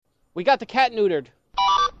We got the cat neutered.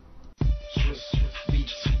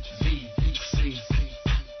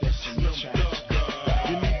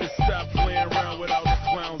 You need to stop playing around with all the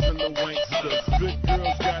clowns and the wanksters. Good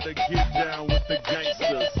girls gotta get down with the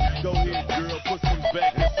gangsters. Go ahead, girl, put some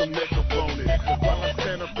back and some makeup on it. While I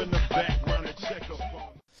stand up in the background and check up on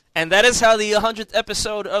it. And that is how the 100th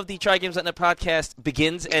episode of the Try Games Net podcast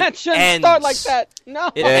begins and That shouldn't ends. start like that. No.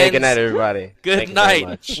 It Hey, ends. good night, everybody. Good Thank you very night.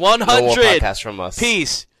 much. 100. No more podcasts from us.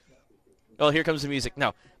 Peace. Oh, here comes the music.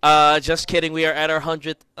 No. Just kidding. We are at our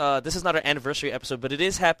 100th. This is not our anniversary episode, but it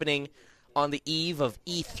is happening on the eve of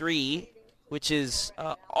E3, which is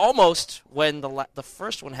almost when the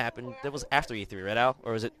first one happened. That was after E3, right, Al?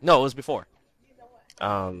 Or was it? No, it was before.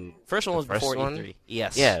 First one was first before one? E3.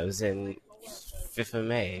 Yes. Yeah, it was in 5th of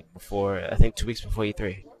May, I think 2 weeks before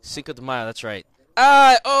E3. Cinco de Mayo, that's right.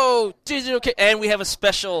 Digital and we have a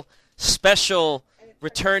special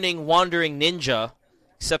returning wandering ninja,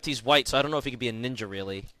 except he's white, so I don't know if he could be a ninja,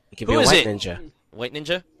 really. It could Who be a is white it? ninja. White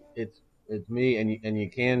ninja? It's me, and you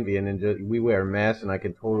can be a ninja. We wear masks, and I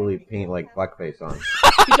can totally paint like blackface on.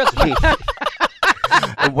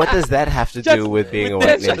 And what does that have to do with being a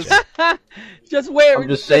white ninja? Just wear. I'm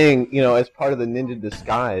just saying, as part of the ninja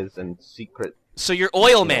disguise and secret. So you're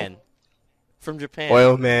Oil Man from Japan.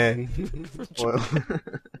 Oil man. Oil.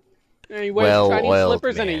 And he wears Chinese oiled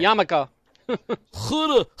slippers and a man. yarmulke.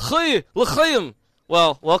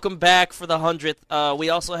 Well, welcome back for the 100th. We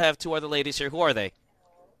also have two other ladies here. Who are they?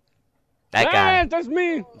 That guy. That's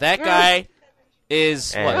me. That guy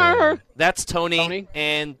is what? And- That's Tony, Tony.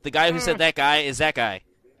 and the guy who said that guy is that guy.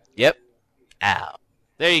 Yep. Ow.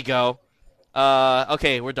 There you go.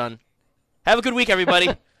 Okay, we're done. Have a good week, everybody.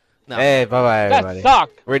 No. Hey, bye-bye, That everybody.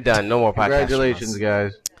 sucked. We're done. No more podcasts. Congratulations,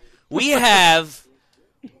 guys. We have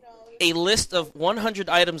a list of 100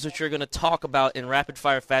 items which we're going to talk about in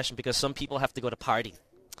rapid-fire fashion because some people have to go to party,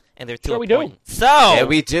 and they're too Sure we do. important. So, Yeah,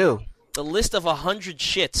 we do. the list of 100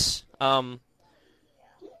 shits.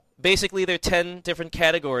 Basically, there are 10 different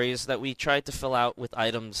categories that we tried to fill out with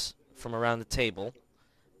items from around the table,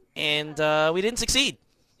 and we didn't succeed.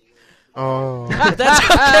 Oh. But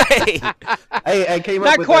that's okay. I came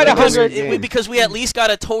Not up with quite a because, 100. because we at least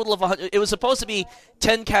got a total of 100. It was supposed to be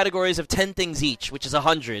 10 categories of 10 things each, which is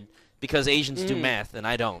 100, because Asians do math, and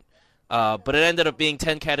I don't. But it ended up being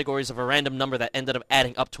 10 categories of a random number that ended up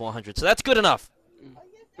adding up to 100. So that's good enough.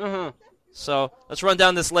 Uh-huh. So let's run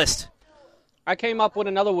down this list. I came up with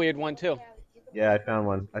another weird one, too. Yeah, I found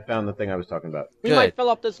one. I found the thing I was talking about. We Good. might fill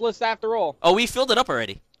up this list after all. Oh, we filled it up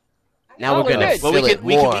already. Now Oh, we're we gonna did. fill Well, we it could-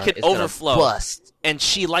 we could- more. we could It's gonna overflow. Bust. And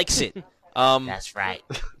she likes it. That's right.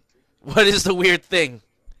 What is the weird thing?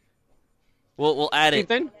 We'll add it.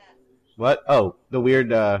 Ethan? What? Oh, the weird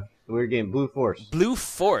game, Blue Force. Blue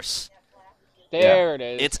Force. There it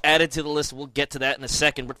is. It's added to the list. We'll get to that in a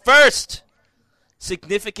second. But first,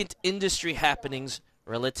 significant industry happenings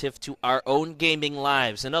relative to our own gaming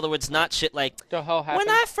lives. In other words, not shit like, the hell happened. when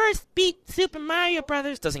I first beat Super Mario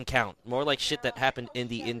Brothers doesn't count. More like shit that happened in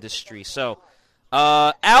the industry. So,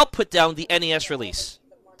 Al put down the NES release.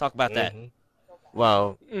 Talk about that.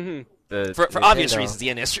 Well, Mm-hmm. the For obvious Nintendo- reasons,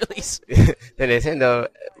 the NES release. The Nintendo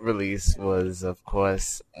release was, of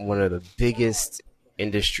course, one of the biggest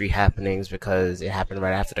industry happenings because it happened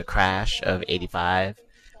right after the crash of '85.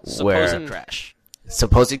 Supposed crash,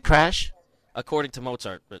 Supposed crash? according to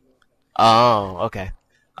Mozart. But Oh, okay.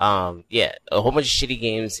 Yeah, a whole bunch of shitty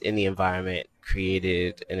games in the environment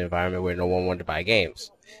created an environment where no one wanted to buy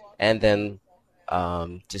games. And then,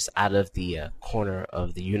 just out of the corner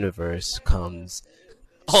of the universe comes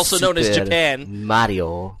also known as Super Japan.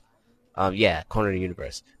 Mario. Corner of the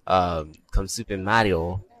universe. Comes Super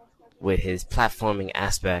Mario with his platforming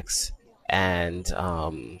aspects and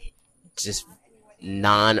just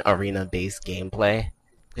non-arena based gameplay.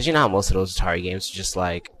 Because you know how most of those Atari games are just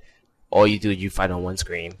like, all you do is you fight on one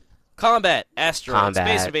screen. Combat, Asteroid, Combat.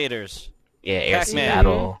 Space Invaders, Yeah, air sea Pac-Man.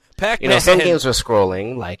 battle. Pac-Man, You know, some games were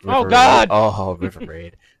scrolling, like River Oh, God! Raid. Oh, River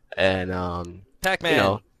Raid. And, Pac-Man. you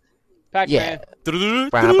know, Pac-Man. yeah.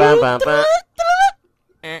 Bam, bam, bam,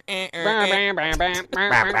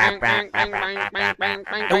 bam.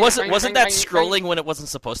 And wasn't that scrolling when it wasn't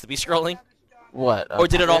supposed to be scrolling? What? Or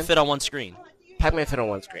did it all Pac-Man? fit on one screen? Pac-Man fit on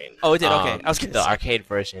one screen. Oh, it did? Okay. I was gonna the say. arcade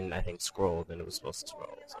version, I think, scrolled, and it was supposed to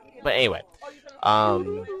scroll. But anyway,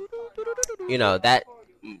 you know, that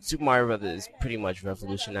Super Mario Brothers pretty much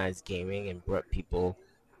revolutionized gaming and brought people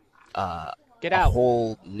Get a out.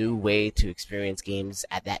 whole new way to experience games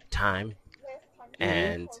at that time.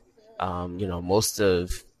 And, you know, most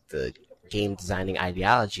of the game designing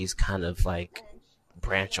ideologies kind of like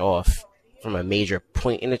branch off from a major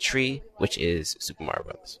point in the tree, which is Super Mario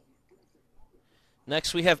Bros.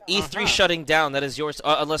 Next, we have E3 shutting down. That is yours,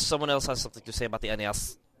 unless someone else has something to say about the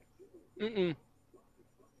NES. Mm-mm.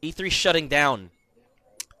 E3 shutting down.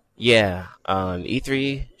 Yeah,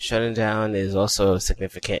 E3 shutting down is also a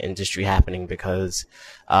significant industry happening because,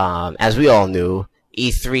 as we all knew,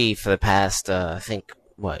 E3 for the past, I think,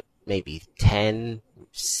 maybe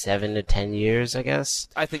 7 to 10 years, I guess?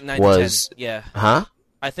 I think 9 to 10, yeah. Huh?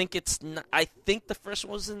 I think I think the first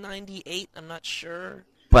one was in 98, I'm not sure.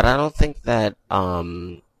 But I don't think that,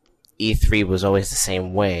 E3 was always the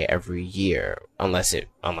same way every year, unless it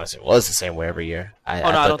was the same way every year.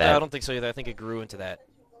 I don't think so either. I think it grew into that.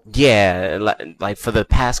 Yeah, like for the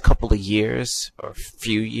past couple of years or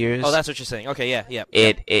few years. Oh, that's what you're saying. Okay, yeah.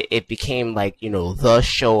 It became like, the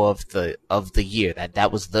show of the year.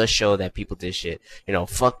 That was the show that people did shit.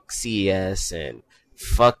 Fuck CES and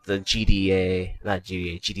fuck the GDC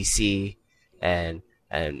and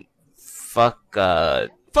fuck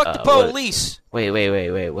Fuck the police.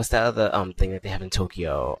 Wait. What's that other thing that they have in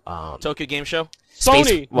Tokyo? Tokyo Game Show?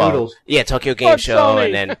 Sony. Noodles. Yeah, Tokyo Game Fuck Show, Sony.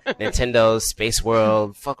 and then Nintendo, Space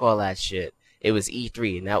World, fuck all that shit. It was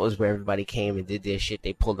E3, and that was where everybody came and did their shit.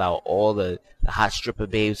 They pulled out all the hot stripper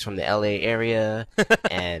babes from the LA area,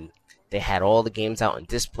 and they had all the games out on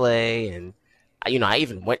display, and I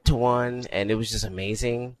even went to one, and it was just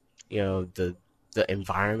amazing. The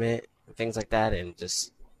environment, and things like that, and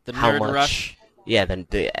just The how Nerd much, Rush. Yeah,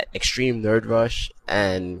 the extreme nerd rush,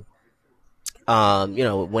 and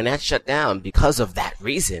when that shut down because of that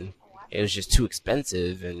reason, it was just too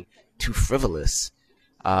expensive and too frivolous.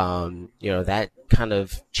 That kind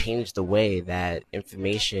of changed the way that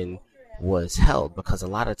information was held, because a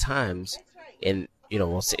lot of times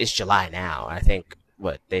it's July now. I think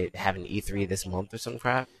they have an E3 this month or some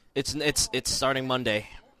crap. It's starting Monday.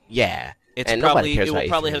 Yeah, It will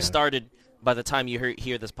probably have started by the time you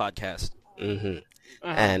hear this podcast. Mm-hmm.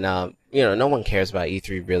 And no one cares about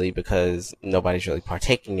E3 really, because nobody's really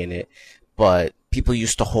partaking in it. But people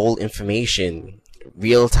used to hold information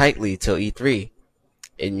real tightly till E3,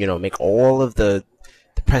 and make all of the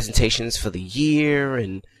presentations for the year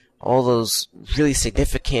and all those really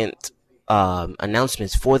significant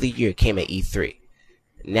announcements for the year came at E3.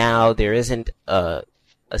 Now there isn't a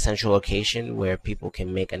central location where people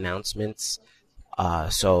can make announcements.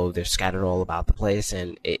 So they're scattered all about the place,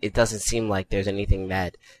 and it doesn't seem like there's anything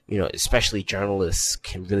that, especially journalists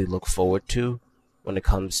can really look forward to when it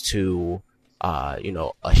comes to, a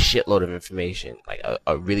shitload of information, like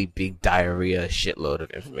a really big diarrhea shitload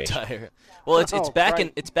of information. Well, it's back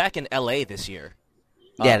right. it's back in LA this year.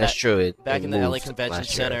 Yeah, that's true. Back It in the LA moved Convention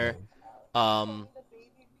last year, I Center, think.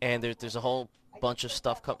 and there's a whole bunch of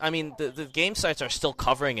stuff. The game sites are still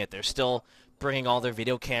covering it. They're still bringing all their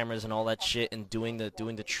video cameras and all that shit and doing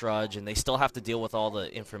the trudge, and they still have to deal with all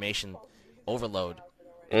the information overload.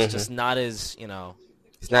 It's just not as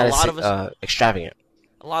It's not as extravagant.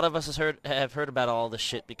 A lot of us have heard about all this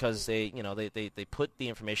shit because they put the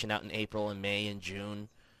information out in April and May and June.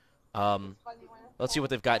 Let's see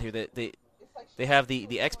what they've got here. They have the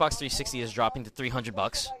Xbox 360 is dropping to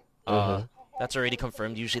 $300. That's already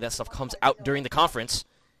confirmed. Usually that stuff comes out during the conference.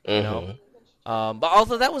 But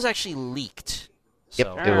although that was actually leaked.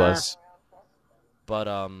 So. Yep, it was. But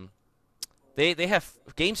they have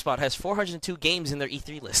GameSpot has 402 games in their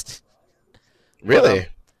E3 list. Really?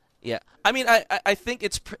 Yeah. I think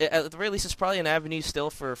it's at the very least it's probably an avenue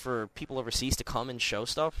still for people overseas to come and show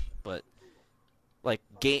stuff, but like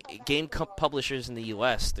game publishers in the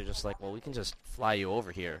US, they're just like, well, we can just fly you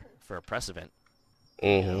over here for a press event.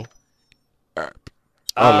 Mm-hmm.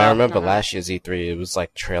 I remember last year's E3. It was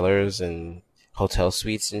like trailers and hotel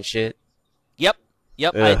suites and shit. Yep.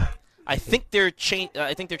 I think they're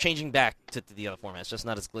changing back to the other format. It's just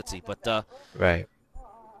not as glitzy, but right.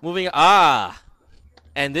 Moving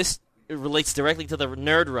and this relates directly to the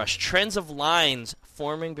Nerd Rush. Trends of lines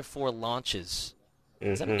forming before launches.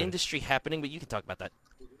 Is that an industry happening? But you can talk about that.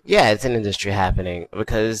 Yeah, it's an industry happening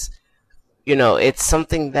because it's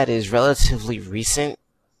something that is relatively recent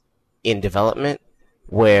in development,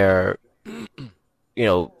 where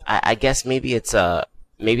I guess maybe it's a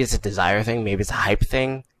desire thing, maybe it's a hype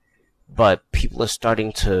thing, but people are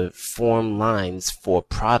starting to form lines for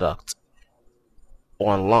product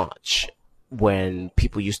on launch when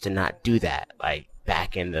people used to not do that, like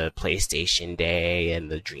back in the PlayStation day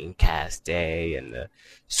and the Dreamcast day and the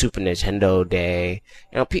Super Nintendo day.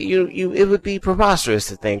 It would be preposterous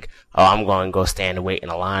to think, oh, I'm going to go stand and wait in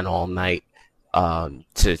a line all night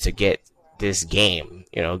to get this game.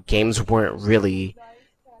 Games weren't really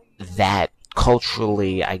that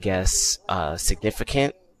culturally, I guess,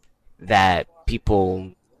 significant that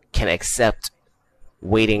people can accept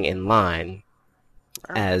waiting in line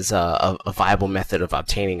as a viable method of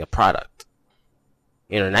obtaining a product.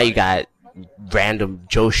 Now you got random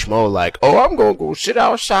Joe Schmo like, oh, I'm gonna go sit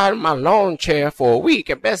outside in my lawn chair for a week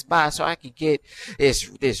at Best Buy so I could get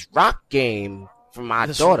this rock game for my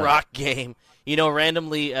daughter. This rock game.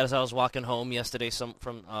 Randomly as I was walking home yesterday,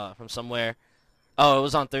 from somewhere. Oh, it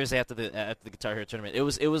was on Thursday after the Guitar Hero tournament.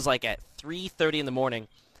 It was like at 3:30 in the morning.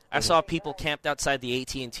 I saw people camped outside the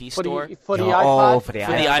AT&T store For the iPod? For the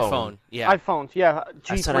iPhone. Yeah. iPhones, yeah.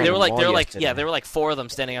 I saw that They in were the like, mall yesterday. there were like 4 of them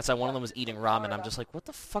standing outside. One of them was eating ramen. I'm just like, what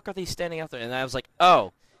the fuck are they standing out there? And I was like,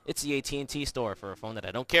 oh, it's the AT&T store for a phone that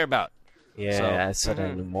I don't care about. Yeah, So- I saw that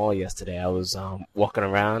in the mall yesterday. I was walking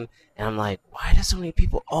around, and I'm like, why do so many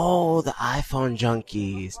people? Oh, the iPhone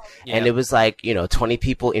junkies. Yeah. And it was like, 20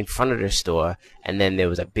 people in front of the store, and then there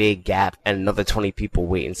was a big gap, and another 20 people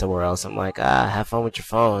waiting somewhere else. I'm like, have fun with your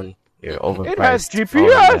phone. Your overpriced It has phone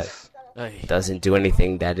that GPS. Ay. doesn't do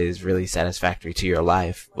anything that is really satisfactory to your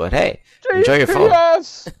life. But hey, enjoy your phone.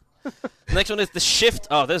 GPS. The next one is the shift.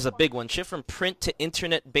 Oh, there's a big one. Shift from print to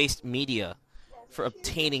internet-based media for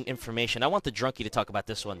obtaining information. I want the drunkie to talk about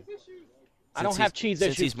this one. I don't have cheese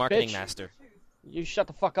Since issues, he's marketing bitch. master. You shut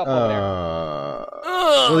the fuck up over there.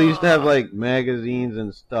 Well, they used to have like magazines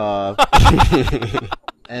and stuff,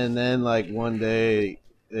 and then like one day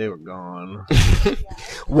they were gone.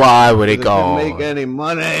 Why would They it couldn't go? make any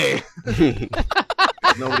money.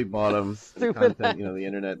 Nobody bought them. Stupid. The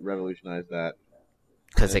internet revolutionized that.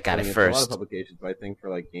 Because it got it It's a lot of first. publications, but I think for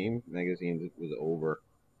like game magazines, it was over.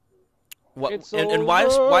 What, It's and why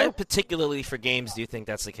over. particularly for games do you think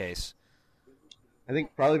that's the case? I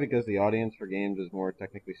think probably because the audience for games is more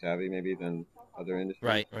technically savvy, maybe than other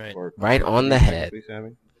industries. Right. Or Right on the head. technically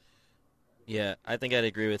savvy. Yeah, I think I'd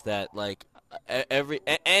agree with that. Like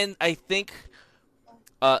and I think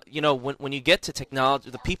when you get to technology,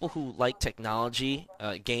 the people who like technology,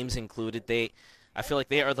 games included, I feel like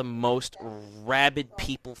they are the most rabid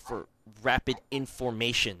people for rapid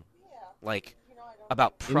information, like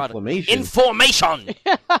about product information.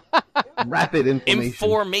 Rapid information.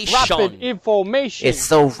 Rapid information. It's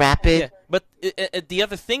so rapid. Yeah, but the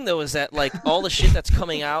other thing though is that like all the shit that's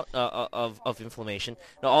coming out of inflammation,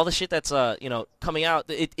 all the shit that's coming out,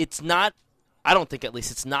 it's not. I don't think at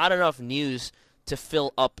least it's not enough news to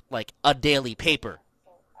fill up like a daily paper,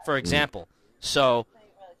 for example. So,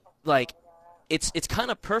 like, it's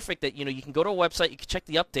kind of perfect that you can go to a website, you can check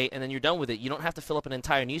the update, and then you're done with it. You don't have to fill up an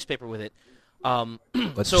entire newspaper with it.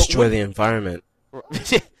 But So destroy the environment.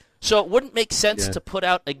 So it wouldn't make sense Yeah. to put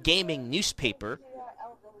out a gaming newspaper,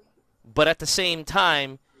 but at the same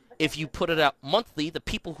time, if you put it out monthly, the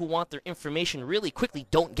people who want their information really quickly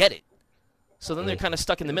don't get it. So then they're kind of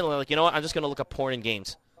stuck in the middle. They're like, you know what? I'm just going to look up porn and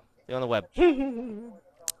games. They're on the web. Next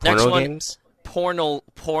Porno one, games? Porno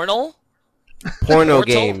Porno Portal?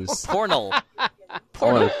 games. Porno. I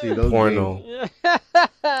want to see those Porno. games.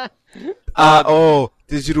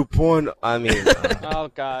 Digital porn. I mean, Oh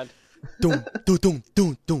God.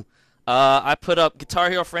 I put up Guitar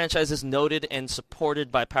Hero franchise is noted and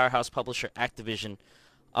supported by powerhouse publisher Activision.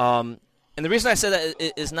 And the reason I said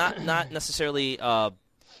that is not necessarily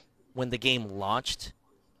when the game launched,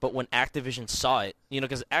 but when Activision saw it.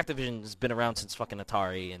 Because Activision has been around since fucking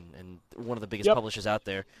Atari and one of the biggest Yep. publishers out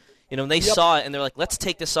there. And they saw it and they're like, let's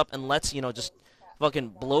take this up and let's just fucking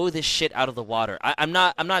blow this shit out of the water. I'm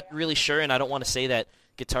not really sure, and I don't want to say that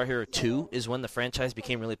Guitar Hero 2 is when the franchise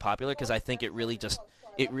became really popular, because I think it really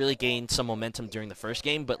gained some momentum during the first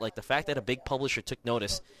game. But like the fact that a big publisher took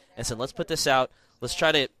notice and said, let's put this out, let's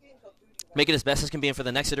try to make it as best as can be, and for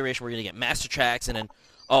the next iteration we're going to get master tracks, and then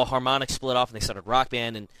Harmonix split off and they started Rock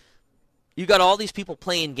Band, and you got all these people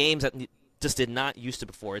playing games that just did not used to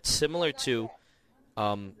before. It's similar to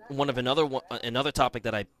another topic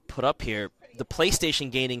that I put up here, the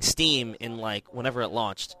PlayStation gaining steam in like whenever it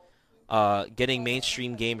launched, getting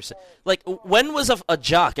mainstream gamers. Like, when was a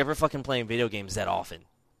jock ever fucking playing video games that often?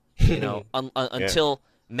 Until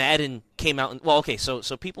Madden came out. Well, okay, so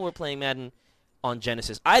people were playing Madden on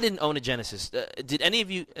Genesis. I didn't own a Genesis. Did any of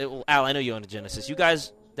you? Al, I know you own a Genesis. You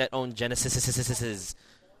guys that own Genesis,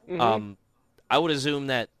 I would assume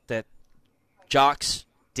that jocks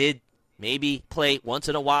did maybe play once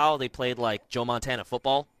in a while. They played like Joe Montana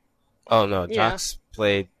football. oh no, Yeah. jocks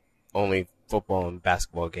played only football and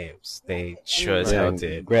basketball games. They sure as hell And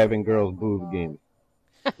did. grabbing girls' boob games.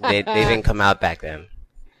 They didn't come out back then.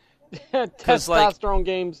 Testosterone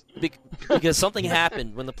games. Because something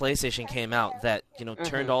happened when the PlayStation came out that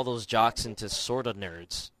turned all those jocks into sort of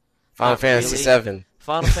nerds. Final Not Fantasy really. VII.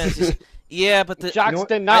 Final Fantasy. Yeah, but the Jocks what?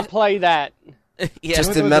 did not play that. yeah,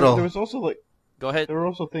 Just There in was- metal. There was also like Go ahead. There were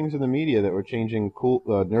also things in the media that were changing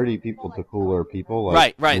nerdy people to cooler people.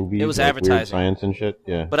 Like Right. Movies, It was like advertising. weird science and shit.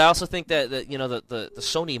 Yeah. But I also think that the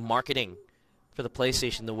Sony marketing for the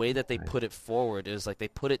PlayStation, the way that they put it forward is like they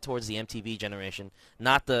put it towards the MTV generation,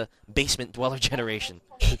 not the basement dweller generation.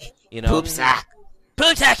 Poop sack.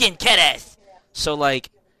 Poop sacking kiddos. So like,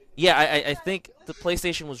 yeah, I think the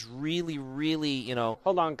PlayStation was really, really,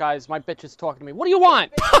 Hold on, guys. My bitch is talking to me. What do you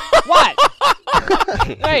want? What?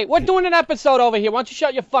 Hey, we're doing an episode over here. Why don't you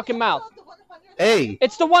shut your fucking mouth? Hey,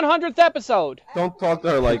 It's the 100th episode. don't talk to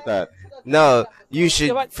her like that. No, you should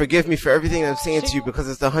Yeah, but- forgive me for everything I'm saying to you because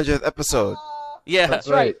it's the 100th episode. yeah. That's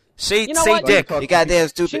right. Say You know say what? dick. You goddamn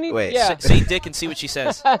stupid. She need- Wait. yeah. Say dick and see what she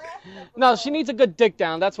says. No, she needs a good dick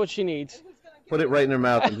down. That's what she needs. Put it right in her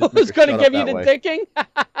mouth and just make Who's her going to shut give up you the that way. dicking?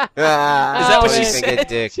 Ah, Is that what Oh, she man. said? Get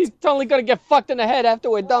dick. She's totally going to get fucked in the head after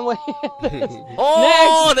we're done with this.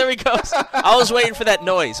 Oh, Next. there he goes. I was waiting for that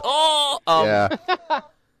noise. Oh, Yeah.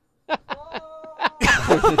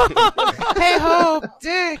 Hey ho,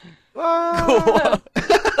 dick. cool.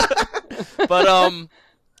 But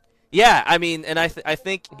yeah, I mean, and I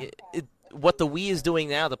think what the Wii is doing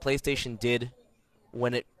now, the PlayStation did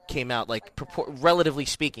when it came out, like relatively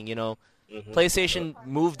speaking, PlayStation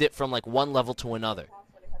moved it from like one level to another,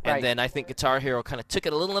 and Right. then I think Guitar Hero kind of took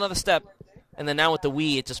it a little another step, and then now with the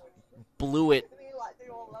Wii, it just blew it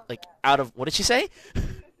like out of what did she say?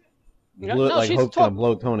 Blew it No, like she's Hope's gonna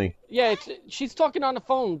blow Tony. Yeah, she's talking on the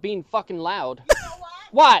phone, being fucking loud.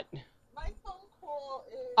 What?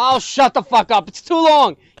 Oh, shut the fuck up. It's too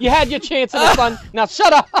long. You had your chance in the sun. Now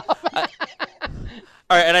shut up.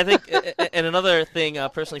 All right, and I think, and another thing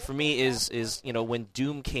personally for me is when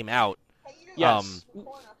Doom came out. Yes. Would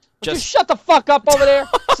you Just shut the fuck up over there?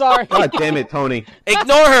 Sorry. God damn it, Tony.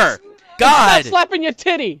 ignore her. Stop God. slapping your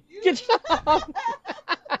titty. Get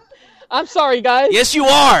I'm sorry, guys. Yes, you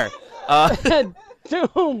are.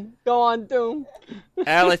 Doom. Go on, Doom.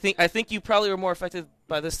 Al, I think you probably were more affected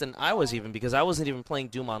by this than I was even because I wasn't even playing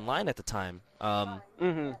Doom Online at the time.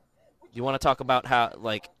 Mm-hmm. You want to talk about how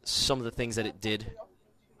like some of the things that it did?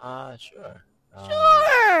 Sure.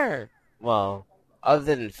 Sure. Well, other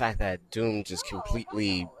than the fact that Doom just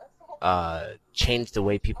completely changed the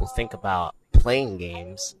way people think about playing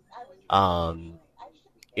games,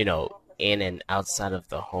 in and outside of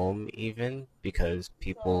the home even, because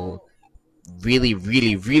people really,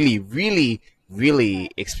 really, really, really, really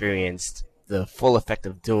experienced the full effect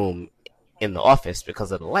of Doom in the office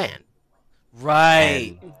because of the LAN.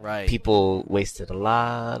 Right. And Right. People wasted a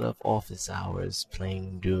lot of office hours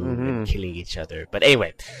playing Doom and killing each other. But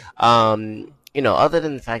anyway, other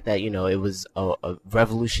than the fact that, it was a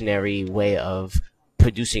revolutionary way of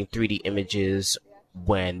producing 3D images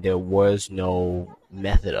when there was no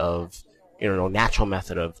method of, no natural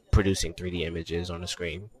method of producing 3D images on the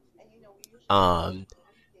screen.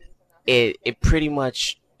 It pretty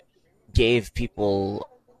much gave people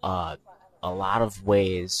a lot of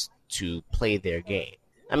ways to play their game.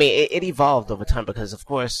 I mean, it evolved over time because, of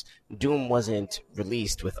course, Doom wasn't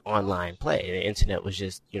released with online play. The internet was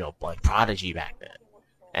just, like Prodigy back then.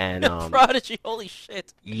 And Prodigy, holy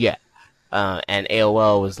shit. yeah. And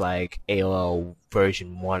AOL was like AOL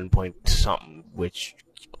version 1 point something, which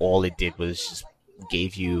all it did was just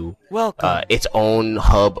gave you Welcome. its own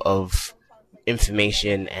hub of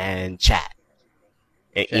information and chat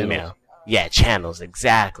and Channels. email. Yeah, channels,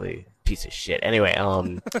 exactly. Piece of shit. Anyway,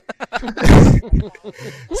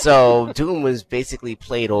 so Doom was basically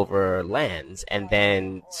played over LANs, and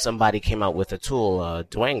then somebody came out with a tool,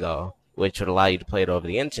 Dwango, which would allow you to play it over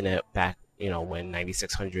the internet back, when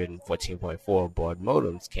 9600 and 14.4 baud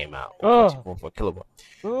modems came out. 14.4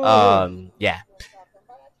 kilobaud. Yeah.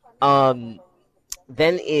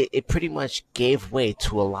 Then it pretty much gave way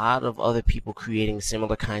to a lot of other people creating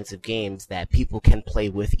similar kinds of games that people can play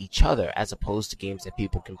with each other, as opposed to games that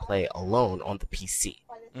people can play alone on the PC.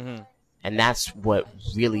 Mm-hmm. And that's what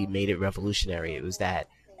really made it revolutionary. It was that,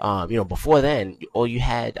 before then, all you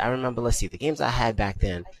had, I remember, let's see, the games I had back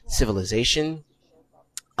then, Civilization,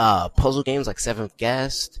 puzzle games like Seventh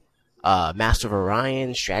Guest, Master of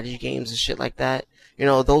Orion, strategy games and shit like that.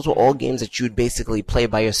 Those were all games that you'd basically play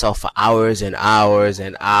by yourself for hours and hours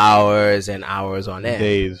and hours and hours on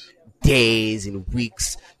end. Days and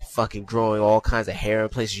weeks, fucking growing all kinds of hair in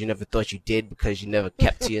places you never thought you did because you never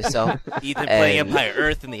kept to yourself. Ethan playing And- Empire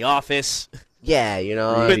Earth in the office Yeah,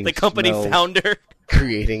 with the company smells. founder.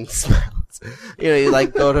 creating smells. You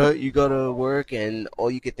like go to work and all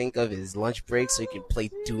you could think of is lunch breaks so you can play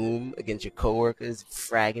Doom against your coworkers,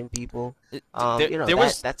 fragging people.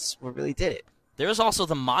 That's what really did it. There was also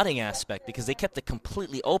the modding aspect because they kept it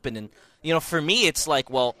completely open, and for me it's like,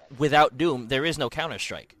 well, without Doom there is no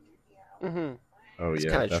Counter-Strike. Mm-hmm. Oh It's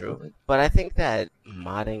yeah, kind of definitely. true. But I think that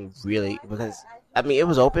modding really, because I mean, it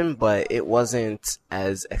was open, but it wasn't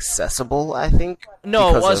as accessible. I think.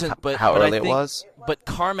 No, because it of wasn't. But how but early I it think, was. But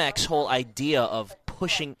Carmack's whole idea of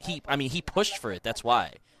pushing, he pushed for it. That's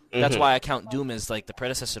why. That's why I count Doom as like the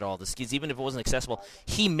predecessor to all this. Because even if it wasn't accessible,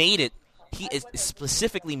 he made it. He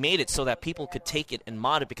specifically made it so that people could take it and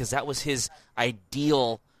mod it because that was his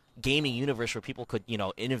ideal gaming universe where people could,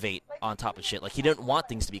 innovate on top of shit. Like he didn't want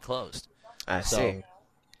things to be closed. I So, see.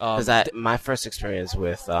 Because my first experience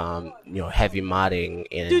with heavy modding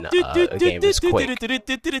in a game was Quake.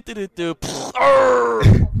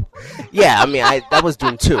 Yeah, I mean that was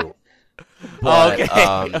Doom 2. But,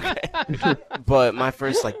 okay. but my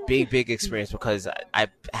first like big experience because I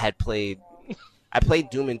played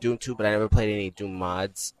Doom and Doom 2, but I never played any Doom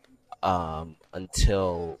mods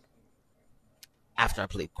until after I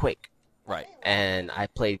played Quake. Right. And I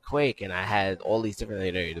played Quake, and I had all these different.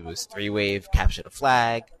 There was 3-wave, capture the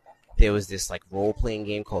flag. There was this like role-playing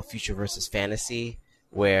game called Future versus Fantasy,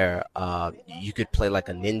 where you could play like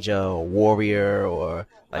a ninja or warrior or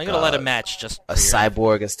like I'm gonna let a match just a for your-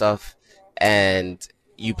 cyborg and stuff. And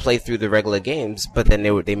you play through the regular games, but then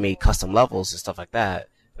they made custom levels and stuff like that.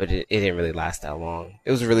 But it didn't really last that long.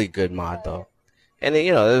 It was a really good mod though. And then,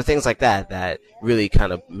 there were things like that really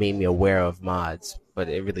kind of made me aware of mods, but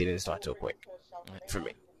it really didn't start too quick for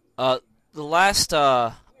me. The last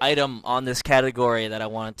item on this category that I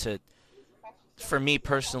wanted to, for me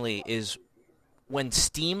personally, is when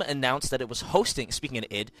Steam announced that it was hosting, speaking of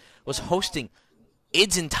id, was hosting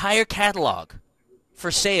id's entire catalog for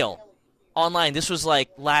sale online. This was like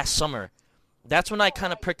last summer. That's when I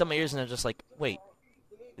kind of pricked up my ears and I was just like, wait,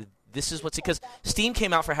 this is what's... Because Steam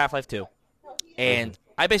came out for Half-Life 2, and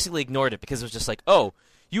I basically ignored it because it was just like, oh,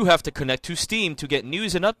 you have to connect to Steam to get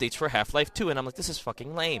news and updates for Half-Life 2. And I'm like, this is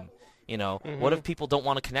fucking lame. What if people don't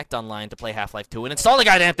want to connect online to play Half-Life 2 and install the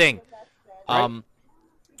goddamn thing? Right.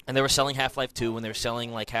 And they were selling Half-Life 2, and they were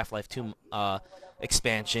selling like Half-Life 2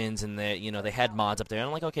 expansions, and they had mods up there. And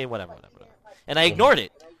I'm like, okay, whatever. And I ignored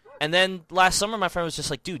it. And then last summer, my friend was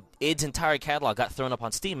just like, dude, id's entire catalog got thrown up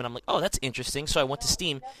on Steam. And I'm like, oh, that's interesting. So I went to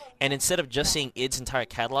Steam, and instead of just seeing id's entire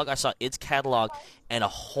catalog, I saw id's catalog and a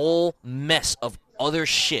whole mess of other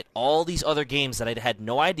shit. All these other games that I had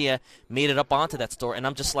no idea made it up onto that store. And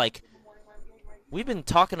I'm just like, we've been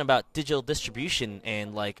talking about digital distribution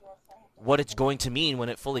and, like, what it's going to mean when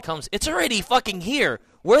it fully comes. It's already fucking here.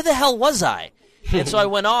 Where the hell was I? And so I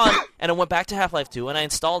went on, and I went back to Half-Life 2, and I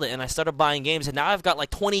installed it, and I started buying games, and now I've got like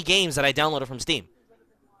 20 games that I downloaded from Steam.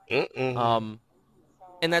 And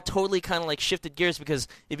that totally kind of like shifted gears because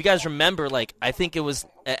if you guys remember, like I think it was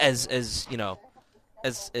as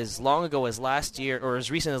long ago as last year or as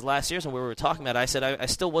recent as last year when we were talking about it, I said I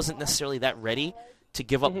still wasn't necessarily that ready to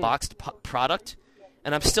give up boxed product,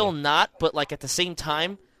 and I'm still not. But like at the same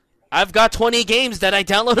time, I've got 20 games that I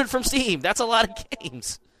downloaded from Steam. That's a lot of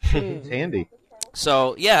games. It's handy.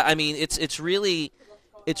 So yeah, I mean, it's really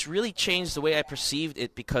changed the way I perceived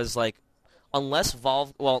it because like, unless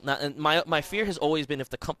Valve, my fear has always been if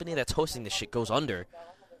the company that's hosting this shit goes under,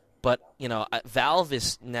 but Valve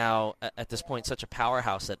is now at this point such a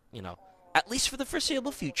powerhouse that at least for the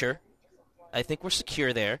foreseeable future, I think we're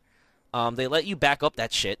secure there. They let you back up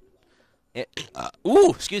that shit.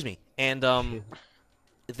 Excuse me, and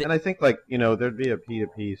And I think, there'd be a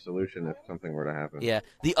P2P solution if something were to happen. Yeah.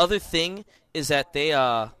 The other thing is that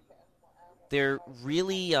they're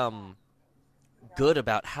really good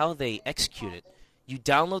about how they execute it. You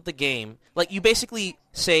download the game. Like, you basically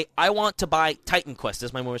say, I want to buy Titan Quest. This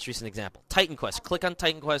is my most recent example. Titan Quest. Click on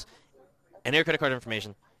Titan Quest, enter your credit card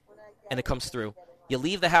information, and it comes through. You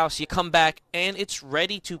leave the house, you come back, and it's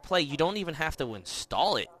ready to play. You don't even have to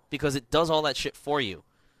install it because it does all that shit for you.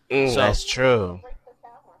 So, that's true.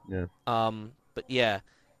 Yeah. But yeah,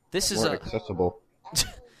 this is More accessible.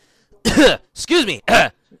 Excuse me.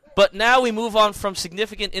 But now we move on from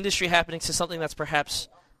significant industry happenings to something that's perhaps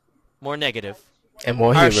more negative. And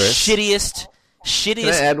more Our humorous. shittiest. Can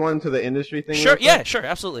I add one to the industry thing? Sure. real quick? Yeah. Sure.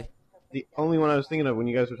 Absolutely. The only one I was thinking of when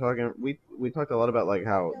you guys were talking, we talked a lot about like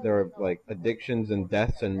how there are like addictions and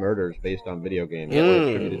deaths and murders based on video games, or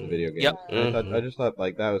attributed to video games. Yep. And I just thought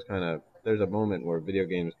like that was kind of, there's a moment where video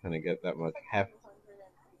games kind of get that much heft,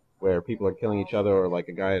 where people are killing each other, or like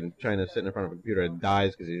a guy in China sitting in front of a computer and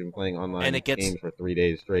dies because he's been playing online And it gets- games for 3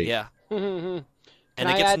 days straight. Yeah. Can And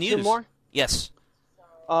I it gets add news. two more? Yes.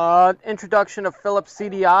 Introduction of Philips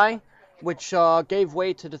CDI, which gave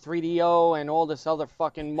way to the 3DO and all this other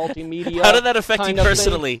fucking multimedia. How did that affect you kind of thing.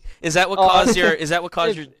 personally? Is that what caused your? Is that what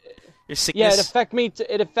caused your Yeah, sickness? it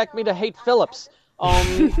affect me to hate Philips.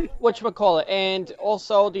 Whatchamacallit. And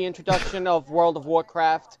also the introduction of World of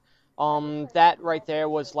Warcraft, That right there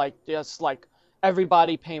was like just like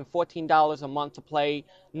everybody paying $14 a month to play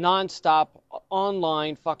nonstop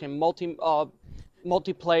online fucking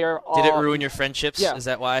multiplayer. Did it ruin your friendships? Yeah. Is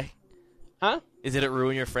that why? Huh? Did it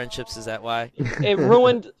ruin your friendships? Is that why? It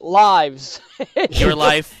ruined lives. Your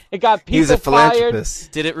life? It got people He's a fired.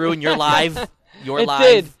 philanthropist. Did it ruin your life? Your It life?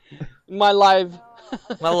 did. My life.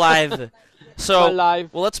 My life. So, My life.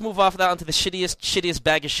 well, let's move off of that onto the shittiest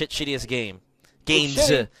bag of shit, shittiest games.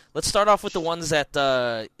 shitty. Let's start off with the ones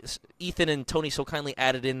that Ethan and Tony so kindly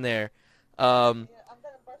added in there.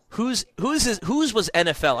 Whose was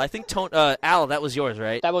NFL? I think Al, that was yours,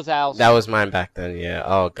 right? That was Al's. That was mine back then. Yeah.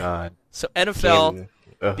 Oh God. So NFL, Game-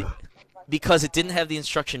 ugh. because it didn't have the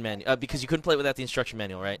instruction manual, because you couldn't play it without the instruction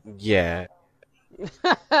manual, right? Yeah.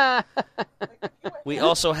 We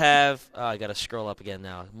also have. I gotta scroll up again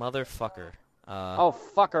now. Motherfucker. Oh,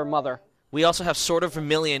 fuck her mother. We also have Sword of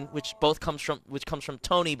Vermilion, which comes from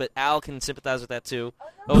Tony, but Al can sympathize with that too.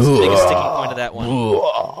 What was the biggest sticking point of that one?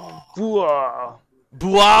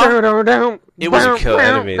 Booah! It was. kill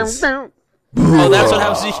enemies. Oh, that's what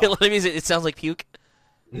happens when you kill enemies. It sounds like puke.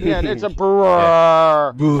 Yeah, it's a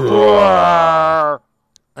brrrr.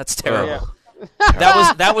 That's terrible. Yeah.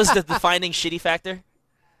 That was the defining shitty factor.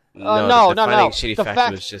 No, the no, defining no. shitty The factor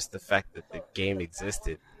fact- was just the fact that the game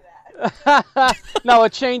existed. No,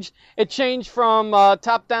 it changed. It changed from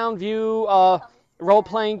top-down view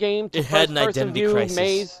role-playing game to It had an first-person identity view crisis.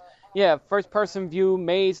 maze. Yeah, first-person view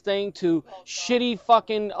maze thing to shitty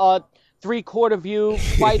fucking three-quarter view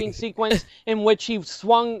fighting sequence in which he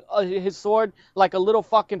swung his sword like a little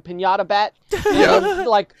fucking pinata bat. Yeah.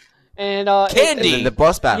 Like, and Candy. And then the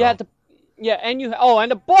boss battle. you had to. Yeah, and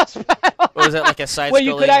and the boss battle. Or was that like a side where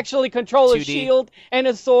you could actually control a 2D? shield and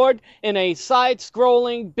a sword in a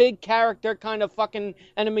side-scrolling, big character kind of fucking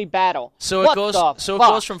enemy battle. So What it goes. the So it fuck?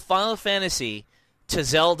 goes from Final Fantasy to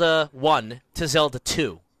Zelda 1 to Zelda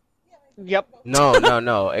 2. Yep.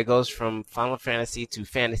 No. It goes from Final Fantasy to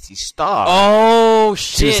Phantasy Star Oh to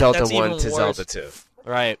shit! Zelda That's 1 even to worse. Zelda 2.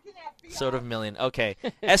 Right. Sword of Million. Okay.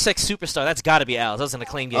 SX Superstar. That's got to be Al's. That's an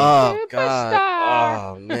acclaim game. Oh Superstar.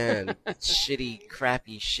 God! Oh man! Shitty,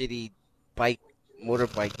 crappy, shitty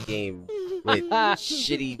motorbike game with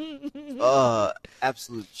shitty,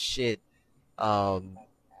 absolute shit.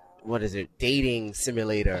 What is it? Dating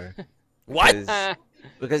simulator. What?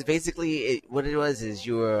 Because basically, what it was is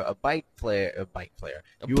you were a bike player.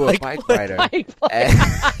 You were a bike bike player. rider. Like,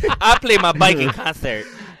 I play my bike in concert.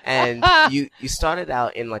 And you started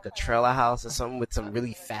out in like a trailer house or something with some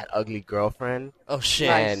really fat, ugly girlfriend. Oh shit!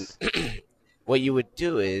 Nice. And what you would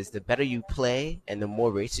do is the better you play and the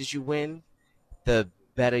more races you win, the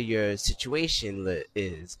better your situation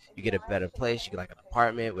is. You get a better place. You get like an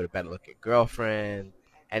apartment with a better looking girlfriend.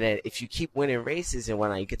 And then if you keep winning races and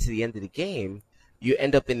when you get to the end of the game, you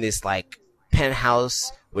end up in this like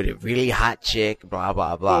penthouse with a really hot chick, blah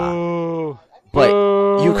blah blah. Ooh. But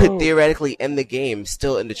you could Ooh. theoretically end the game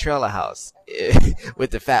still in the trailer house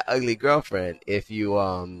with the fat ugly girlfriend if you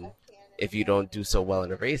don't do so well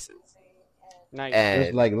in the races. Nice. And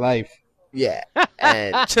Just like life. yeah,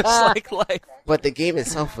 and Just like life. but the game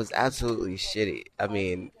itself was absolutely shitty. I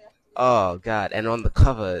mean, oh god! And on the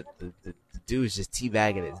cover, the dude's just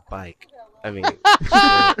teabagging his bike. I mean,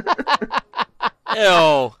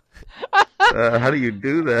 Ew. How do you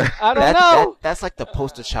do that? I don't know. that's like the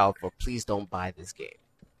poster child for please don't buy this game.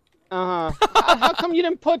 How come you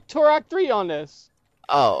didn't put Turok 3 on this?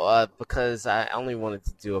 Oh, because I only wanted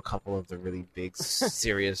to do a couple of the really big,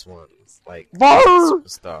 serious ones, like Brr!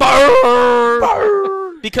 Superstar.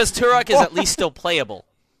 Because Turok is at least still playable.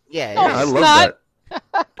 Yeah, No, yeah, I it's love not.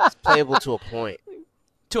 that. it's playable to a point.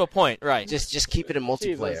 To a point, right. Just keep it in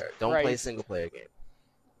multiplayer. Jesus Don't play a Christ. single player game.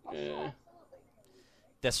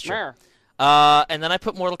 That's true. Mer. And then I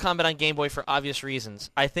put Mortal Kombat on Game Boy for obvious reasons.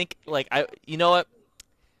 I think, you know what?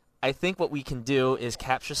 I think what we can do is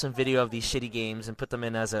capture some video of these shitty games and put them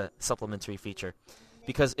in as a supplementary feature.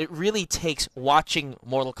 Because it really takes watching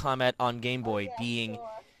Mortal Kombat on Game Boy being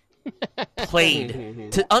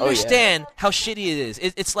played to understand how shitty it is.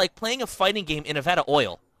 It's like playing a fighting game in a vat of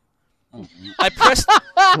oil. I pressed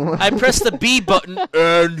the B button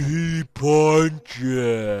and he punches.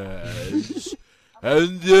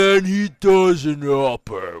 And then he does an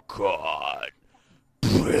uppercut.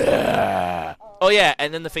 Oh yeah,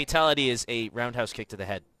 and then the fatality is a roundhouse kick to the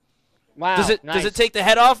head. Wow. Does it nice. take the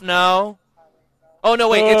head off? No. Oh no,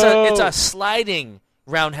 wait, it's a sliding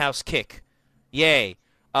roundhouse kick. Yay.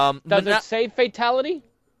 Does but it not- say fatality?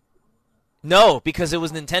 No, because it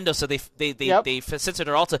was Nintendo, so they Yep. censored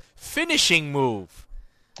it all to finishing move.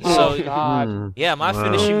 Oh So God. yeah, my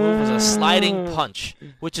finishing move was a sliding punch,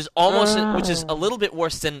 which is a little bit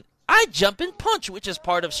worse than try Jump and Punch, which is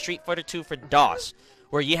part of Street Fighter 2 for DOS,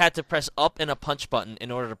 where you had to press up and a punch button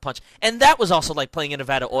in order to punch. And that was also like playing in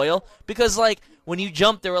Nevada Oil, because like when you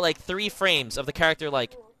jumped, there were like 3 frames of the character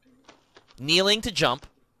like kneeling to jump,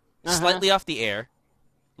 slightly off the air,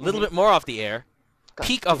 a little bit more off the air,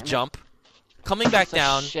 peak of jump, coming back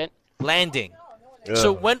down, Shit. landing. Yeah.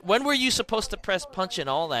 So when were you supposed to press punch and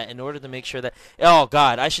all that in order to make sure that... Oh,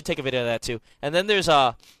 God, I should take a video of that, too. And then there's...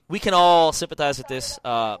 we can all sympathize with this.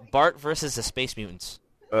 Bart versus the Space Mutants.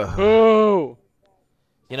 Boo!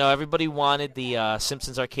 You know, everybody wanted the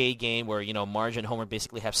Simpsons arcade game where, you know, Marge and Homer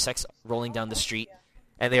basically have sex rolling down the street.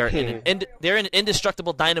 And they are they're an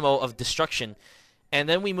indestructible dynamo of destruction. And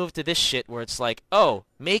then we move to this shit where it's like, oh,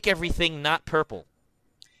 make everything not purple.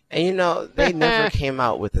 And you know, they never came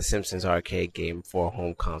out with the Simpsons arcade game for a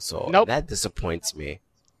home console. Nope. That disappoints me.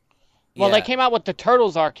 Well, Yeah. they came out with the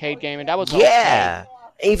Turtles arcade game, and that was Yeah.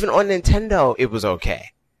 Even on Nintendo, it was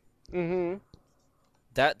okay. Mm-hmm.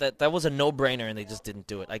 That was a no-brainer, and they just didn't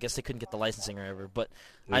do it. I guess they couldn't get the licensing or whatever. But,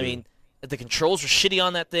 I mean, the controls were shitty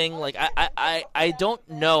on that thing. Like, I don't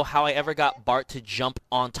know how I ever got Bart to jump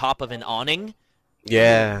on top of an awning.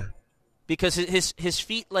 Yeah. Because his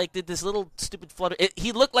feet like did this little stupid flutter.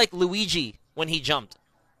 He looked like Luigi when he jumped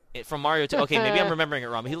from Mario 2. Okay, maybe I'm remembering it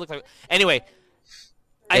wrong. But he looked like anyway.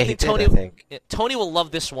 I Yeah, he think did, Tony I think. Tony will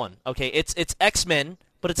love this one. Okay, it's X-Men,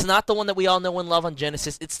 but it's not the one that we all know and love on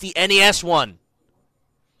Genesis. It's the NES one,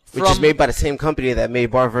 Which is made by the same company that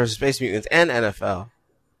made Bart vs. Space Mutants and NFL.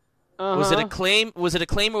 Was it Acclaim? Was it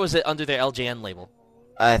Acclaim or was it under their LJN label?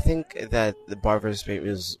 I think that the Bart vs.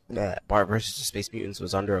 Space Mutants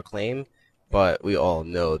was under Acclaim, but we all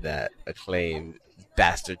know that Acclaim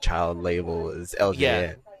bastard child label is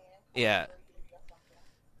LJN. Yeah.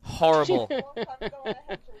 Horrible.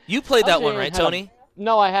 You played that one, LJN right, had Tony?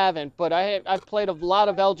 No, I haven't, but I've played a lot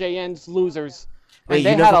of LJN's losers. Wait, And you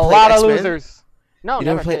they never had a played lot of X-Men? losers. No, You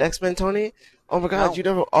never never played did. X-Men, Tony? Oh my god, No. you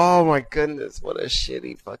never... Oh my goodness, what a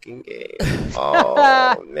shitty fucking game.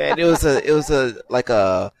 Oh man, it was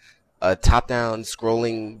a top-down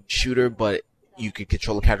scrolling shooter, but you could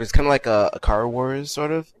control the characters. Kind of like a Car Wars,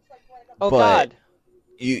 sort of. Oh, but God.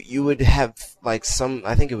 You would have like some...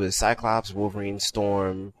 I think it was Cyclops, Wolverine,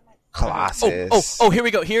 Storm, Colossus. Oh, here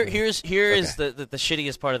we go. Here is the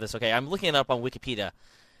shittiest part of this. Okay, I'm looking it up on Wikipedia.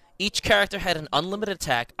 Each character had an unlimited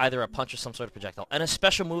attack, either a punch or some sort of projectile, and a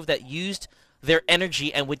special move that used their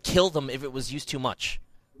energy and would kill them if it was used too much.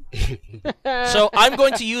 So I'm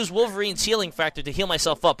going to use Wolverine's healing factor to heal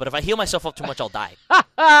myself up, but if I heal myself up too much, I'll die.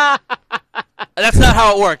 That's not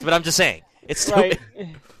how it worked, but I'm just saying. It's Right.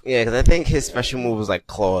 Yeah, because I think his special move was like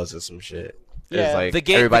claws or some shit. Yeah. It's like The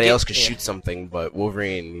game- everybody the game- else could yeah. shoot something, but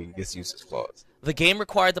Wolverine, he gets to use his claws. The game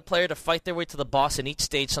required the player to fight their way to the boss in each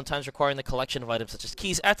stage, sometimes requiring the collection of items such as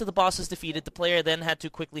keys. After the boss is defeated, the player then had to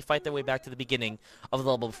quickly fight their way back to the beginning of the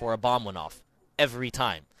level before a bomb went off. Every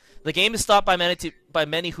time. The game is thought by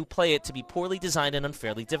many who play it to be poorly designed and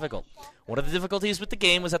unfairly difficult. One of the difficulties with the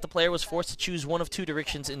game was that the player was forced to choose one of two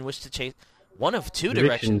directions in which to chase...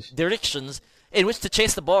 Directions in which to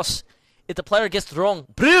chase the boss. If the player gets it wrong,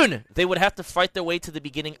 Brune, they would have to fight their way to the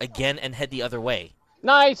beginning again and head the other way.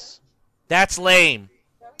 Nice. That's lame.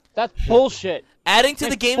 That's bullshit. Adding to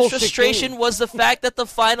Nice the game's bullshit frustration game. was the fact that the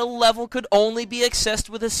final level could only be accessed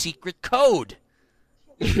with a secret code.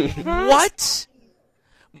 What?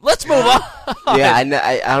 Let's move on. Yeah,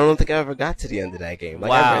 I don't think I ever got to the end of that game.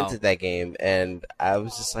 Like, I Wow. rented that game, and I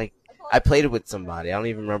was just like, I played it with somebody. I don't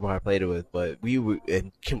even remember who I played it with, but we were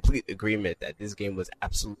in complete agreement that this game was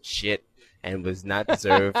absolute shit and was not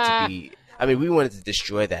deserved to be... I mean, we wanted to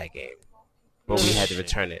destroy that game, but we had to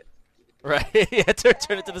return it. Right, yeah,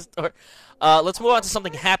 turn it to the store. Let's move on to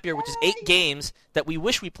something happier, which is 8 games that we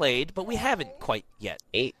wish we played, but we haven't quite yet.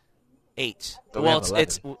 8? 8. But we Well,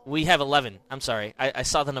 have we have 11. I'm sorry, I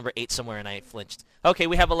saw the number 8 somewhere and I flinched. Okay,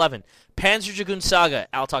 we have 11. Panzer Dragoon Saga.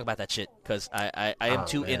 I'll talk about that shit because I am Oh,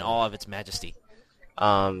 too in man. awe of its majesty.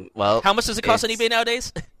 Well... How much does it cost on it's eBay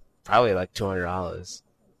nowadays? Probably like $200.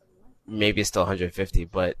 Maybe it's still $150,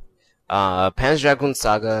 but Panzer Dragoon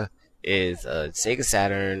Saga is a Sega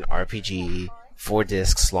Saturn RPG, 4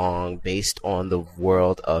 discs long, based on the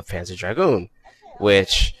world of Panzer Dragoon,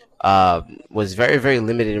 which was very, very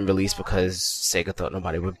limited in release because Sega thought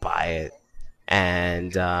nobody would buy it,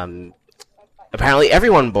 and apparently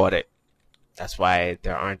everyone bought it. That's why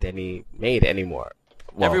there aren't any made anymore.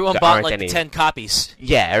 Well, Everyone there bought aren't like any. the 10 copies.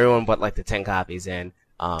 Yeah, everyone bought like the 10 copies, and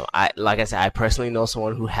like I said, I personally know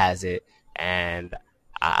someone who has it, and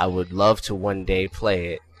I would love to one day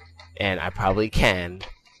play it, and I probably can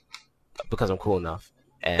because I'm cool enough,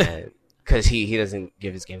 and because he doesn't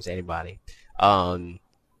give his games to anybody.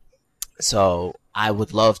 So I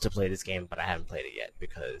would love to play this game, but I haven't played it yet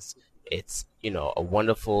because it's, a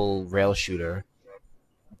wonderful rail shooter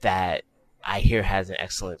that I hear has an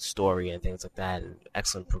excellent story and things like that, and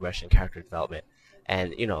excellent progression, character development,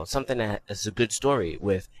 and something that is a good story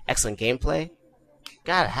with excellent gameplay.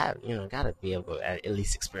 Gotta be able to at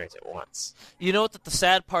least experience it once. You know what the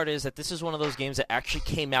sad part is? That this is one of those games that actually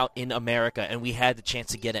came out in America, and we had the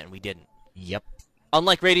chance to get it, and we didn't. Yep.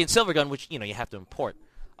 Unlike Radiant Silvergun, which, you have to import.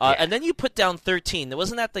 Yeah. And then you put down 13.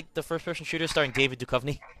 Wasn't that the first-person shooter starring David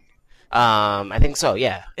Duchovny? I think so,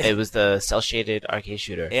 yeah. It was the cel-shaded arcade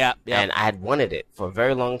shooter. Yeah. And I had wanted it for a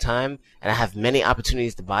very long time, and I have many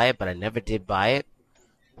opportunities to buy it, but I never did buy it.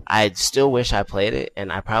 I still wish I played it,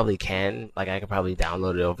 and I probably can. Like, I could probably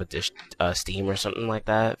download it over Steam or something like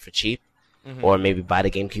that for cheap. Mm-hmm. Or maybe buy the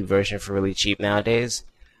GameCube version for really cheap nowadays.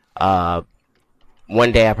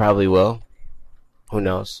 One day I probably will. Who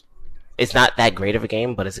knows? It's not that great of a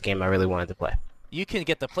game, but it's a game I really wanted to play. You can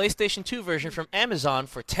get the PlayStation 2 version from Amazon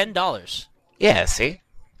for $10. Yeah, see?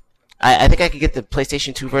 I think I could get the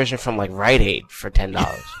PlayStation 2 version from, like, Rite Aid for $10.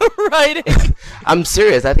 Rite Aid? I'm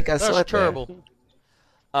serious. I think I saw it. That's terrible.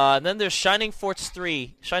 And then there's Shining Force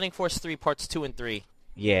 3. Shining Force 3 Parts 2 and 3.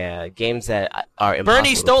 Yeah, games that are impossible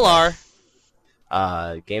Bernie Stolar.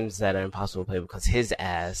 Games that are impossible to play because his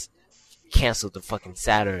ass canceled the fucking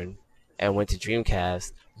Saturn and went to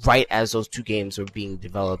Dreamcast right as those two games were being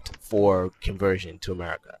developed for conversion to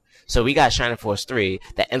America. So we got Shining Force 3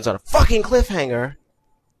 that ends on a fucking cliffhanger.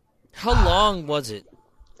 How long was it?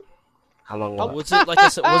 How long was it?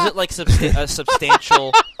 Was it like a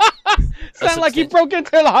substantial? Sound like he broke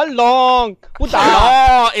into how long?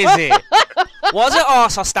 How long is it? Was it a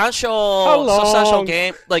substantial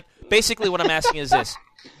game? Like, basically what I'm asking is this.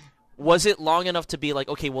 Was it long enough to be like,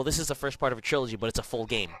 okay, well, this is the first part of a trilogy, but it's a full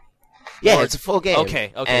game? Yeah, it's a full game.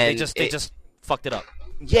 Okay. And they just fucked it up.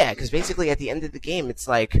 Yeah, because basically at the end of the game, it's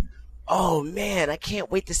like, oh man, I can't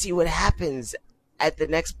wait to see what happens at the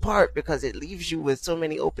next part because it leaves you with so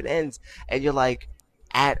many open ends, and you're like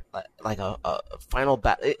at like a final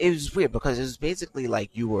battle. It was weird because it was basically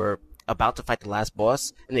like you were about to fight the last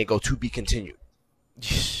boss, and they go to be continued.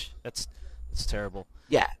 That's terrible.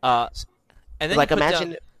 Yeah. And then like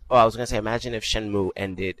imagine. Oh, I was gonna say, imagine if Shenmue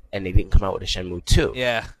ended and they didn't come out with a Shenmue 2.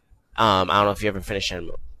 Yeah. I don't know if you ever finished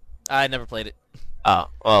Shenmue. I never played it. Oh,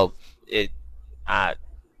 well,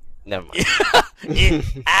 never mind.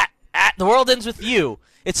 The world ends with you.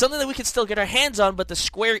 It's something that we can still get our hands on, but the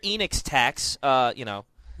Square Enix tax, Yep.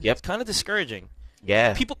 it's kind of discouraging.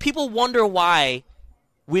 Yeah. People wonder why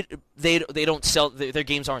they don't sell their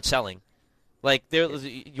games aren't selling. Like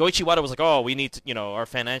Yoichi Wada was like, "Oh, we need to, our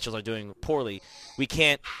financials are doing poorly. We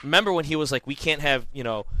can't." Remember when he was like, "We can't have,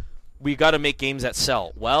 we got to make games that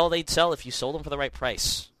sell." Well, they'd sell if you sold them for the right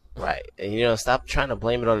price. Right. And stop trying to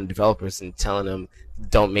blame it on the developers and telling them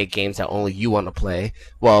don't make games that only you want to play.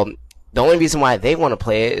 Well, the only reason why they want to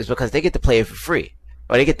play it is because they get to play it for free,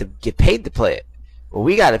 or they get to get paid to play it. Well,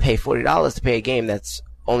 we got to pay $40 to play a game that's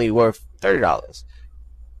only worth $30.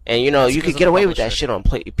 And you could get away with that shit on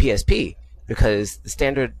PSP. Because the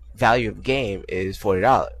standard value of the game is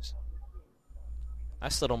 $40. I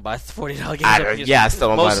still don't buy the $40 games. I still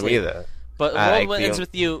don't buy them either. But what ends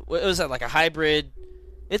with you? Was that like a hybrid?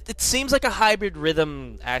 It seems like a hybrid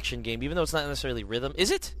rhythm action game, even though it's not necessarily rhythm.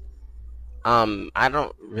 Is it? I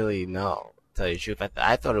don't really know. To tell you the truth,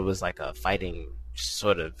 I thought it was like a fighting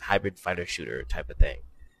sort of hybrid fighter shooter type of thing.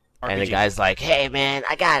 RPG. And the guy's like, "Hey man,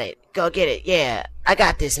 I got it. Go get it. Yeah, I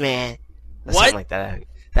got this, man." Or something like that.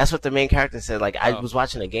 That's what the main character said. Like, I was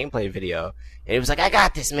watching a gameplay video, and it was like, "I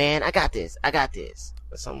got this, man. I got this. I got this."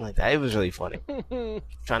 Or something like that. It was really funny.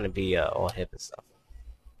 Trying to be all hip and stuff.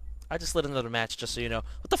 I just lit another match, just so you know.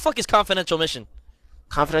 What the fuck is Confidential Mission?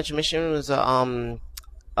 Confidential Mission was a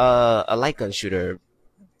light gun shooter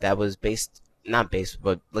that was based on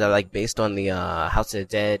the House of the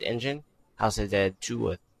Dead engine. House of the Dead 2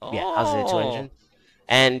 House of the Dead 2 engine.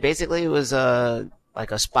 And basically it was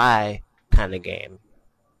like a spy kind of game.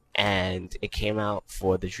 And it came out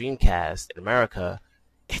for the Dreamcast in America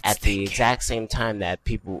at the exact same time that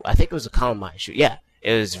I think it was a Columbine shoot. Yeah,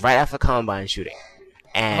 it was right after Columbine shooting.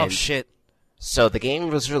 And oh, shit. So the game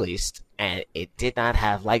was released, and it did not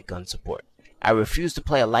have light gun support. I refused to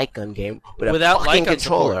play a light gun game without a fucking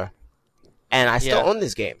controller. And I still own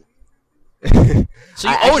this game. So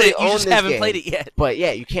you own it, you just haven't played it yet. But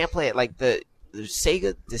yeah, you can't play it. Like, the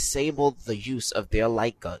Sega disabled the use of their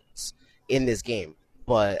light guns in this game.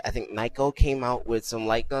 But I think Nyko came out with some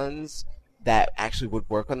light guns that actually would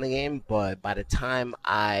work on the game, but by the time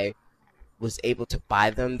I was able to buy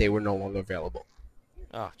them, they were no longer available.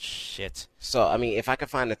 Oh, shit. So, I mean, if I could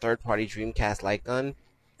find a third-party Dreamcast light gun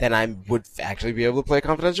then I would actually be able to play a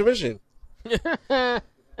confidential mission.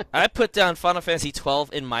 I put down Final Fantasy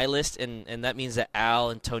 12 in my list, and that means that Al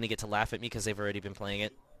and Tony get to laugh at me because they've already been playing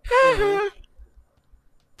it.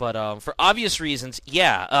 But for obvious reasons,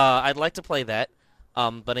 yeah, I'd like to play that.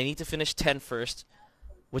 But I need to finish 10 first,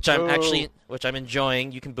 which I'm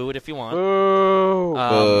enjoying. You can boo it if you want.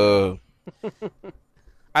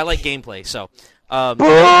 I like gameplay, so.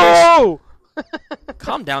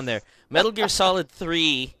 Calm down there. Metal Gear Solid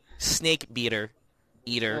 3 Snake Eater.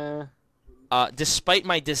 Despite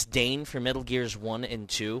my disdain for Metal Gears 1 and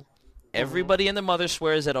 2, everybody and their mother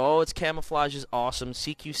swears that, its camouflage is awesome,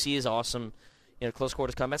 CQC is awesome, close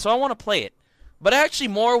quarters combat, so I want to play it. But I actually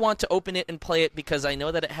more want to open it and play it because I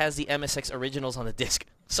know that it has the MSX originals on the disc.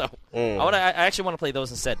 So I actually want to play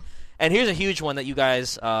those instead. And here's a huge one that you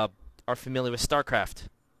guys are familiar with, StarCraft.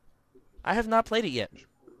 I have not played it yet.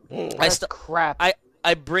 That's crap.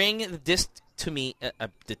 I bring the disc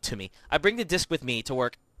I bring the disc with me to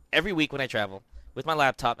work every week when I travel with my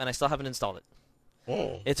laptop, and I still haven't installed it.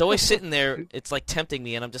 It's always sitting there. It's like tempting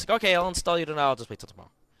me, and I'm just like, okay, I'll install it, and I'll just wait till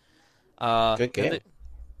tomorrow. Good game.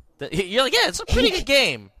 You're like, yeah, it's a pretty good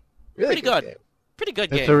game. Really pretty good. game. Pretty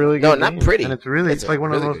good game. It's a really good game. not pretty. And it's like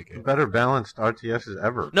one of the really most better balanced RTSs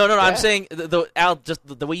ever. No, I'm saying Al, just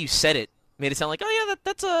the way you said it made it sound like, oh yeah,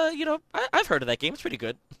 that's I've heard of that game. It's pretty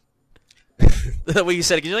good. The way you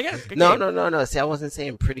said it, you're like, yeah, good game. No. See, I wasn't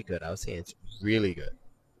saying pretty good. I was saying it's really good.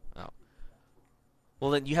 Oh.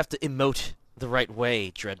 Well, then you have to emote the right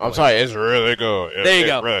way, Dreadboy. I'm sorry, it's really good. There you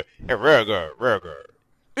go. It's real good, real good.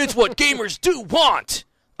 It's what gamers do want.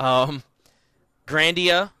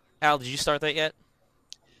 Grandia. Al, did you start that yet?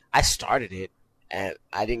 I started it, and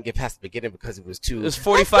I didn't get past the beginning because it was too. It was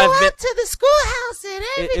 45 minutes to the schoolhouse and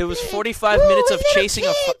everything. It was 45 minutes of chasing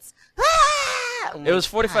kids. It was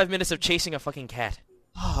 45 minutes of chasing a fucking cat.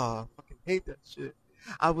 Oh, I fucking hate that shit.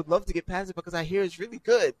 I would love to get past it because I hear it's really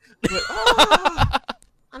good, but I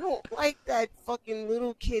don't like that fucking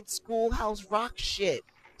little kid Schoolhouse Rock shit.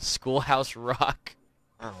 Schoolhouse Rock.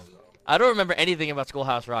 I don't know. I don't remember anything about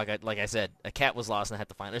Schoolhouse Rock. Like I said, a cat was lost and I had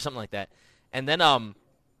to find it or something like that. And then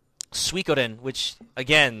Suikoden, which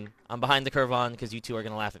again I'm behind the curve on because you two are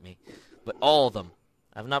gonna laugh at me, but all of them.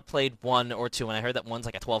 I've not played 1 or 2, and I heard that 1's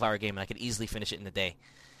like a 12-hour game, and I could easily finish it in a day.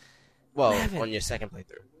 Well, on your second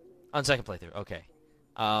playthrough. On second playthrough, okay.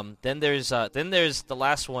 Then there's the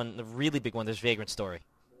last one, the really big one. There's Vagrant Story.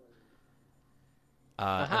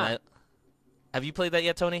 Have you played that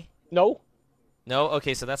yet, Tony? No. No?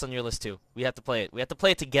 Okay, so that's on your list too. We have to play it. We have to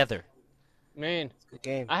play it together. Man, It's a good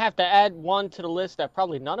game. I have to add one to the list that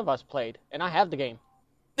probably none of us played, and I have the game.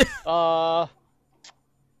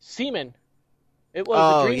 Seaman. It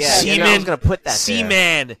was the Dreamcast. Seaman. I was gonna put that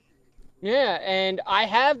Seaman. Yeah, and I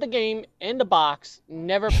have the game in the box.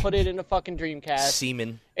 Never put it in the fucking Dreamcast.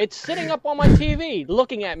 Seaman. It's sitting up on my TV,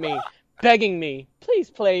 looking at me, begging me, "Please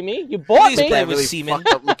play me. You bought Please me. play That with really Seaman.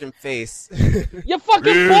 fucked up looking face. You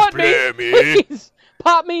fucking bought me. Please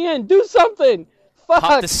pop me in. Do something. Fuck."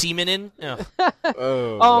 Pop the semen in. Yeah.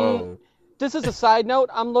 Whoa. This is a side note.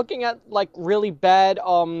 I'm looking at like really bad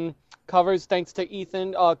covers, thanks to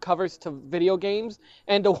Ethan, covers to video games,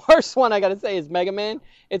 and the worst one I gotta say is Mega Man.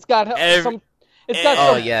 It's got some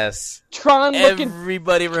Oh yes. Tron looking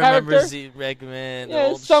Everybody remembers the Mega Man, the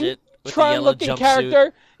old some shit with the Tron yellow looking jumpsuit.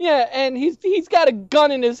 character. Yeah, and he's got a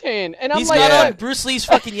gun in his hand, and I'm He's like, got on Bruce Lee's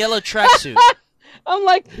fucking yellow tracksuit. I'm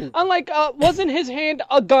like, wasn't his hand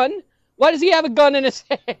a gun? Why does he have a gun in his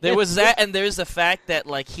hand? There was that, and there's the fact that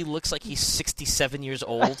like he looks like he's 67 years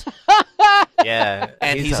old, Yeah.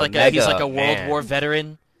 and he's like a World War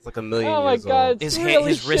veteran. It's like a million Oh my years God. old. It's His really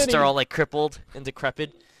his wrists shitty. are all like crippled and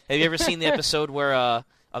decrepit. Have you ever seen the episode where of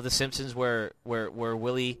The Simpsons where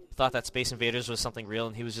Willie thought that Space Invaders was something real,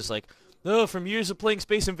 and he was just like, "No, from years of playing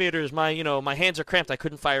Space Invaders, my hands are cramped. I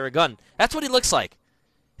couldn't fire a gun." That's what he looks like.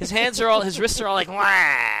 His wrists are all like,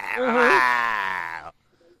 "Wah, wah."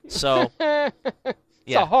 So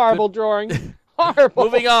It's a horrible drawing. Horrible.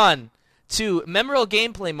 moving on to memorable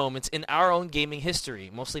gameplay moments in our own gaming history,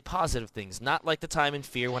 mostly positive things, not like the time in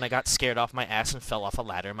Fear when I got scared off my ass and fell off a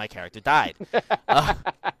ladder and my character died.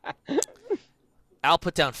 I'll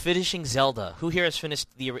put down finishing Zelda. Who here has finished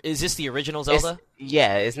is this the original Zelda?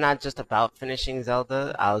 It's not just about finishing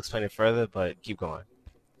Zelda. I'll explain it further, but keep going.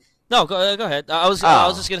 No, go ahead. I was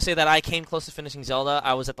just going to say that I came close to finishing Zelda.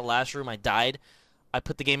 I was at the last room. I died. I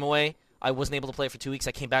put the game away. I wasn't able to play it for 2 weeks.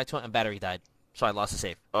 I came back to it and battery died. So I lost the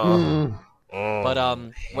save. But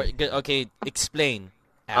okay, explain.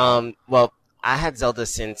 Al. Well, I had Zelda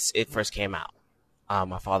since it first came out.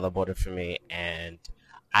 My father bought it for me, and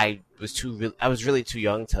I was really too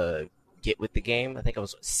young to get with the game. I think I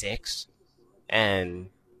was 6, and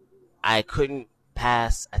I couldn't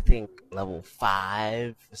pass, I think, level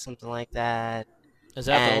 5 or something like that. Is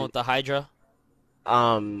that the one And- with the Hydra?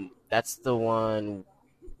 That's the one.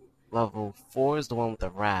 Level 4 is the one with the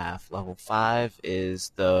raft. Level 5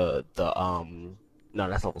 is the no,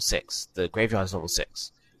 that's level 6. The graveyard is level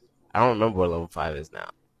 6. I don't remember what level 5 is now.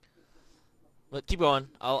 But keep going.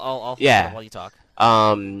 I'll Yeah. while you talk.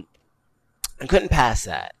 I couldn't pass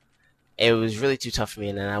that. It was really too tough for me,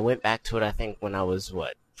 and then I went back to it. I think when I was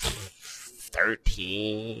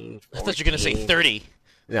 13. I thought you were gonna say 14. 30.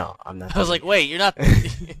 No, I'm not. I was like, wait, you're not.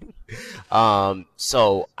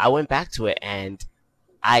 So I went back to it, and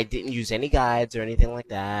I didn't use any guides or anything like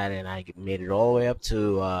that, and I made it all the way up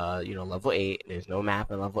to level 8. There's no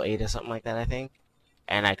map in level 8 or something like that, I think.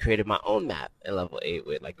 And I created my own map in level 8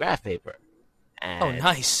 with like graph paper. And, Oh,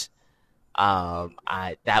 nice.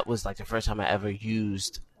 that was like the first time I ever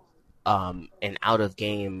used an out of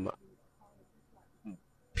game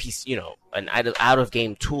piece, an out of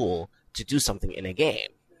game tool to do something in a game.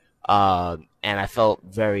 And I felt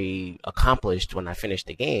very accomplished when I finished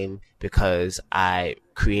the game because I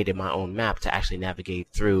created my own map to actually navigate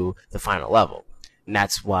through the final level. And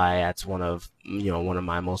that's one of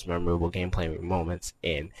my most memorable gameplay moments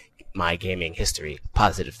in my gaming history.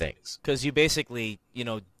 Positive things. Because you basically,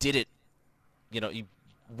 did it. You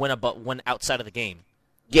went outside of the game,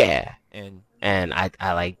 Yeah. and And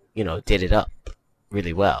I did it up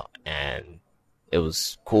really well. And it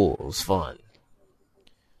was cool. It was fun.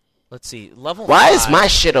 let's see, level. Why is 5. my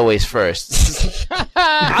shit always first?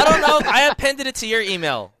 I don't know. I appended it to your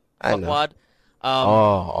email. I know. Fuckwad.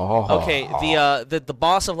 Okay, the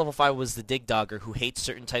boss of level 5 was the Dig Dogger, who hates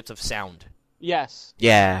certain types of sound. Yes.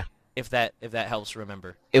 Yeah. If that helps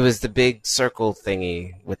remember. It was the big circle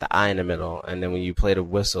thingy with the eye in the middle, and then when you played a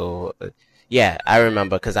whistle, yeah, I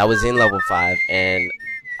remember because I was in level 5 and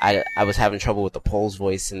I was having trouble with the Pole's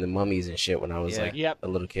voice and the mummies and shit when I was Yeah. Yep. a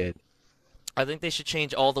little kid. I think they should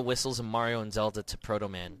change all the whistles in Mario and Zelda to Proto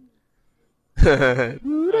Man.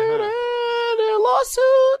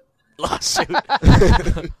 Lawsuit.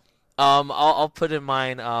 Lawsuit. I'll put in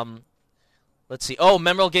mine. Let's see. Oh,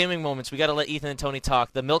 memorable gaming moments. We got to let Ethan and Tony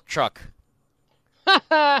talk. The milk truck.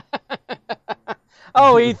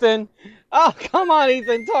 Oh, Ethan. Oh, come on,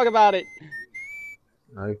 Ethan. Talk about it.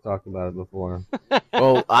 I've talked about it before.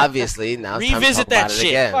 Well, obviously now it's time to Revisit talk about that it shit.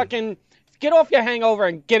 again. Fucking get off your hangover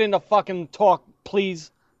and get into fucking talk,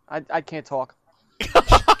 please. I can't talk.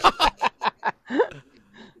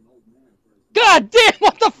 God damn!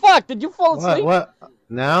 What the fuck? Did you fall asleep? What?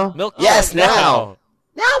 Now? Milk. Yes, Oh, now.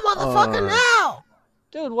 Now, motherfucker, now.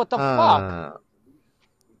 Dude, what the fuck?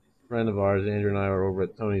 Friend of ours, Andrew and I were over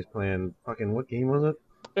at Tony's playing. Fucking what game was it?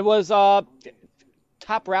 It was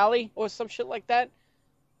Top Rally or some shit like that.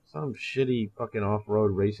 Some shitty fucking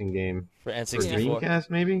off-road racing game For for N64. Dreamcast,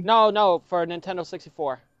 maybe. No, for Nintendo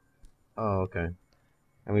 64. Oh, okay.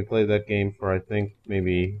 And we played that game for I think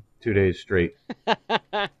maybe 2 days straight,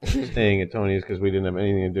 staying at Tony's because we didn't have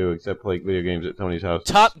anything to do except play video games at Tony's house.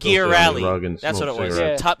 Top Still Gear sit on the Rally. rug and That's what it smoke was.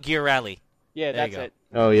 cigarettes. Top Gear Rally. Yeah, There you that's go. it.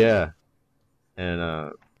 Oh yeah.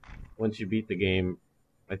 And once you beat the game,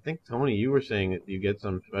 I think Tony, you were saying that you get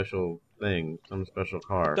some special thing, some special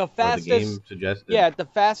car. The or fastest- the game suggested. Yeah, the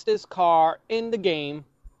fastest car in the game.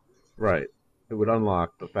 Right. It would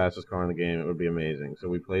unlock the fastest car in the game. It would be amazing. So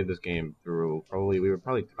we played this game through. We were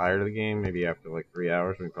probably tired of the game. Maybe after like 3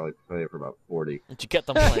 hours, we probably played it for about 40. But you kept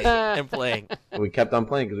on playing and playing. And we kept on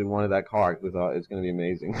playing because we wanted that car. 'Cause we thought it was going to be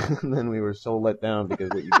amazing. And then we were so let down because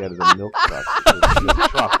what you get is a milk truck. It's a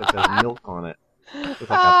truck that says milk on it. With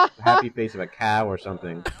like a happy face of a cow or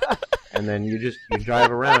something. And then you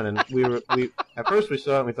drive around, and we at first we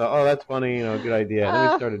saw it and we thought, oh, that's funny, good idea. And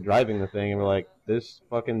then we started driving the thing, and we're like, this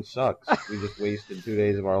fucking sucks. We just wasted 2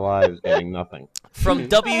 days of our lives getting nothing. From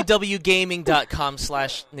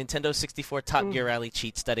www.gaming.com/Nintendo64 Top Gear Rally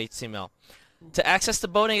Cheats.html. To access the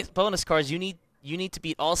bonus cards, you need to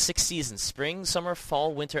beat all 6 seasons: spring, summer,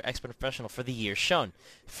 fall, winter, expert, professional for the year shown.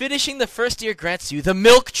 Finishing the first year grants you the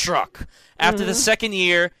milk truck. After the second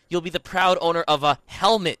year, you'll be the proud owner of a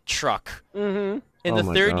helmet truck. Mm-hmm. In Oh the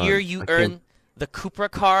my third God. year, you I earn can't- the Cupra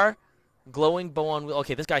car, glowing bow on wheel.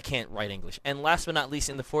 Okay, this guy can't write English. And last but not least,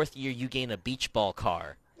 in the fourth year, you gain a beach ball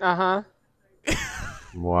car. Uh-huh.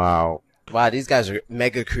 Wow. Wow, these guys are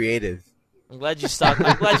mega creative. I'm glad you stopped.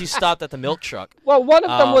 I'm glad you stopped at the milk truck. Well, one of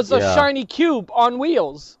them was a Yeah. shiny cube on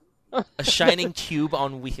wheels. A shining cube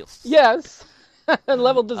on wheels. Yes.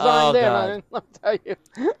 Level design Oh, there, God. man. I'll tell you.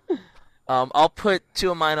 I'll put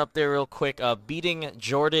 2 of mine up there real quick. Beating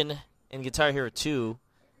Jordan in Guitar Hero 2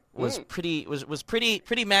 was pretty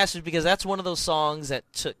massive because that's one of those songs that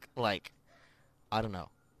took like, I don't know,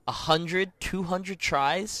 100, 200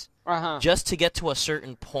 tries Uh-huh. just to get to a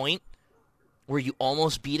certain point where you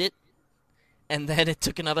almost beat it, and then it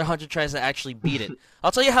took another 100 tries to actually beat it.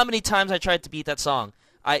 I'll tell you how many times I tried to beat that song.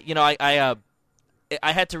 I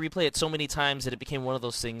had to replay it so many times that it became one of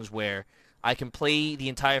those things where I can play the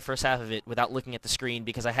entire first half of it without looking at the screen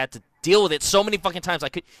because I had to deal with it so many fucking times.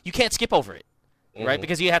 You can't skip over it, right?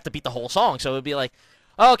 Because you have to beat the whole song. So it would be like,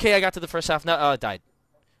 oh, okay, I got to the first half. No, I died.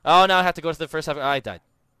 Oh, now I have to go to the first half. Oh, I died.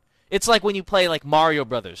 It's like when you play like Mario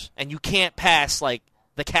Brothers and you can't pass like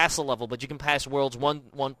the castle level, but you can pass worlds 1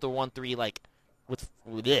 through 1-3 like with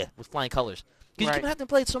flying colors because you have to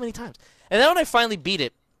play it so many times. And then when I finally beat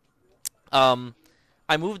it,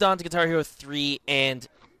 I moved on to Guitar Hero 3 and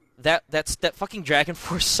that fucking Dragon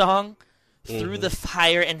Force song, Through the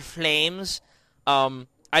Fire and Flames.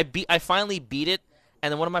 I finally beat it,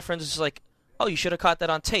 and then one of my friends was just like, "Oh, you should have caught that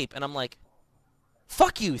on tape," and I'm like,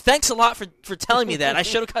 "Fuck you! Thanks a lot for telling me that. I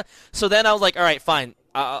should have caught." So then I was like, "All right, fine.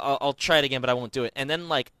 I'll try it again, but I won't do it." And then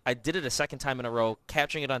like I did it a second time in a row,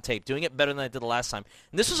 capturing it on tape, doing it better than I did the last time.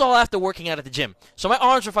 And this was all after working out at the gym, so my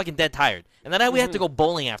arms were fucking dead tired. And then we had to go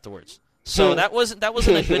bowling afterwards. So that wasn't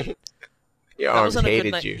a good. Your that arms wasn't a good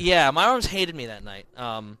hated night. you. Yeah, my arms hated me that night.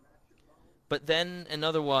 But then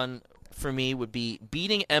another one for me would be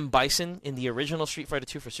beating M. Bison in the original Street Fighter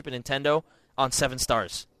 2 for Super Nintendo on 7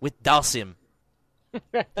 stars with Dalsim.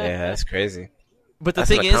 Yeah, that's crazy. But the That's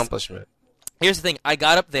thing an is, accomplishment. here's the thing. I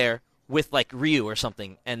got up there with like Ryu or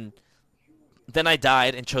something, and then I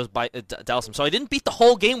died and chose Dalsim. So I didn't beat the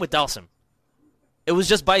whole game with Dalsim. It was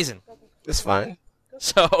just Bison. It's fine.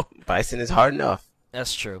 So Bison is hard enough.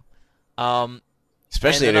 that's true.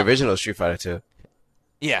 Especially And in then the original Street Fighter 2.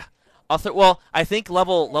 Yeah. I think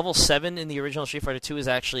level 7 in the original Street Fighter 2 is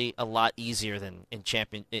actually a lot easier than in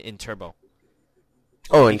Turbo.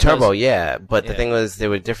 Oh, in Because- Turbo, yeah. But the yeah. thing was, there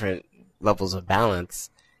were different levels of balance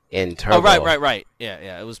in Turbo. Oh, right.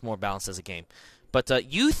 Yeah, it was more balanced as a game. But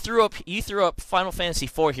you threw up Final Fantasy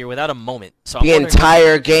IV here without a moment. So I'm The wondering-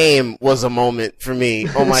 entire game was a moment for me.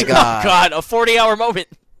 Oh my god. Oh God, a 40-hour moment.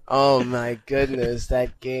 Oh my goodness,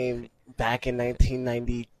 that game back in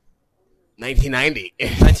 1990. 1990.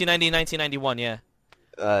 1990, 1991, yeah.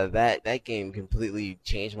 That game completely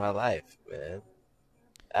changed my life, man.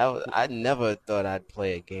 I never thought I'd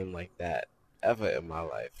play a game like that ever in my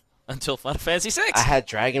life. Until Final Fantasy VI. I had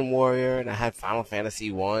Dragon Warrior and I had Final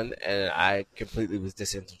Fantasy 1, and I completely was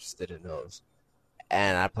disinterested in those.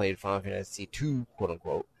 And I played Final Fantasy 2, quote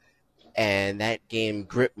unquote, and that game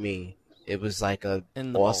gripped me. It was like a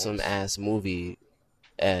In the awesome balls. ass movie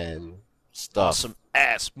and stuff Awesome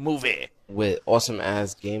ass movie. with awesome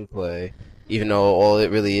ass gameplay. Even though all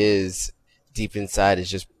it really is deep inside is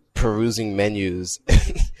just perusing menus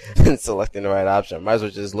and selecting the right option. Might as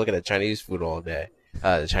well just look at Chinese food all day.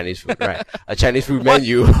 Chinese food, right? A Chinese food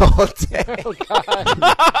menu all day. Oh, God.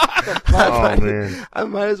 Oh man. I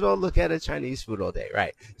might as well look at a Chinese food all day,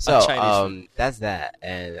 right? So, Chinese that's that.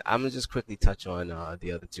 And I'm gonna just quickly touch on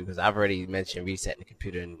the other two because I've already mentioned resetting the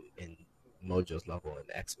computer in Mojo's level in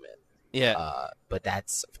X-Men. Yeah. But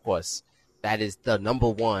that's, of course, that is the number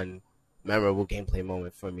one memorable gameplay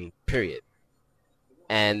moment for me, period.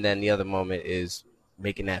 And then the other moment is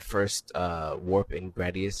making that first warp in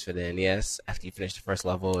Gradius for the NES after you finish the first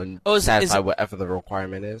level and Is satisfy it- whatever the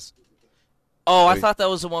requirement is. Oh, I Wait. thought that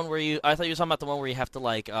was the one where I thought you were talking about the one where you have to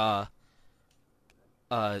like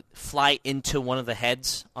fly into one of the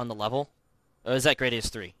heads on the level. Or is that Gradius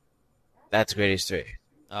 3? That's Gradius 3.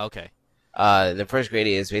 Oh, okay. The first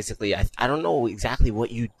Gradius is basically, I don't know exactly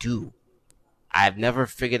what you do. I've never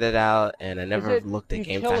figured it out, and I never Is it looked at you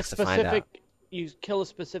game kill a facts to find out. You kill a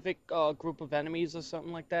specific group of enemies or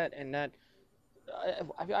something like that, and that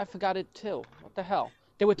I forgot it too. What the hell?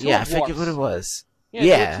 There were two Yeah, I warps. figured what it was. Yeah,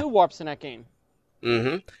 there were 2 warps in that game.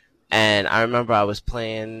 Mm-hmm. And I remember I was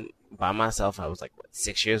playing by myself. I was like,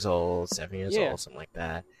 6 years old, 7 years Yeah. old, something like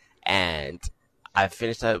that. And I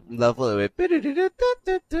finished that level. It went,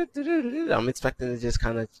 I'm expecting to just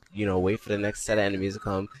kind of, wait for the next set of enemies to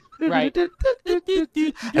come. Right. And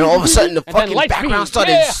all of a sudden, the And then fucking light background speed,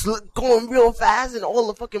 started yeah. going real fast, and all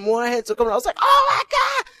the fucking warheads were coming. I was like, "Oh my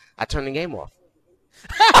god!" I turned the game off.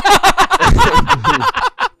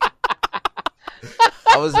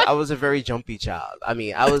 I was a very jumpy child. I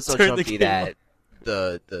mean, I was so Turned the jumpy game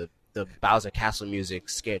that the Bowser Castle music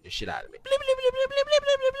scared the shit out of me.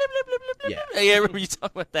 Yeah. Yeah, I remember you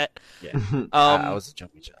talking about that. Yeah, I was a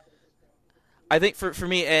jumpy child. I think for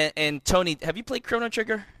me and Tony, have you played Chrono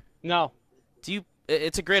Trigger? No.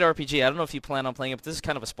 It's a great RPG. I don't know if you plan on playing it, but this is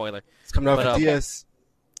kind of a spoiler. It's coming out But, for DS.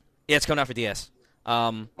 Yeah, it's coming out for DS.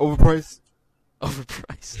 Overpriced.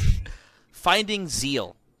 Overpriced. Finding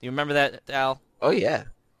Zeal. Do you remember that, Al? Oh yeah.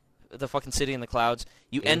 the fucking city in the clouds,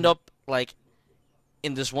 you end up like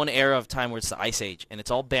in this one era of time where it's the Ice Age, and it's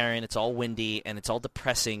all barren, it's all windy, and it's all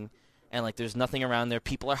depressing, and like there's nothing around there.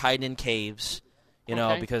 People are hiding in caves, you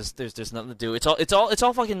know, because there's nothing to do. It's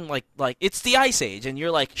all fucking like it's the Ice Age, and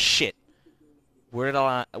you're like, shit, where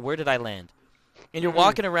did I land? And you're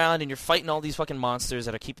walking around and you're fighting all these fucking monsters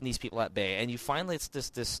that are keeping these people at bay, and you finally it's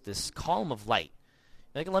this column of light.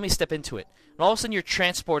 Like, let me step into it. And all of a sudden you're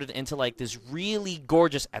transported into like this really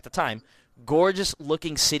gorgeous, at the time, gorgeous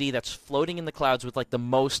looking city that's floating in the clouds with like the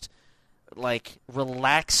most like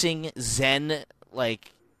relaxing zen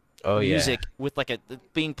like music with like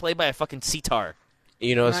being played by a fucking sitar.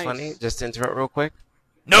 You know what's funny? Just to interrupt real quick.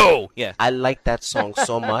 No! Yeah. I like that song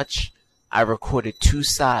so much, I recorded 2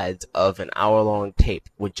 sides of an hour-long tape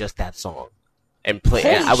with just that song. And play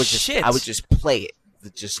Holy and I would shit. just play it.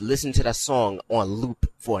 Just listen to that song on loop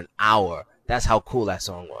for an hour. That's how cool that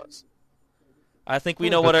song was. I think we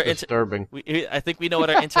know what our disturbing. I think we know what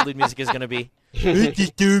our interlude music is going to be. It's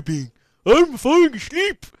disturbing. I'm falling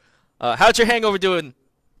asleep. How's your hangover doing?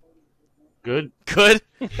 Good. Good?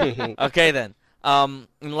 Okay, then. And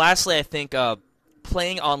lastly, I think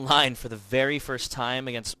playing online for the very first time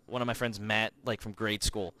against one of my friends, Matt, like from grade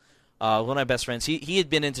school. One of my best friends. He had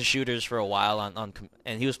been into shooters for a while,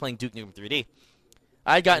 and he was playing Duke Nukem 3D.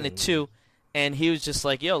 I'd gotten it too, and he was just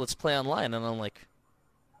like, yo, let's play online. And I'm like,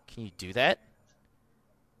 can you do that?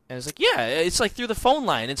 And I was like, yeah, it's like through the phone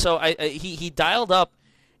line. And so he dialed up,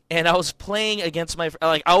 and I was playing against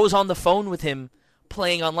I was on the phone with him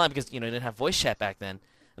playing online because, you know, I didn't have voice chat back then.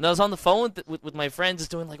 And I was on the phone with my friends just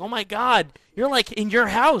doing like, oh my God, you're like in your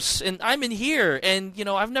house, and I'm in here, and, you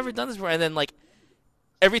know, I've never done this before. And then like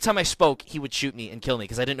every time I spoke, he would shoot me and kill me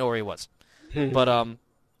because I didn't know where he was. But,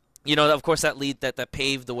 you know, of course, that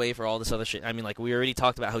paved the way for all this other shit. I mean, like, we already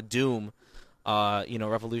talked about how Doom, you know,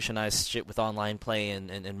 revolutionized shit with online play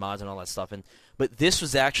and mods and all that stuff. But this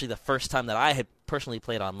was actually the first time that I had personally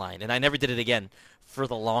played online, and I never did it again for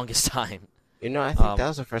the longest time. You know, I think that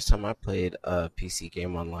was the first time I played a PC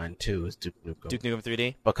game online, too, was Duke Nukem. Duke Nukem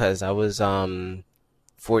 3D? Because I was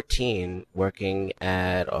 14 working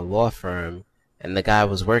at a law firm, and the guy I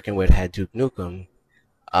was working with had Duke Nukem,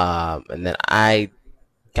 and then I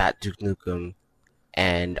got Duke Nukem,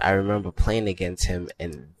 and I remember playing against him,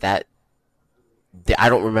 and that I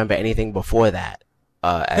don't remember anything before that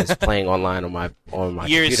as playing online on my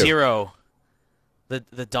Year computer. zero,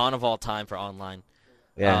 the dawn of all time for online.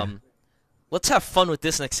 Yeah. Let's have fun with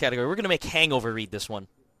this next category. We're gonna make Hangover read this one.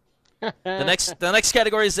 The next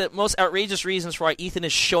category is the most outrageous reasons for why Ethan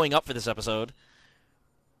is showing up for this episode.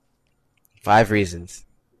 5 reasons.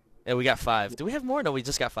 Yeah, we got 5. Do we have more? No, we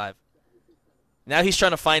just got 5. Now he's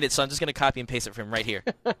trying to find it, so I'm just going to copy and paste it for him right here.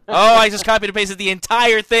 Oh, I just copied and pasted the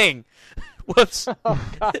entire thing. Whoops.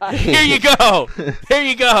 Here you go. There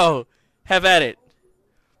you go. Have at it.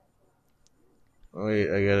 Oh,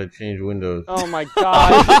 wait, I gotta change windows. Oh my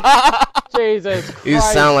God. Jesus Christ. You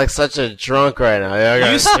sound like such a drunk right now.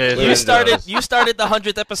 You started the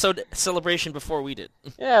 100th episode celebration before we did.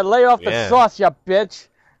 Yeah, lay off the sauce, you bitch.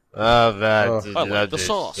 Oh, that. I like the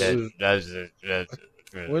sauce.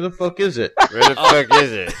 Where the fuck is it? Where the fuck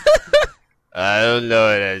is it? I don't know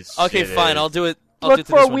what that shit Okay, fine. I'll do it. Look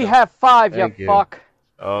for We Have 5, Thank you you. fuck.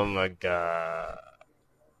 Oh my God.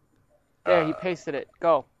 There, he pasted it.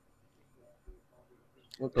 Go.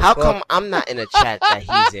 What the How fuck? come I'm not in a chat that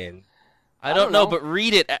he's in? I don't know, but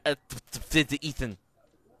read it to Ethan.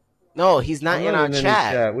 No, he's not I'm in not our even in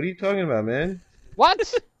chat. the chat. What are you talking about, man?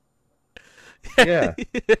 What? Yeah.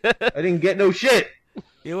 I didn't get no shit.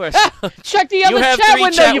 You are. Check the You other have chat 3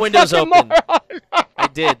 window, chat you windows fucking open. moron. I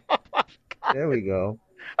did. There we go.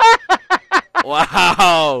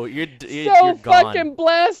 Wow, you're So gone. fucking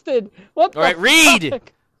blasted. What the All right, read.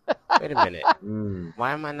 fuck? Wait a minute. Mm.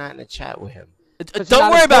 Why am I not in a chat with him? you're Don't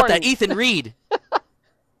not worry about that, important. Ethan. Read.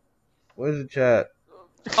 Where's the chat?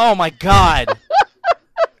 Oh my God.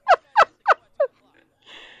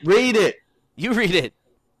 Read it. You read it.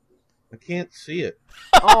 I can't see it.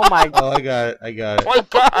 Oh my God. Oh, I got it. I got it. Oh my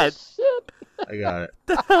God. I got it.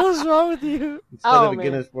 What the hell is wrong with you? Instead Oh, of a man.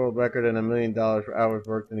 Guinness World Record and $1 million for hours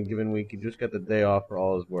worked in a given week, he just got the day off for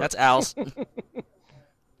all his work. That's Al's.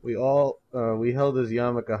 We held his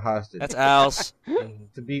yarmulke hostage That's Al's.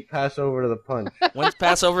 to beat Passover to the punch. When's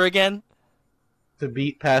Passover again? To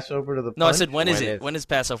beat Passover to the punch? No, I said when is When it? is- When is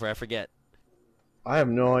Passover? I forget. I have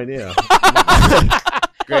no idea. I'm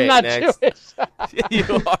Great, not next. Jewish.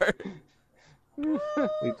 You are.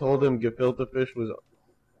 We told him gefilte fish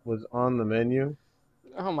was on the menu,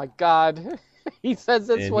 Oh my God. He says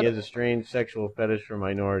this and one. he has a strange sexual fetish for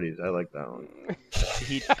minorities. I like that one. I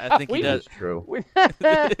think he We- does. It's true.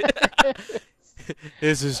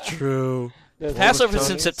 This is true. Passover's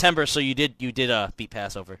in September, so you did beat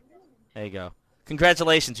Passover. There you go.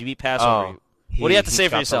 Congratulations, you beat Passover. What do you have to say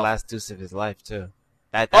for yourself? The last deuce of his life too.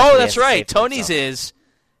 That's right. Tony's is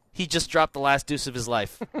he just dropped the last deuce of his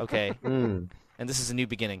life. Okay, and this is a new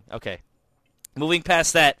beginning. Okay, moving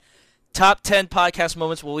past that, top 10 podcast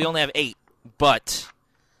moments. Well, we only have 8, but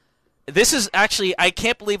this is actually I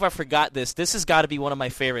can't believe I forgot this. This has got to be one of my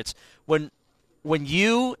favorites. When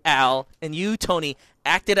you, Al, and you, Tony,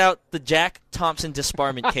 acted out the Jack Thompson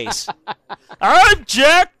disbarment case. I'm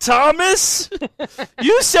Jack Thomas.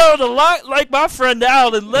 You sound a lot like my friend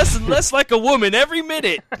Al and less like a woman every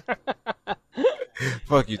minute.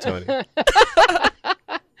 Fuck you, Tony.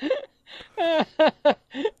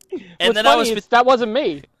 And then that wasn't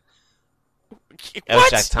me. That was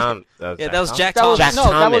Jack Thomas. That was Jack Thomas.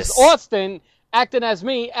 That was Austin acting as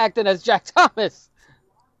me, acting as Jack Thomas.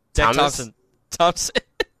 Jack Thompson.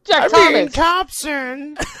 Jack Thomas.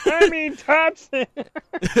 Thompson. I mean Thompson.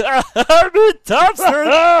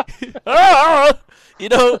 You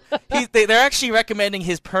know, they're actually recommending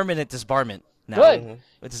his permanent disbarment now. Good.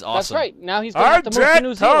 Which is awesome. That's right. Now he's going to have to move to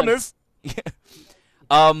New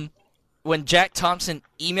Zealand. When Jack Thompson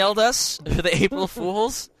emailed us for the April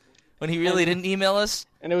Fools, when he really didn't email us.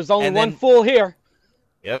 And there was only one fool here.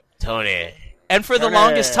 Yep, Tony. And for the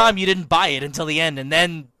longest time, you didn't buy it until the end, and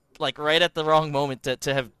then, like, right at the wrong moment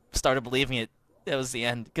to have started believing it, that was the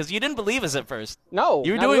end. Because you didn't believe us at first. No,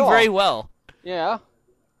 you were doing very well. Yeah.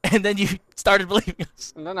 And then you started believing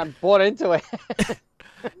us. And then I bought into it.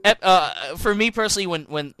 For me personally,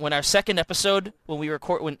 when our second episode,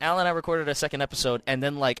 when Al and I recorded our second episode, and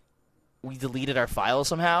then, like, we deleted our file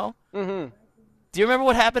somehow. Mm-hmm. Do you remember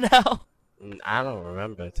what happened, Al? I don't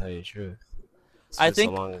remember, to tell you the truth. I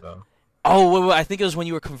think so long ago. Oh, wait, I think it was when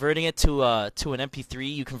you were converting it to an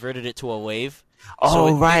MP3. You converted it to a WAV. Oh,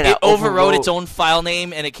 so right. It overwrote its own file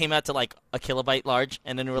name, and it came out to like a kilobyte large.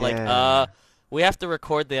 And then we were like, we have to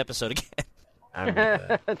record the episode again. I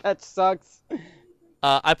remember that. That sucks.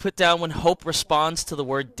 I put down when Hope responds to the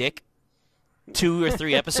word dick 2 or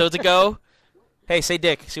 3 episodes ago. Hey, say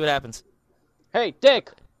dick. See what happens. Hey,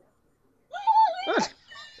 dick.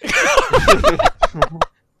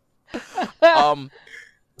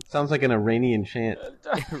 Sounds like an Iranian chant.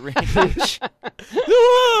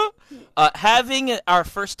 Having our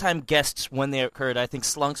first-time guests when they occurred, I think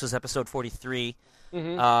Slunks was episode 43.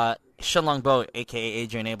 Mm-hmm. Shenlong Bo, a.k.a.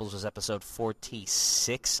 Adrian Abels, was episode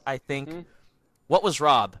 46, I think. Mm-hmm. What was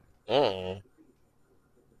Rob?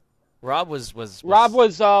 Rob was Rob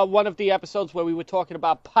was one of the episodes where we were talking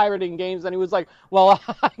about pirating games, and he was like, well,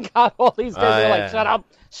 I got all these games. They were like,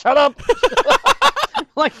 shut up.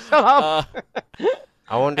 Like, shut up.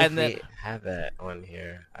 I wonder if we have that on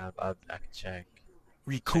here. I can check.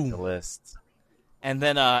 Check the list. And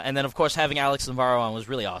then of course having Alex Navarro on was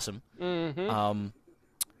really awesome. Mm-hmm.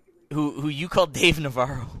 Who you called Dave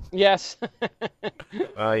Navarro? Yes.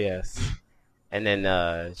 Oh yes. And then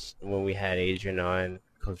when we had Adrian on,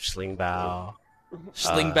 Coach Schlingbao.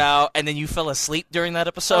 And then you fell asleep during that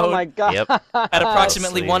episode. Oh my god! Yep. At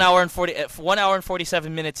approximately 1 hour and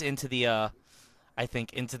 47 minutes into the. I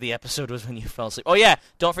think into the episode was when you fell asleep. Oh yeah,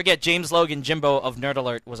 don't forget James Logan Jimbo of Nerd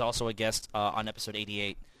Alert was also a guest on episode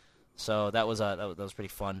 88. So that was pretty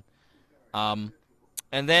fun. And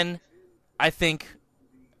then I think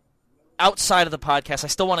outside of the podcast, I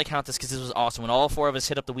still want to count this because this was awesome when all 4 of us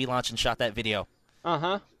hit up the Wii launch and shot that video.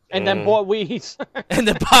 And then bought Wii's. And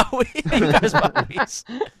then bought Wii. You guys bought Wii's.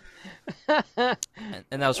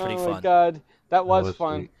 And that was pretty fun. Oh my god, that was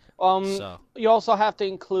fun. Sweet. You also have to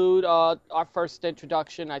include our first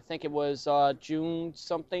introduction. I think it was June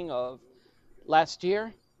something of last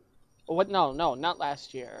year. What? No, not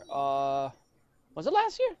last year. Was it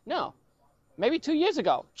last year? No, maybe 2 years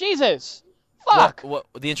ago. Jesus, fuck. What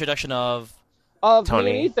the introduction of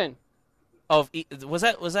Tony and Ethan. Was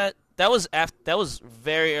that was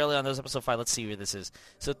very early on. That was episode 5. Let's see where this is.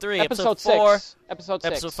 So 3, episode 4, 6. Episode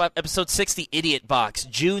 6. Episode 5, episode 6, the Idiot Box,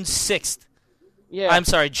 June 6th. Yeah. I'm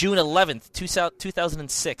sorry, June 11th,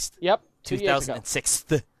 2006. Yep. 2006.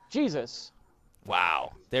 Jesus.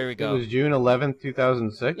 Wow. There we go. It was June 11th,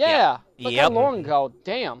 2006? Yeah. Look how long ago.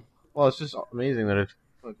 Damn. Well, it's just amazing that it's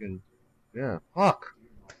fucking... Yeah. Fuck.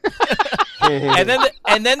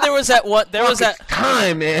 And then there was that one. There was that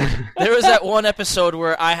time, man. There was that one episode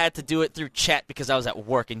where I had to do it through chat because I was at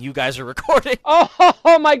work and you guys were recording.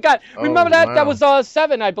 Oh my god! Remember that? Wow. That was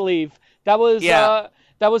 7, I believe. That was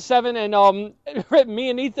That was 7, and me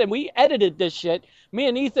and Ethan, we edited this shit. Me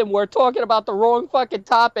and Ethan were talking about the wrong fucking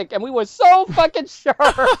topic, and we were so fucking sure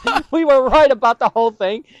we were right about the whole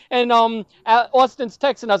thing. And Austin's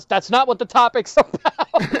texting us, that's not what the topic's about.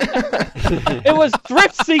 It was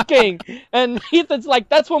thrift seeking. And Ethan's like,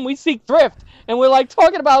 that's when we seek thrift. And we're like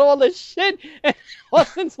talking about all this shit. And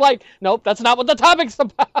Austin's like, nope, that's not what the topic's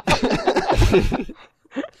about.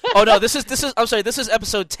 Oh no, this is I'm sorry, this is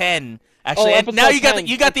episode 10. Actually, and now you got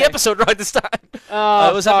the episode right this time.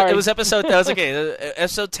 It was episode that was okay.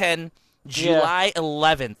 Episode 10, July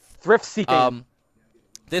 11th. Thrift seeking.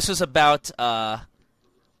 This is about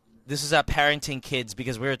parenting kids,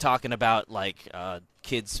 because we were talking about like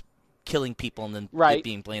kids killing people and then it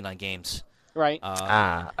being blamed on games. Right.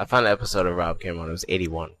 I found an episode of Rob Cameron. It was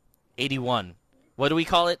 81. 81. What do we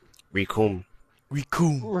call it? Raccoon.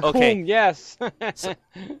 Raccoon. Okay. Yes.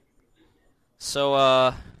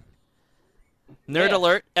 So, Nerd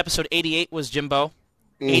Alert, episode 88 was Jimbo.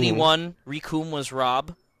 81, Raccoon was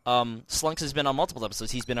Rob. Slunks has been on multiple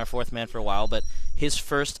episodes. He's been our fourth man for a while, but his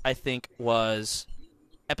first, I think, was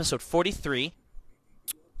episode 43.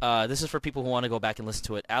 This is for people who want to go back and listen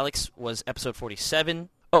to it. Alex was episode 47.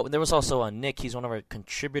 Oh, and there was also Nick. He's one of our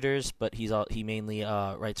contributors, but he mainly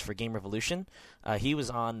writes for Game Revolution. He was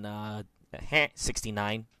on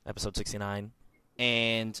 69, episode 69.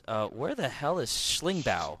 And where the hell is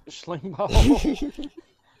Schlingbao? Schlingbao,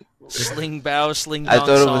 I thought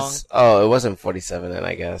it was. Oh, it wasn't 47 then,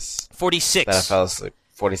 I guess. 46. That I fell asleep.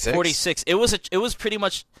 46. 46. It was pretty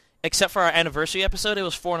much, except for our anniversary episode, it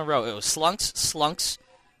was 4 in a row. It was Slunks,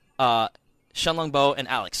 Shenlongbo, and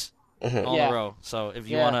Alex. All in a row. So if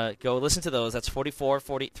you want to go listen to those, that's 44,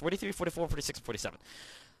 40, 43, 44, 46, and 47.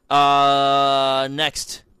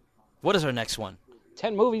 Next. What is our next one?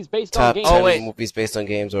 10 movies based on games. Top 10 movies based on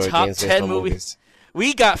games, or Top games 10 based on movies.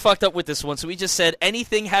 We got fucked up with this one, so we just said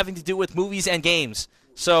anything having to do with movies and games.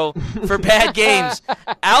 So, for bad games,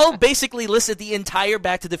 Al basically listed the entire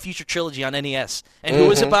Back to the Future trilogy on NES. And who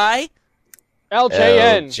was it by?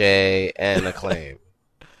 LJN. LJN Acclaim.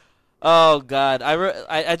 Oh God,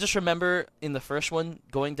 I just remember in the first one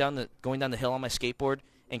going down the hill on my skateboard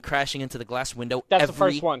and crashing into the glass window. That's every the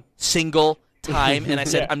first one. Single time, and I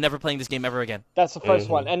said, I'm never playing this game ever again. That's the first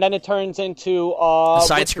one, and then it turns into a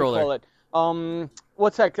side scroller.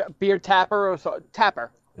 What's that? Beer tapper or so?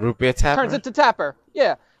 Tapper. Root beer tapper. Turns into tapper.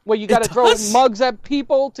 Yeah, where you got to throw mugs at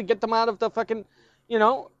people to get them out of the fucking,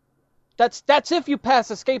 That's if you pass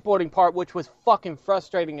the skateboarding part, which was fucking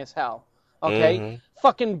frustrating as hell. Okay,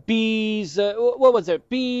 fucking bees. What was it?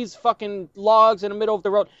 Bees, fucking logs in the middle of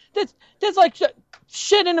the road. There's like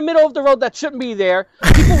shit in the middle of the road that shouldn't be there.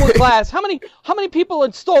 People with glass. How many people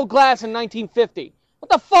installed glass in 1950? What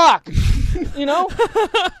the fuck?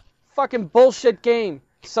 Fucking bullshit game.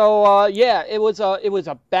 So it was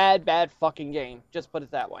a bad fucking game. Just put it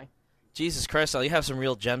that way. Jesus Christ, Al, you have some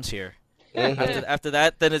real gems here. After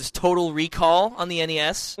that, then it's Total Recall on the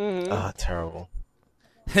NES. Oh, terrible.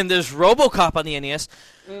 And there's RoboCop on the NES.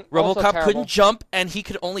 RoboCop couldn't jump, and he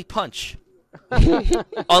could only punch.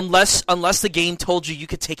 unless the game told you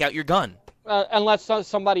could take out your gun. Unless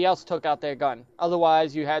somebody else took out their gun.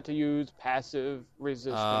 Otherwise, you had to use passive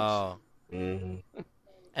resistance. Oh. Mm-hmm.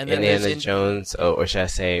 And then Indiana Jones, or should I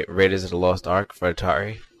say Raiders of the Lost Ark for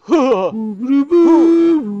Atari.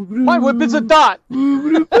 My weapon's a dot.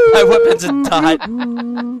 My weapon's a dot.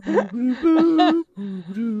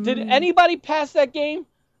 Did anybody pass that game?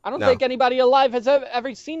 I don't think anybody alive has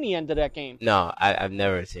ever seen the end of that game. No, I've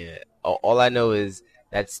never seen it. All I know is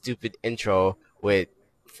that stupid intro with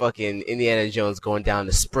fucking Indiana Jones going down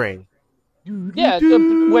the spring. Yeah,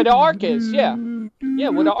 where the arc is, yeah. Yeah,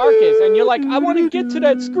 where the arc is. And you're like, I want to get to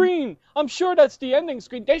that screen. I'm sure that's the ending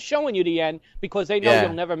screen. They're showing you the end because they know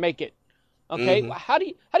you'll never make it. Okay? How do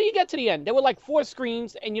you get to the end? There were like 4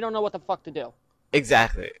 screens and you don't know what the fuck to do.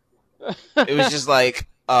 Exactly. It was just like,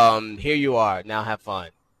 here you are. Now have fun.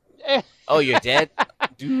 Oh, you're dead?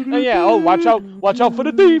 Yeah, watch out for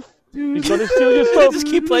the thief. He's gonna steal your stuff. Just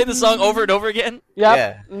keep playing the song over and over again?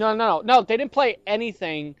 Yep. Yeah. No, they didn't play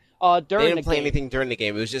anything during the game. They didn't play anything during the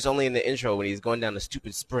game. It was just only in the intro when he's going down the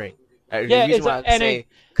stupid spring. Yeah, the reason why I say,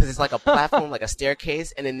 because it's like a platform, like a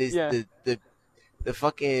staircase, and then there's the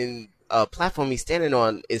fucking platform he's standing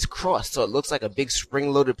on is crossed, so it looks like a big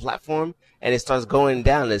spring-loaded platform, and it starts going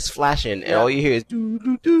down, and it's flashing, and all you hear is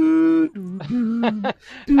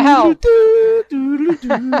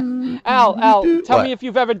Al, tell me if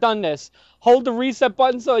you've ever done this. Hold the reset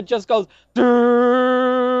button so it just goes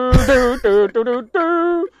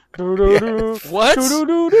What?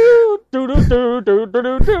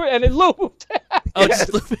 And it looped. Oh,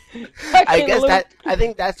 just I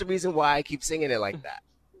think that's the reason why I keep singing it like that.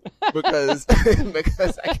 because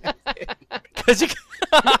I can't. Because you.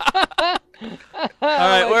 All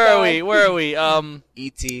right, where are we?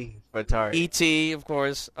 E.T. for Atari. E.T. of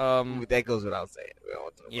course. That goes without saying. We don't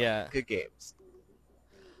want to talk about Yeah. it. Good games.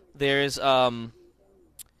 There's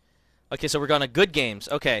Okay, so we're going to good games.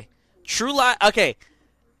 Okay, True Lies. Okay,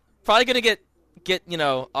 probably gonna get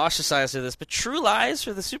ostracized for this, but True Lies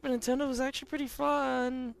for the Super Nintendo was actually pretty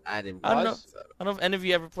fun. I didn't. I don't know if any of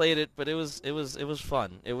you ever played it, but it was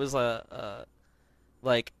fun. It was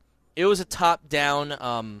it was a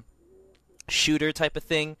top-down shooter type of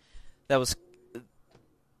thing that was.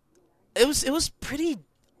 It was pretty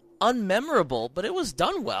unmemorable, but it was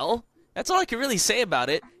done well. That's all I can really say about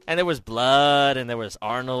it. And there was blood, and there was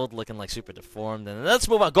Arnold looking like super deformed. And let's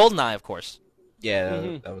move on. GoldenEye, of course.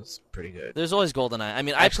 Yeah, that was pretty good. There's always GoldenEye. I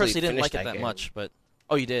mean, I personally didn't like it that much, but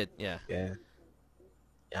you did, yeah. Yeah.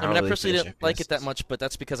 I mean, I personally didn't like it that much, but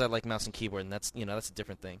that's because I like mouse and keyboard, and that's a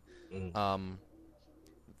different thing.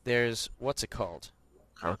 There's what's it called?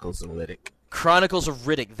 Chronicles of Riddick. Chronicles of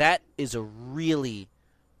Riddick. That is a really,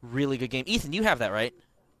 really good game. Ethan, you have that, right?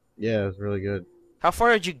 Yeah, it's really good. How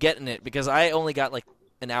far did you get in it? Because I only got like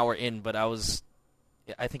an hour in, but I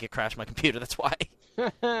think it crashed my computer. That's why.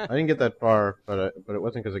 I didn't get that far, but it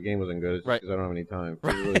wasn't because the game wasn't good. It's Right. because I don't have any time.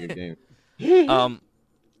 It's a really good game.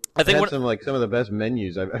 I think It had some of the best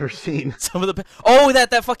menus I've ever seen. some of the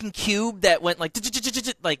that fucking cube that went like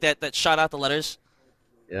that shot out the letters.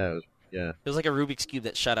 Yeah, It was like a Rubik's cube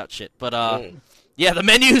that shot out shit. But yeah, the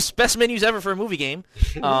menus, best menus ever for a movie game.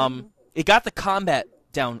 It got the combat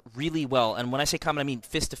down really well, and when I say combat, I mean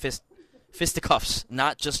fist to fist, fisticuffs,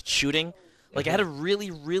 not just shooting. Like it had a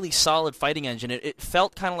really, really solid fighting engine. It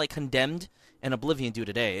felt kind of like Condemned and Oblivion do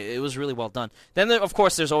today. It was really well done. Then of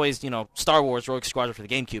course there's always Star Wars Rogue Squadron for the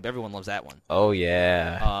GameCube. Everyone loves that one. Oh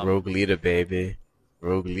yeah, Rogue Leader, baby.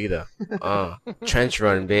 Rogue Leader. Trench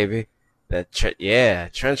Run, baby.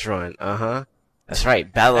 Trench Run. That's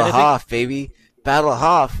right. Battle of Hoth, baby. Battle of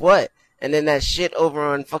Hoth. What? And then that shit over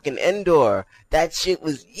on fucking Endor. That shit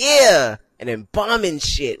was And then bombing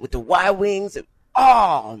shit with the Y-wings.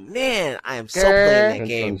 Oh man, I am so playing that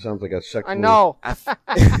game. Sounds like a sex I movie. know.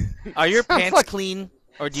 Are your pants clean,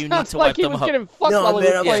 or do you need to wipe he them was up? getting fucked while he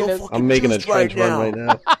was playing this. I'm making a juiced right trench run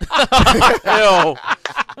now. right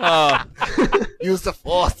now. Ew. Use the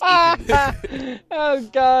force. Oh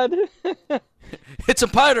God. It's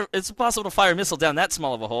impossible to fire a missile down that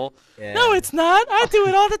small of a hole. Yeah. No, it's not. I do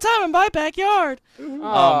it all the time in my backyard.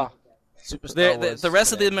 Super Star Wars. The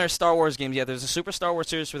rest of them are Star Wars games. Yeah, there's a Super Star Wars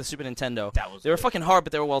series for the Super Nintendo. They were fucking hard,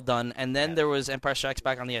 but they were well done. And then there was Empire Strikes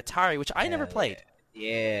Back on the Atari, which I never played.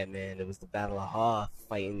 Yeah, man, it was the Battle of Hoth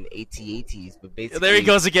fighting AT-ATs, but basically There he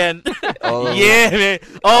goes again. Oh, yeah, man.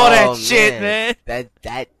 That shit, man.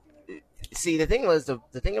 That. See, the thing was the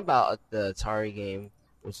thing about the Atari game,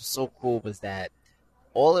 which was so cool, was that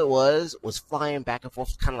all it was flying back and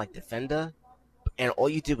forth, kind of like Defender, and all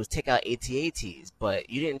you did was take out AT-ATs, but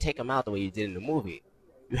you didn't take them out the way you did in the movie.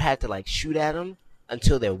 You had to like shoot at them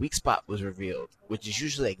until their weak spot was revealed, which is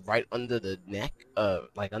usually like right under the neck,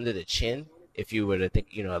 like under the chin. If you were to think,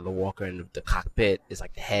 the walker in the cockpit is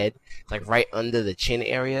like the head, it's like right under the chin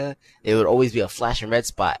area. There would always be a flashing red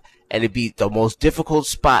spot, and it'd be the most difficult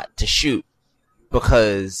spot to shoot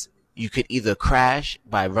because you could either crash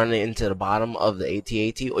by running into the bottom of the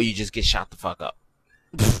AT-AT, or you just get shot the fuck up.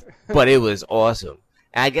 But it was awesome.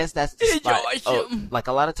 And I guess that's the spot. Like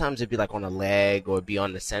a lot of times it'd be like on a leg or it'd be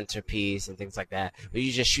on the centerpiece and things like that. But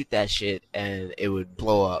you just shoot that shit and it would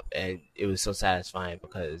blow up, and it was so satisfying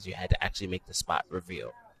because you had to actually make the spot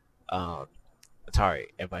reveal. Atari,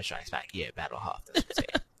 Empire Strikes Back, Battle of Hoth. That's what I'm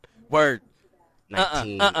saying. Word.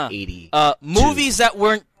 1980. Movies that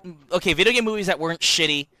weren't video game movies that weren't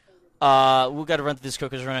shitty. We got to run through this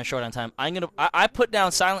quick because we're running short on time. I put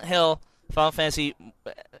down Silent Hill, Final Fantasy,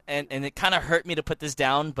 and it kind of hurt me to put this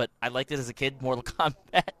down, but I liked it as a kid. Mortal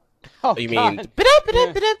Kombat. Oh, You God. mean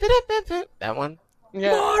that one?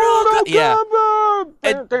 Yeah.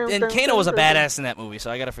 And Kano was a badass in that movie,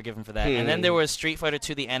 so I gotta forgive him for that. And then there was Street Fighter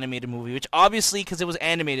 2, the animated movie, which obviously, because it was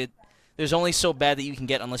animated, there's only so bad that you can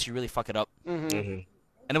get unless you really fuck it up. And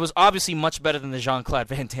it was obviously much better than the Jean-Claude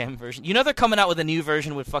Van Damme version. They're coming out with a new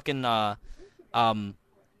version with fucking that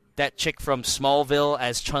chick from Smallville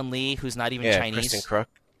as Chun-Li, who's not even Chinese. Kristen Kruk.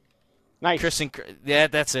 Nice. Yeah,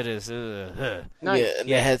 that's it. Is. Nice. Yeah, and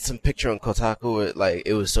they had some picture on Kotaku where, like,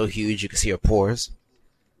 it was so huge you could see her pores.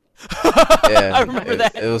 I remember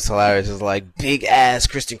that. It was hilarious. It was like big ass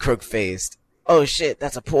Kristen Kruk faced. Oh shit,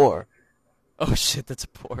 that's a pore. Oh shit, that's a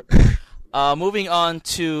port. Moving on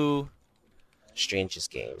to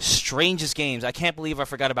Strangest Games. Strangest Games. I can't believe I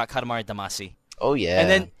forgot about Katamari Damacy. Oh yeah. And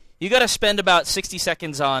then You got to spend about 60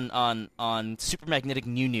 seconds on Super Magnetic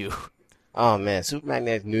Nunu. Oh man, Super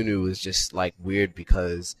Magnetic Nunu was just like weird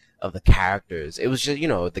because of the characters. It was just,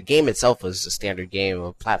 the game itself was a standard game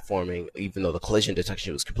of platforming, even though the collision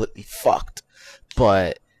detection was completely fucked.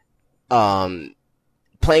 But playing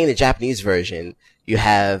the Japanese version, you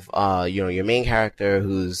have your main character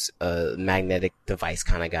who's a magnetic device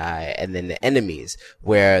kind of guy, and then the enemies,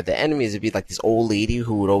 where the enemies would be like this old lady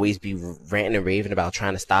who would always be ranting and raving about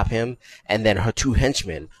trying to stop him, and then her two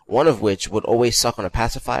henchmen, one of which would always suck on a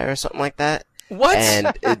pacifier or something like that. What?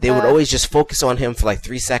 And they would always just focus on him for like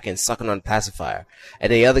 3 seconds, sucking on a pacifier,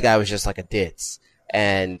 and the other guy was just like a ditz.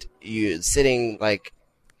 And you're sitting like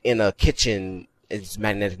in a kitchen. It's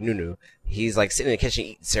Magnetic Nunu. He's like sitting in the kitchen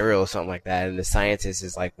eating cereal or something like that, and the scientist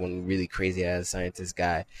is like one really crazy ass scientist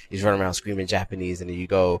guy. He's running around screaming Japanese, and then you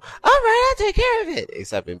go, "All right, I'll take care of it."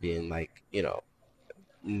 Except in being like,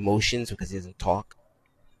 motions because he doesn't talk.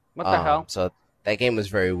 What the hell? So that game was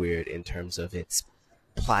very weird in terms of its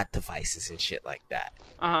plot devices and shit like that.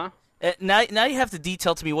 Now you have to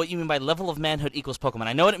detail to me what you mean by level of manhood equals Pokemon.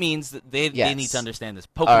 I know what it means. They need to understand this.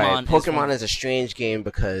 Pokemon is a strange game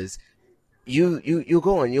because you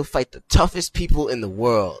go and you'll fight the toughest people in the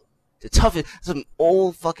world. The toughest, some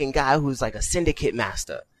old fucking guy who's like a syndicate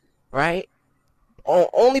master, right?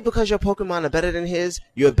 Only because your Pokemon are better than his,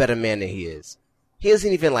 you're a better man than he is. He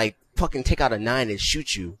doesn't even like fucking take out a 9 and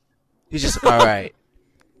shoot you. He's just all right.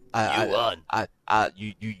 You won.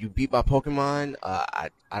 You beat my Pokemon. I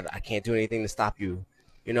can't do anything to stop you.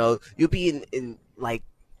 You'll be in like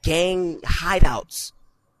gang hideouts,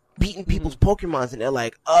 beating people's Pokemons, and they're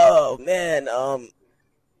like, "Oh man,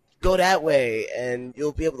 go that way, and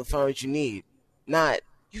you'll be able to find what you need." Not,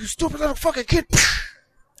 "You stupid little fucking kid."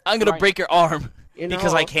 I'm gonna break your arm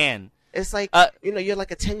because I can. It's like you're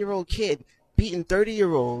like a 10-year-old kid beating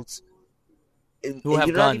 30-year-olds, and who have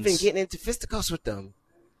you're guns. not even getting into fisticuffs with them.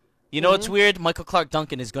 You know what's weird? Michael Clark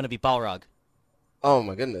Duncan is going to be Balrog. Oh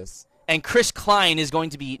my goodness. And Chris Klein is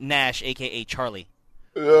going to be Nash, a.k.a. Charlie.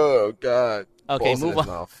 Oh god. Okay, balls move in his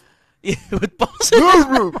on. Mouth. With balls in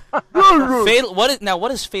Fatal.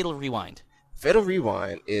 What is Fatal Rewind? Fatal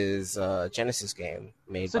Rewind is a Genesis game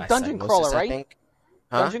made It's a by dungeon Psygnosis, crawler, I right? think.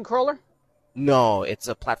 Huh? Dungeon crawler? No, it's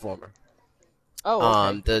a platformer. Oh,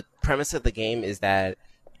 okay. The premise of the game is that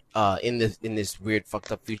in this weird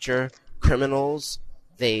fucked up future, criminals,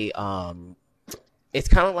 they it's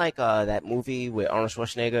kind of like that movie with Arnold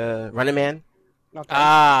Schwarzenegger, Running Man.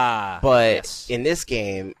 Okay. But yes. in this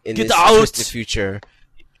game, in Get this out! twisted future,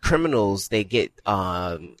 criminals, they get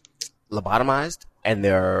lobotomized, and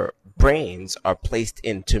their brains are placed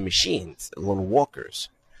into machines, little walkers.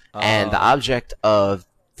 And the object of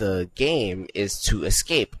the game is to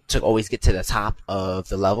escape, to always get to the top of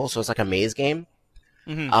the level. So it's like a maze game.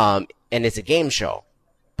 And it's a game show.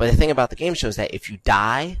 But the thing about the game show is that if you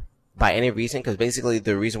die by any reason, because basically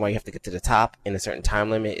the reason why you have to get to the top in a certain time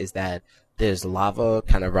limit is that there's lava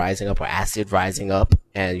kind of rising up or acid rising up,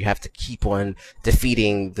 and you have to keep on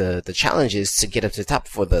defeating the challenges to get up to the top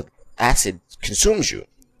before the acid consumes you.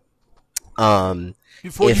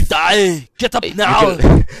 Before you die, get up now.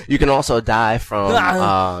 You can also die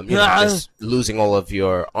from just losing all of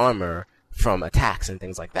your armor from attacks and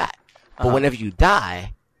things like that. But whenever you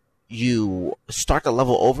die, you start the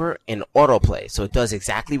level over in autoplay. So it does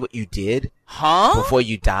exactly what you did before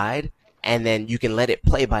you died, and then you can let it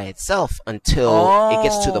play by itself until it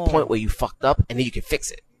gets to the point where you fucked up, and then you can fix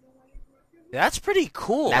it. That's pretty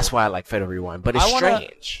cool. That's why I like Fatal Rewind, but it's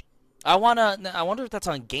strange. I wonder if that's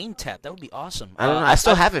on GameTap. That would be awesome. I don't know. I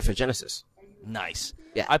still have it for Genesis. Nice.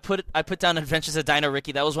 Yeah. I put down Adventures of Dino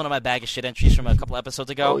Ricky. That was one of my bag of shit entries from a couple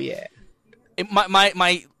episodes ago. Oh yeah.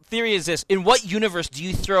 My theory is this: in what universe do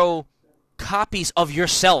you throw copies of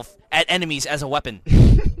yourself at enemies as a weapon?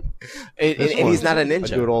 And he's not a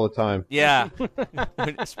ninja. I do it all the time. Yeah,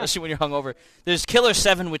 especially when you're hungover. There's Killer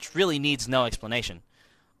 7, which really needs no explanation.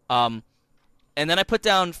 And then I put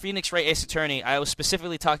down Phoenix Wright Ace Attorney. I was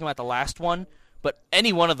specifically talking about the last one, but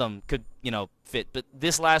any one of them could, fit. But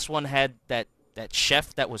this last one had that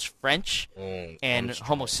chef that was French and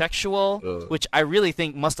homosexual, which I really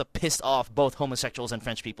think must have pissed off both homosexuals and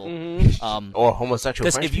French people. Or homosexual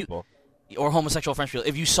French people. Or homosexual French people.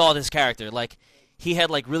 If you saw this character, like, he had,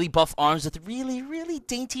 like, really buff arms with really, really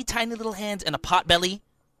dainty, tiny little hands and a pot belly.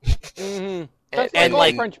 That's and like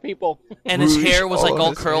like French people. And his Rouge hair was like all all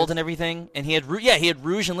over his curled face. and everything, and he had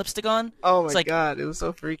rouge and lipstick on. Oh It's my like, god, it was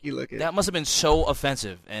so freaky looking. That must have been so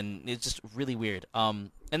offensive, and it's just really weird.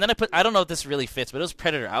 And then I don't know if this really fits, but it was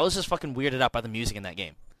Predator. I was just fucking weirded out by the music in that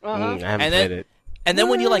game. I haven't And played then- it. And then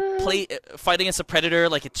when you like play fight against a predator,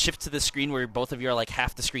 like it shifts to the screen where both of you are like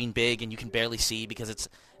half the screen big and you can barely see because it's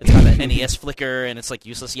got that NES flicker and it's like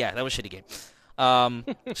useless. Yeah, that was a shitty game.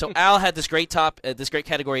 So Al had this great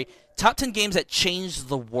category, top 10 games that changed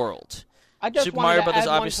the world. I just Super wanted Mario to Brothers, add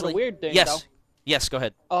one to obviously. the weird thing, Yes, though. yes, go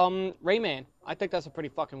ahead. Rayman. I think that's a pretty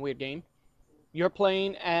fucking weird game. You're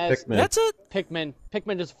playing as Pikmin. That's a Pikmin.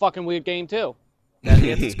 Pikmin is a fucking weird game too.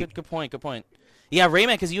 yeah, that's a good point. Good point. Yeah,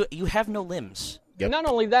 Rayman, because you have no limbs. Yep. Not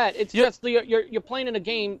only that, it's Yep. just you're playing in a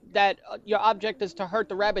game that your object is to hurt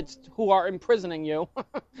the rabbits who are imprisoning you.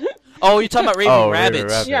 Oh, you're talking about Raven Oh, Rabbids. Raven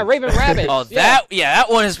Rabbids. Yeah, Raven Rabbits. Oh, yeah. that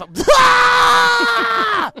one is.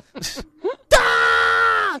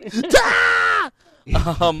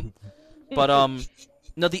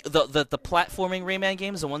 No, the platforming Rayman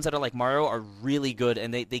games, the ones that are like Mario, are really good,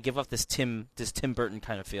 and they give off this Tim Burton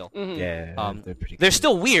kind of feel. Yeah, they're pretty. They're good.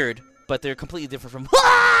 still weird, but they're completely different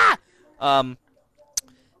from.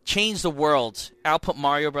 Change the world. I'll put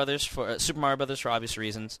Mario Brothers for Super Mario Brothers for obvious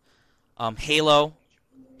reasons. Halo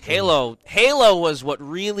was what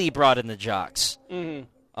really brought in the jocks.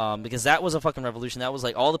 Because that was a fucking revolution. That was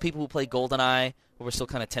like all the people who played GoldenEye who were still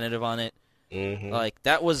kind of tentative on it. Like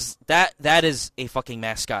that is a fucking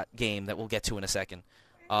mascot game that we'll get to in a second.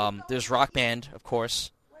 There's Rock Band, of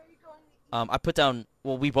course.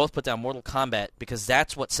 We both put down Mortal Kombat because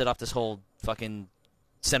that's what set off this whole fucking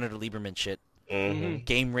Senator Lieberman shit.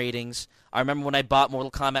 Game ratings. I remember when I bought Mortal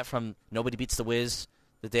Kombat from Nobody Beats the Wiz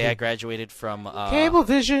the day I graduated from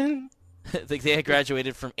Cablevision. the day I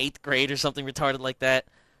graduated from 8th grade or something retarded like that.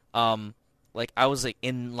 Like I was like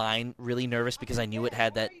in line, really nervous because I knew it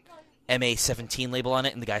had that MA-17 label on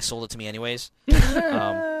it, and the guy sold it to me anyways.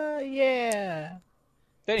 Yeah.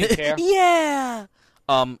 They didn't care. Yeah.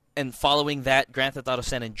 And following that, Grand Theft Auto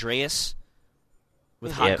San Andreas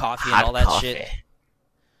with hot Yep, coffee hot and all that coffee. shit.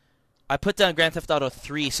 I put down Grand Theft Auto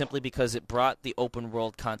 3 simply because it brought the open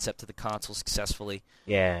world concept to the console successfully.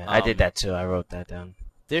 Yeah, I did that too. I wrote that down.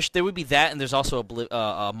 There would be that, and there's also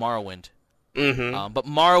Morrowind. Mm-hmm. But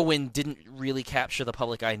Morrowind didn't really capture the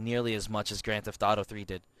public eye nearly as much as Grand Theft Auto 3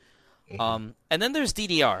 did. And then there's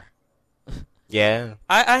DDR. Yeah.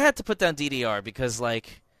 I had to put down DDR because,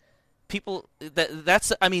 like, people...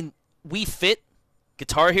 That's... I mean, Wii Fit,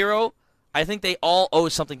 Guitar Hero, I think they all owe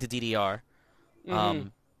something to DDR.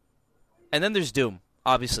 And then there's Doom,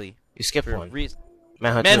 obviously. You skipped one.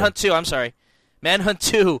 Manhunt 2. 2, I'm sorry. Manhunt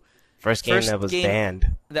 2. First game that was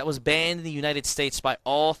banned. That was banned in the United States by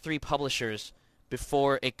all 3 publishers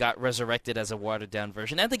before it got resurrected as a watered-down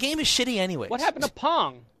version. And the game is shitty anyway. What happened to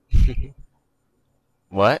Pong?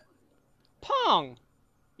 What? Pong.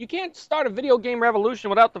 You can't start a video game revolution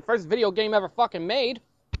without the first video game ever fucking made.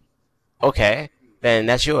 Okay, then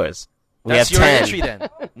that's yours. We That's have your 10. entry then.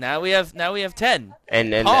 Now we have 10.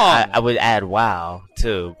 And Pong. I would add WoW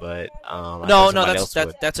too, but I No, thought somebody else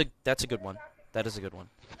would. that's a good one. That is a good one.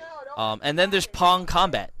 And then there's Pong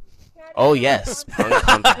Combat. Oh yes, Pong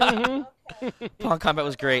Combat. Pong Combat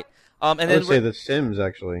was great. And I then would say The Sims,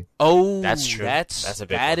 actually. oh, That's true. That's a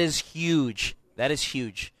big that one. is huge. That is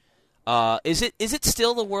huge. Is it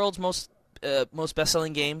still the world's most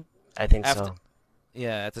best-selling game? I think After- so.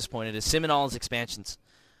 Yeah, at this point it is. Sim and all its expansions.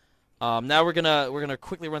 Now we're gonna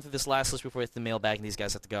quickly run through this last list before we hit the mailbag, and these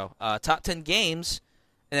guys have to go. Top 10 games.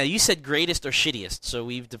 And now you said greatest or shittiest, so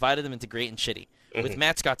we've divided them into great and shitty with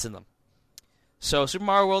mascots in them. So Super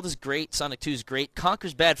Mario World is great. Sonic 2 is great.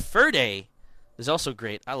 Conker's Bad Fur Day is also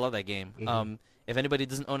great. I love that game. If anybody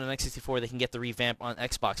doesn't own an X64, they can get the revamp on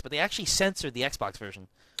Xbox, but they actually censored the Xbox version.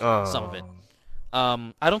 Oh. Some of it.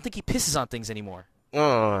 I don't think he pisses on things anymore.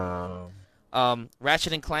 Oh.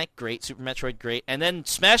 Ratchet and Clank, great. Super Metroid, great. And then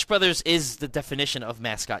Smash Brothers is the definition of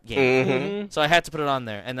mascot game. So I had to put it on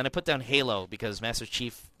there. And then I put down Halo because Master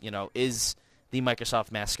Chief, is the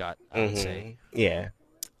Microsoft mascot, I would say. Yeah.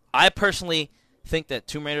 I personally think that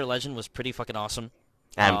Tomb Raider Legend was pretty fucking awesome.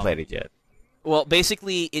 I haven't played it yet. Well,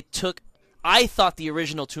 basically, I thought the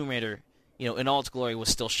original Tomb Raider, in all its glory, was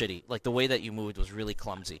still shitty. Like, the way that you moved was really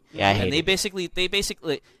clumsy. Yeah, I hate and they it.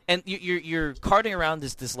 basically, and you're carting around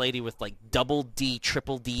this lady with like double D,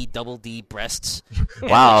 triple D, double D breasts.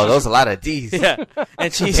 Wow, those are a lot of D's. Yeah,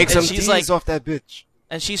 and she's Take some and she's D's like, off that bitch.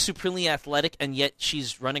 and she's supremely athletic, and yet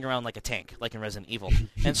she's running around like a tank, like in Resident Evil.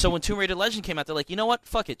 And so when Tomb Raider Legend came out, they're like, you know what?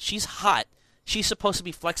 Fuck it. She's hot. She's supposed to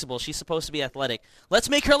be flexible. She's supposed to be athletic. Let's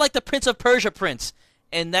make her like the Prince of Persia prince.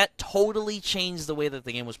 And that totally changed the way that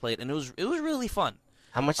the game was played, and it was really fun.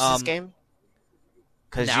 How much is this game?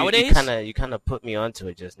 Because Nowadays? you kind of put me onto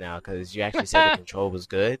it just now because you actually said the control was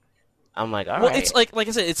good. I'm like, all right. Well, it's like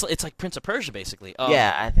I said, it's like Prince of Persia basically.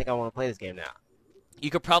 Yeah, I think I want to play this game now. You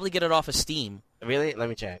could probably get it off of Steam, Really? Let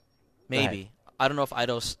me check. maybe. I don't know if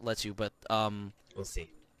Eidos lets you, but We'll see.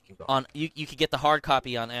 Keep going. on you could get the hard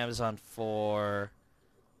copy on Amazon for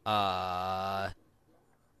PC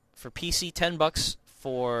 $10,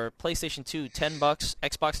 for PlayStation 2 $10, Xbox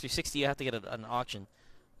 360 you have to get it at an auction.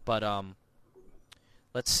 But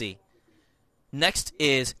let's see. Next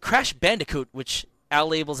is Crash Bandicoot, which Al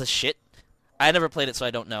labels as shit. I never played it, so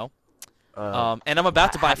I don't know. And I'm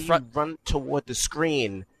about to buy How do you run toward the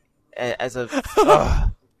screen as a.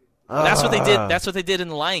 That's what they did. That's what they did in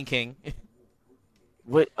The Lion King.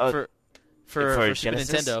 What, for Super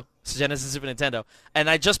Genesis? Nintendo, Genesis, Super Nintendo, and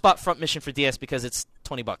I just bought Front Mission for DS because it's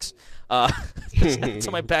 $20. It's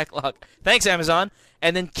on my backlog. Thanks, Amazon.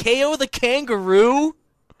 And then KO the Kangaroo.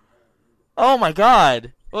 Oh my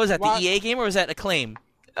God! What was that? What? The EA game or was that Acclaim?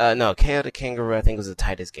 No, KO the Kangaroo, I think, was the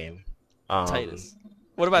Titus game. Titus.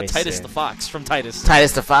 What about let me Titus see. the Fox from Titus?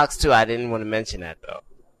 Titus the Fox, too. I didn't want to mention that, though.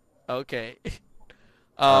 Okay.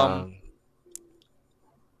 And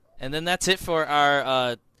then that's it for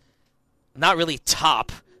our not really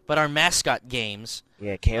top, but our mascot games.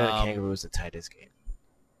 Yeah, KO the Kangaroo is the Titus game.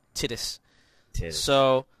 Titus. Titus.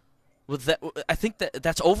 So, with that, I think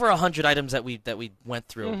that's over 100 items that we went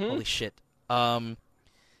through. Mhm. Holy shit!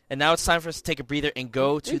 And now it's time for us to take a breather and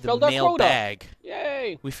go to We the filled our mail quota. bag.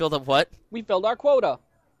 Yay! We filled up what? We filled our quota.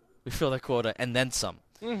 We filled our quota and then some.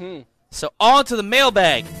 Mm-hmm. So on to the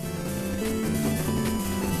mailbag.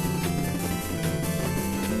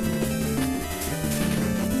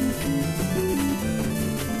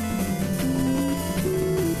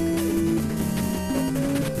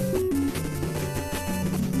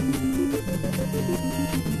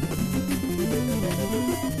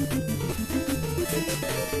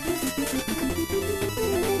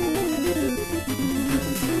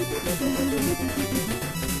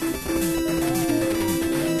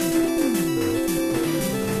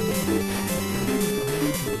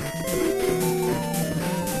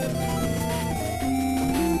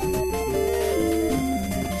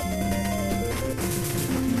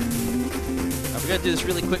 We're going to do this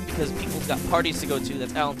really quick because people's got parties to go to.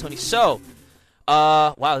 That's Al and Tony. So,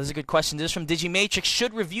 wow, this is a good question. This is from Digimatrix.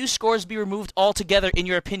 Should review scores be removed altogether, in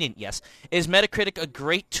your opinion? Yes. Is Metacritic a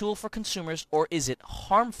great tool for consumers, or is it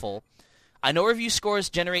harmful? I know review scores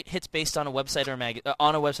generate hits based on a website or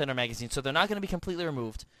magazine, so they're not going to be completely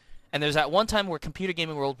removed. And there's that one time where Computer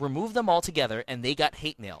Gaming World removed them altogether, and they got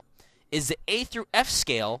hate mail. Is the A through F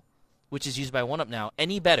scale, which is used by 1UP now,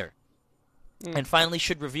 any better? And finally,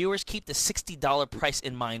 should reviewers keep the $60 price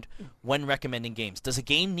in mind when recommending games? Does a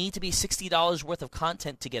game need to be $60 worth of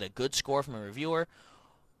content to get a good score from a reviewer?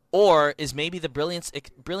 Or is maybe the brilliant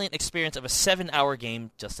experience of a 7-hour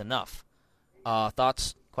game just enough?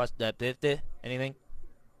 Thoughts? Anything?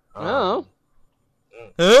 Oh.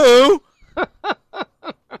 Oh! I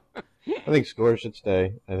think scores should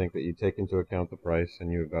stay. I think that you take into account the price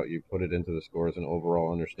and you put it into the score as an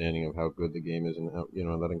overall understanding of how good the game is, and how,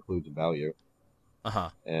 that includes value.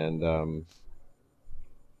 Uh-huh. And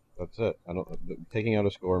that's it. Taking out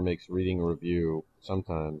a score makes reading a review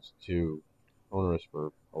sometimes too onerous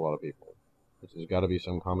for a lot of people. There's got to be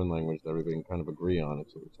some common language that everybody can kind of agree on.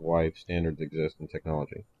 It's why standards exist in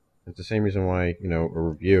technology. It's the same reason why, a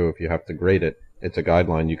review, if you have to grade it, it's a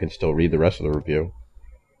guideline. You can still read the rest of the review.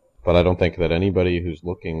 But I don't think that anybody who's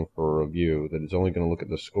looking for a review that is only going to look at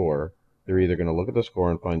the score, they're either going to look at the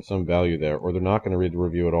score and find some value there, or they're not going to read the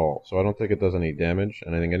review at all. So I don't think it does any damage,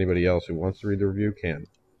 and I think anybody else who wants to read the review can.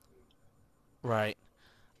 Right.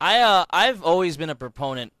 I've always been a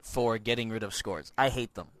proponent for getting rid of scores. I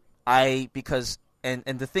hate them. Because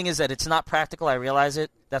the thing is that it's not practical. I realize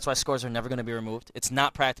it. That's why scores are never going to be removed. It's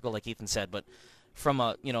not practical, like Ethan said. But from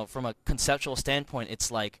a conceptual standpoint,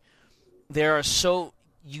 it's like there are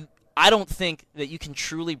I don't think that you can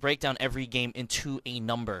truly break down every game into a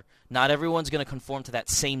number. Not everyone's going to conform to that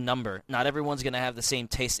same number. Not everyone's going to have the same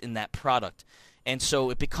taste in that product. And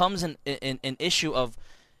so it becomes an issue of,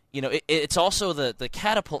 it's also the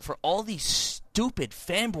catapult for all these stupid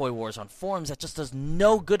fanboy wars on forums that just does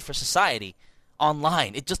no good for society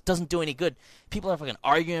online. It just doesn't do any good. People are fucking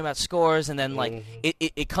arguing about scores, and then,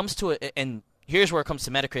 it comes to it, and here's where it comes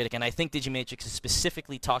to Metacritic, and I think Digimatrix is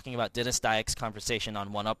specifically talking about Dennis Dyack's conversation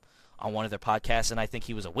on 1UP on one of their podcasts, and I think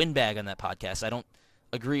he was a windbag on that podcast. I don't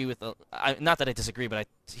agree with not that I disagree, but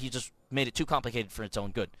he just made it too complicated for its own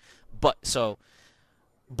good. But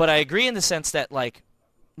I agree in the sense that,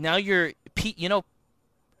 now I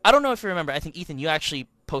don't know if you remember, I think, Ethan, you actually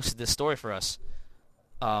posted this story for us,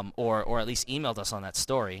 or at least emailed us on that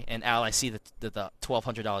story, and Al, I see the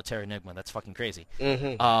 $1,200 Terra Enigma. That's fucking crazy.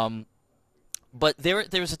 Mm-hmm. But there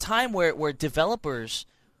was a time where developers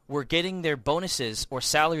were getting their bonuses or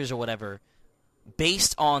salaries or whatever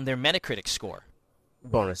based on their Metacritic score.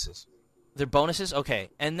 Bonuses. They're bonuses? Okay.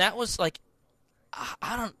 And that was like,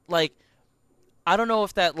 I don't know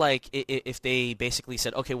if that, like, if they basically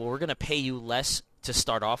said, okay, well, we're going to pay you less to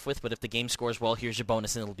start off with, but if the game scores well, here's your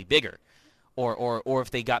bonus and it'll be bigger. Or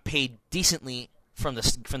if they got paid decently from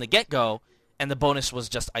the get-go and the bonus was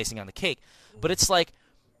just icing on the cake. But it's like,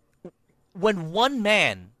 when one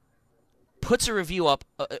man puts a review up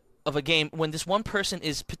of a game, when this one person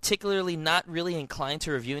is particularly not really inclined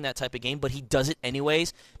to reviewing that type of game, but he does it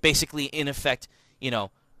anyways, basically, in effect,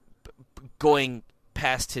 going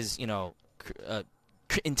past his,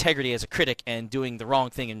 integrity as a critic and doing the wrong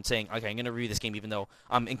thing and saying, okay, I'm going to review this game even though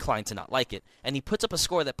I'm inclined to not like it. And he puts up a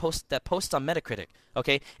score that posts on Metacritic,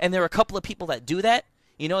 okay? And there are a couple of people that do that,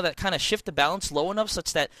 that kind of shift the balance low enough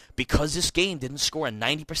such that because this game didn't score a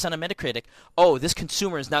 90% on Metacritic, this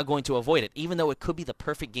consumer is now going to avoid it, even though it could be the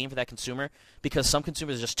perfect game for that consumer because some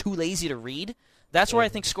consumers are just too lazy to read. That's where I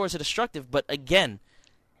think scores are destructive. But again,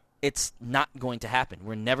 it's not going to happen.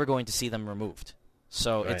 We're never going to see them removed.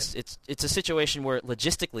 So Right. it's a situation where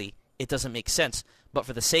logistically it doesn't make sense, but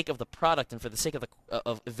for the sake of the product and for the sake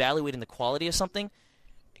of evaluating the quality of something,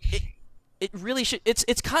 it really should.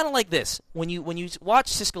 It's kind of like this when you watch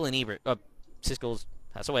Siskel and Ebert. Siskel's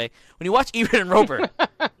passed away. When you watch Ebert and Roeper,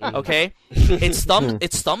 okay,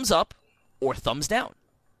 it's thumbs up or thumbs down.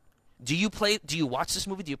 Do you watch this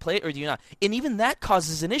movie? Do you play it or do you not? And even that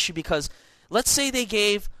causes an issue because let's say they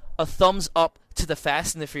gave a thumbs up to the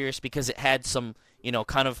Fast and the Furious because it had some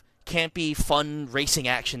kind of campy, fun racing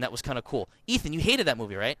action that was kind of cool. Ethan, you hated that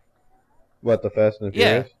movie, right? What, the Fast and the Yeah,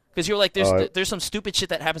 Furious? because you're like, there's some stupid shit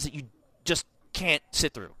that happens that you just can't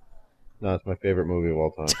sit through. No, it's my favorite movie of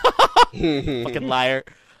all time. Fucking liar.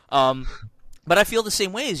 But I feel the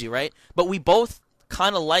same way as you, right? But we both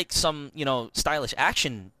kind of like some, stylish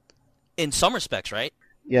action in some respects, right?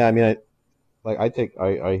 Yeah, I mean,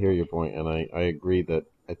 I hear your point, and I agree that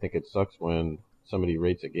I think it sucks when somebody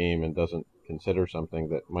rates a game and doesn't consider something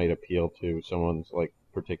that might appeal to someone's like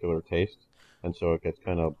particular taste, and so it gets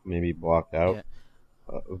kind of maybe blocked out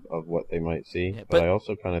of what they might see. Yeah, but but I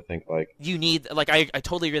also kind of think like you need, I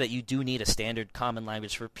totally agree that you do need a standard common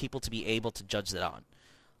language for people to be able to judge that on.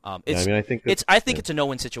 I think it's a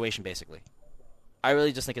no-win situation basically. I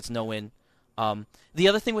really just think it's no-win. The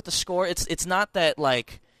other thing with the score, it's not that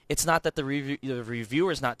the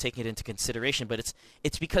reviewer is not taking it into consideration, but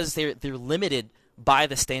it's because they're limited by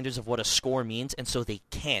the standards of what a score means, and so they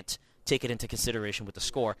can't take it into consideration with the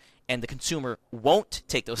score, and the consumer won't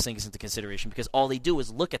take those things into consideration because all they do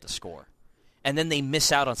is look at the score, and then they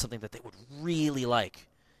miss out on something that they would really like.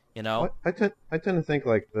 I tend to think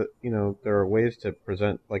like that. There are ways to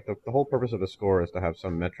present like the whole purpose of a score is to have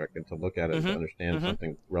some metric and to look at it to understand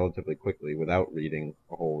something relatively quickly without reading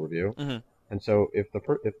a whole review. And so if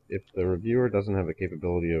the reviewer doesn't have the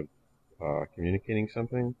capability of communicating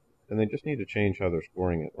something, then they just need to change how they're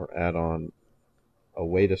scoring it or add on a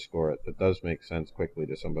way to score it that does make sense quickly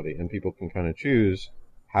to somebody, and people can kind of choose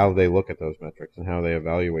how they look at those metrics and how they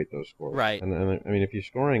evaluate those scores. Right. And I mean, if you're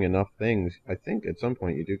scoring enough things, I think at some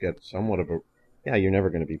point you do get somewhat of a, you're never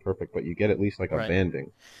going to be perfect, but you get at least like a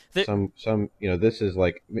banding. This is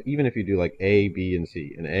like, even if you do like A, B, and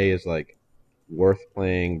C, and A is like worth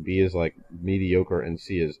playing, B is like mediocre, and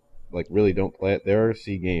C is like really don't play it. There are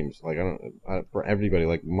C games, like for everybody,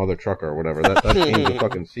 like Mother Trucker or whatever. That game's a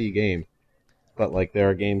fucking C game. But like there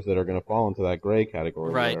are games that are going to fall into that gray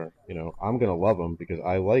category where I'm going to love them because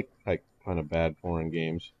I like kind of bad porn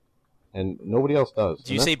games, and nobody else does.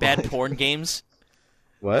 Do you say bad porn games?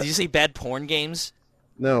 What? Did you say bad porn games?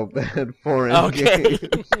 No, bad porn games.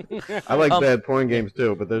 I like bad porn games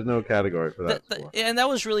too, but there's no category for that. And that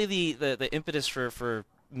was really the impetus for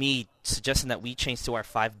me suggesting that we change to our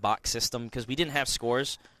 5-box system because we didn't have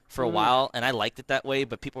scores for a while, and I liked it that way.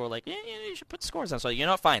 But people were like, "Yeah, you should put scores on."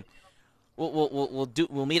 So fine.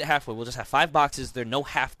 We'll meet it halfway. We'll just have 5 boxes. There are no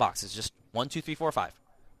half boxes. Just 1, 2, 3, 4, 5,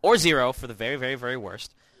 or 0 for the very, very, very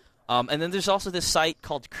worst. And then there's also this site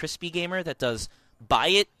called Crispy Gamer that does buy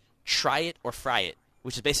it, try it, or fry it,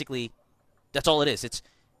 which is basically that's all it is. It's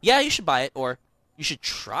you should buy it, or you should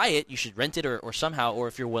try it, you should rent it, or somehow, or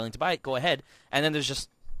if you're willing to buy it, go ahead. And then there's just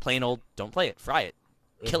plain old don't play it, fry it,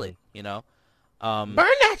 kill it. Burn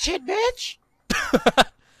that shit, bitch.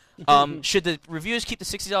 Should the reviewers keep the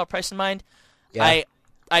 $60 price in mind? Yeah.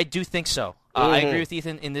 I do think so. I agree with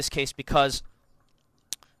Ethan in this case because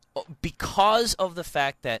of the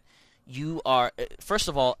fact that you are first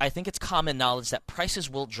of all, I think it's common knowledge that prices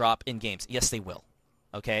will drop in games. Yes, they will.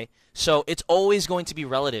 Okay? So it's always going to be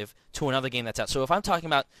relative to another game that's out. So if I'm talking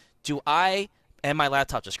about and my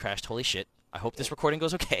laptop just crashed, holy shit. I hope this recording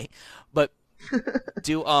goes okay. But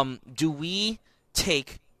do we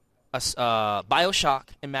take BioShock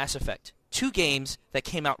and Mass Effect, 2 games that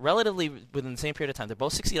came out relatively within the same period of time. They're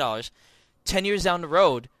both $60. 10 years down the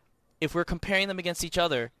road, if we're comparing them against each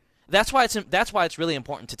other, that's why it's really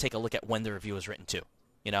important to take a look at when the review was written too.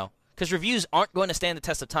 You know, because reviews aren't going to stand the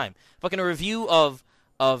test of time. Fucking a review of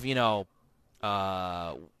you know,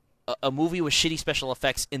 a movie with shitty special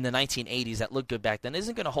effects in the 1980s that looked good back then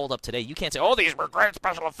isn't going to hold up today. You can't say, "Oh, these were great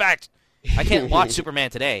special effects." I can't watch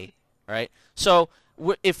Superman today, right? So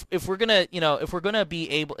if we're gonna, you know, if we're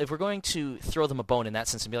going to throw them a bone in that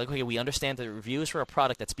sense and be like, okay, we understand that the review is for a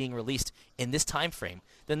product that's being released in this time frame,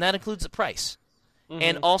 then that includes the price. Mm-hmm.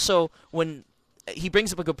 And also, when he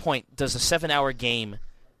brings up a good point, does a 7-hour game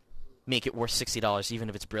make it worth $60 even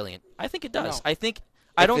if it's brilliant? I think it does. No.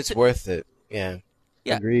 It's worth it. Yeah.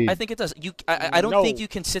 Yeah, Agreed. I think it does. I don't think you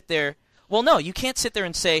can sit there. Well, no, you can't sit there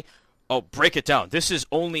and say, "Oh, break it down. This is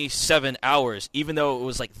only 7 hours," even though it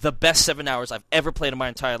was like the best 7 hours I've ever played in my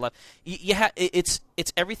entire life. It's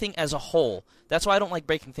everything as a whole. That's why I don't like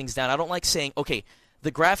breaking things down. I don't like saying, "Okay,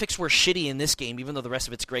 the graphics were shitty in this game, even though the rest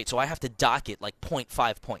of it's great, so I have to dock it like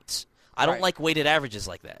 0.5 points." I don't like weighted averages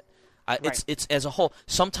like that. It's as a whole.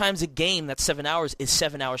 Sometimes a game that's 7 hours is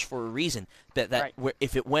 7 hours for a reason. Where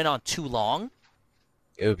if it went on too long,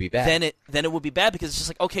 it would be bad. Then it would be bad because it's just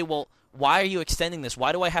like, okay, well, why are you extending this?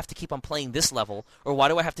 Why do I have to keep on playing this level, or why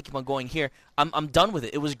do I have to keep on going here? I'm done with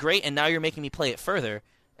it. It was great, and now you're making me play it further,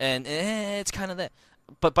 and it's kind of that.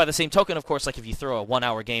 But by the same token, of course, like if you throw a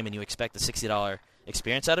 1-hour game and you expect a $60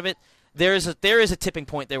 experience out of it, there is a tipping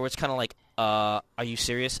point there where it's kind of like, are you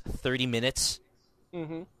serious? 30 minutes?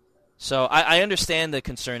 Mm-hmm. So I understand the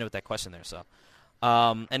concern with that question there. So,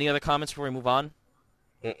 any other comments before we move on?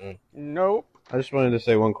 Nope. I just wanted to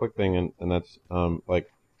say one quick thing, and that's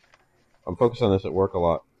like I'm focused on this at work a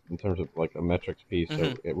lot in terms of like a metrics piece.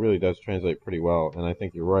 So it really does translate pretty well, and I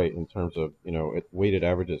think you're right in terms of, you know, weighted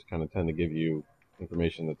averages kind of tend to give you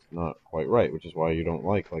information that's not quite right, which is why you don't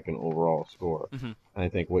like an overall score. And I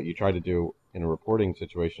think what you try to do in a reporting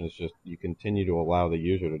situation is just you continue to allow the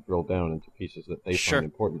user to drill down into pieces that they find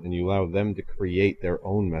important, and you allow them to create their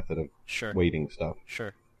own method of weighting stuff.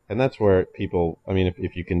 And that's where people, I mean,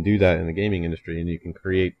 if you can do that in the gaming industry and you can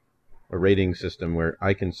create a rating system where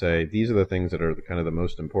I can say, these are the things that are kind of the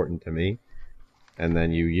most important to me, and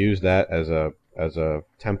then you use that as a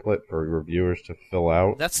template for reviewers to fill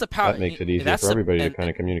out. That's the power. That makes it easier for everybody to kind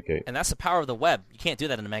of communicate. And that's the power of the web. You can't do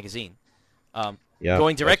that in a magazine. Yeah,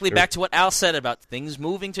 going directly back to what Al said about things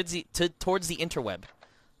moving towards the interweb.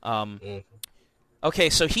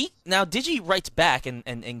 Okay, so Digi writes back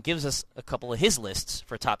and gives us a couple of his lists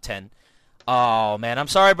for top 10. Oh, man, I'm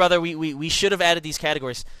sorry, brother. We should have added these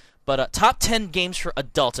categories. But top 10 games for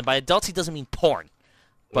adults. And by adults, he doesn't mean porn.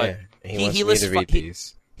 But he wants me to read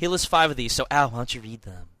these. He lists 5 of these. So, Al, why don't you read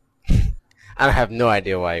them? I have no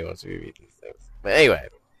idea why he wants me to read these things. But anyway,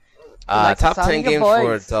 top 10 games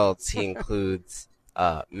for adults, he includes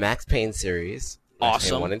Max Payne series. Max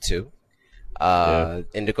Payne 1 and 2.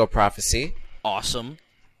 Indigo Prophecy. Awesome.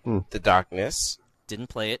 The Darkness. Didn't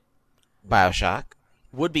play it. BioShock.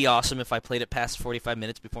 Would be awesome if I played it past 45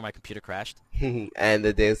 minutes before my computer crashed. And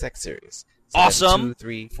the Deus Ex series. So awesome. 2,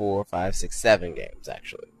 3, 4, 5, 6, 7 games,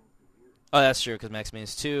 actually. Oh, that's true, because Max Payne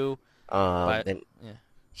is 2.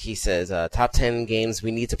 He says, top 10 games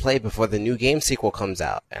we need to play before the new game sequel comes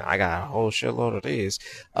out. And I got a whole shitload of these.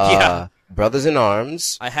 Brothers in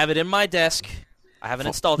Arms. I have it in my desk. I haven't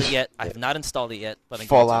installed it yet. I have not installed it yet. But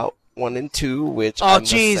Fallout 1 and 2, which I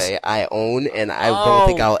must say I own, and I don't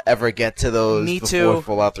think I'll ever get to those before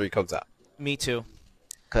Fallout 3 comes out. Me too.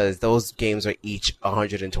 Because those games are each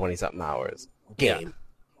 120-something hours game.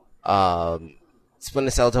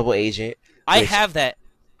 Splinter Cell Double Agent. I have that.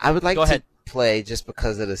 I would like to play just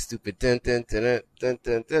because of the stupid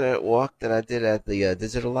walk that I did at the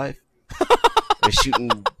Digital Life. We're shooting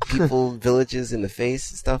people, villages in the face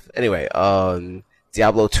and stuff. Anyway,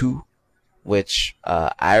 Diablo 2, which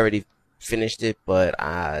I already finished it,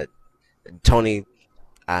 but Tony,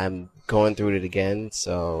 I'm going through it again.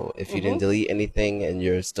 So if you didn't delete anything and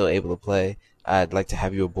you're still able to play, I'd like to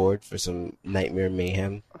have you aboard for some Nightmare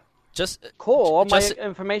Mayhem. Cool. All my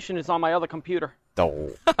information is on my other computer.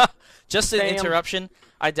 Oh. Just an interruption.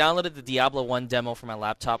 I downloaded the Diablo 1 demo for my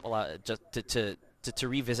laptop just to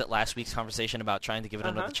revisit last week's conversation about trying to give it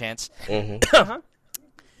another chance.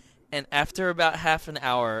 And after about half an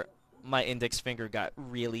hour, my index finger got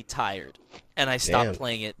really tired, and I stopped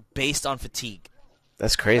playing it based on fatigue.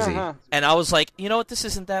 That's crazy. And I was like, you know what, this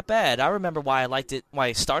isn't that bad. I remember why I liked it, why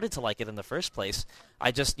I started to like it in the first place.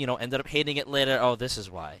 I just, ended up hating it later. Oh, this is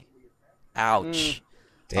why. Ouch.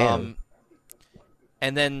 Damn.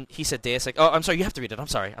 And then he said Deus Ex. Oh, I'm sorry, you have to read it. I'm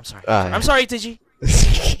sorry. I'm sorry, Digi.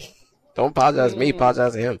 Don't apologize to me.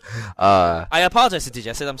 Apologize to him. I apologize to Digi.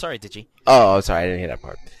 I said I'm sorry, Digi. Oh, sorry. I didn't hear that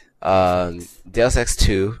part. Deus Ex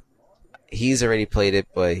 2. He's already played it,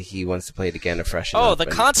 but he wants to play it again to freshen up. Oh, the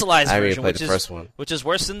consoleized I already version, played the first one. which is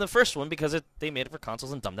worse than the first one because they made it for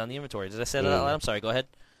consoles and dumbed down the inventory. Did I say that out loud? I'm sorry. Go ahead.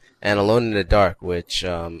 And Alone in the Dark, which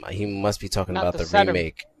he must be talking Not about the the Saturn-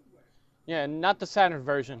 remake. Yeah, not the Saturn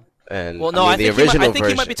version. And Well, no, I mean, the original I think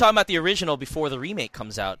he might be version. talking about the original before the remake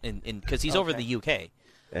comes out, because he's over Okay. the UK.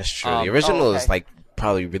 That's true. The original okay. is like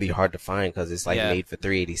probably really hard to find because it's like Yeah. made for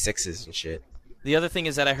 386s and shit. The other thing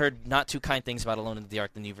is that I heard not too kind things about Alone in the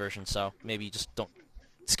Dark, the new version, so maybe you just don't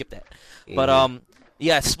skip that. But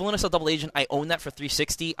yeah, Splinter Cell Double Agent, I own that for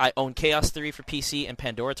 360. I own Chaos Theory for PC and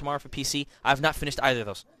Pandora Tomorrow for PC. I've not finished either of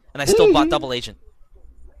those, and I still bought Double Agent.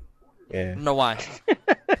 I Yeah. don't know why,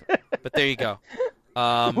 but there you go.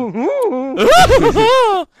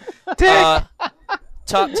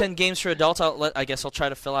 Top 10 games for adults. I guess I'll try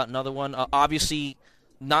to fill out another one. Obviously,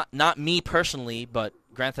 not me personally, but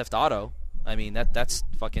Grand Theft Auto. I mean that's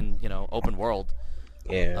fucking open world.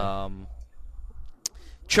 Yeah.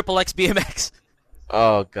 Triple X BMX.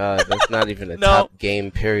 Oh god, that's not even a No. top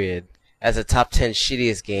game. Period. As a top 10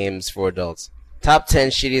 shittiest games for adults. Top 10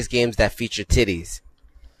 shittiest games that feature titties.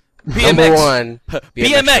 Number BMX. 1,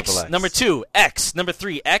 BMX. Triple X. Number 2, X. Number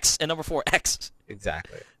 3, X. And number 4, X.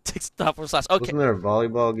 Exactly. Takes the top 4 slots. Okay. Wasn't there a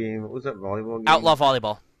volleyball game? What was that volleyball game? Outlaw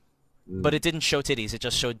Volleyball. But it didn't show titties.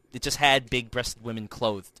 It just had big-breasted women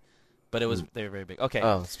clothed. But they were very big. Okay.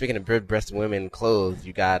 Oh, speaking of big-breasted women clothed,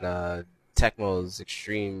 you got Tecmo's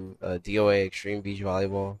Extreme DOA Extreme Beach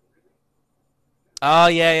Volleyball. Oh,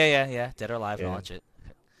 yeah. Dead or Alive and all Yeah. that shit.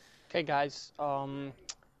 Okay, guys.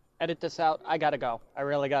 Edit this out. I gotta go. I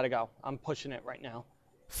really gotta go. I'm pushing it right now.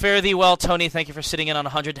 Fare thee well, Tony. Thank you for sitting in on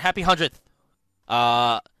 100. Happy 100th.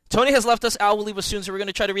 Tony has left us. Al will leave us soon, so we're going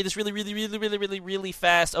to try to read this really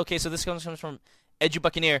fast. Okay, so this comes from Edu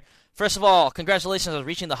Buccaneer. First of all, congratulations on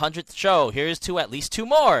reaching the 100th show. Here's to at least 2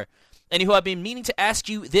 more. Anywho, I've been meaning to ask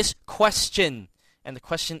you this question. And the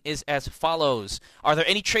question is as follows. Are there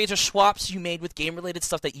any trades or swaps you made with game-related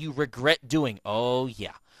stuff that you regret doing? Oh,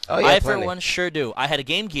 yeah. Oh, yeah, I, for plenty. one, sure do. I had a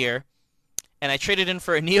Game Gear, and I traded in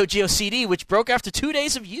for a Neo Geo CD, which broke after 2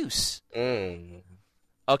 days of use.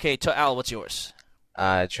 Okay, Al, what's yours?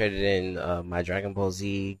 I traded in my Dragon Ball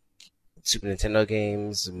Z Super Nintendo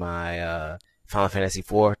games, my Final Fantasy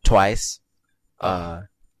IV twice. Well,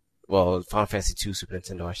 Final Fantasy II Super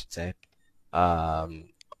Nintendo, I should say.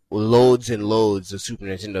 Loads and loads of Super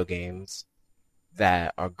Nintendo games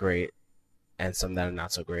that are great, and some that are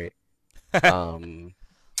not so great.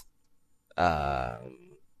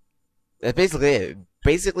 That's basically it.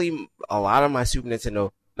 Basically, a lot of my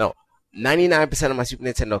 99% of my Super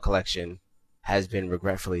Nintendo collection has been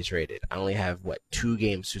regretfully traded. I only have, 2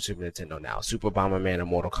 games for Super Nintendo now. Super Bomberman and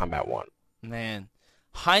Mortal Kombat 1. Man,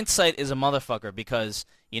 hindsight is a motherfucker because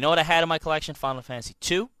you know what I had in my collection? Final Fantasy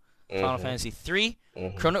 2, Final Fantasy 3,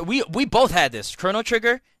 Chrono. We both had this Chrono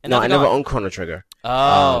Trigger. And No, I Nothing never On. owned Chrono Trigger.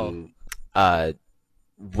 Oh,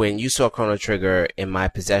 When you saw Chrono Trigger in my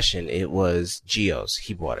possession, it was Geo's.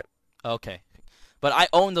 He bought it. okay. But I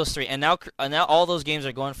own those 3, and now all those games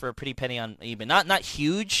are going for a pretty penny on eBay. Not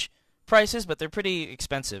huge prices, but they're pretty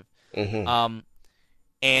expensive.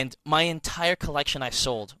 And my entire collection I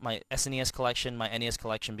sold. My SNES collection, my NES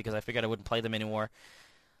collection, because I figured I wouldn't play them anymore.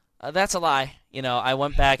 That's a lie. I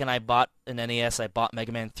went back and I bought an NES. I bought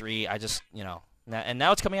Mega Man 3. I just, and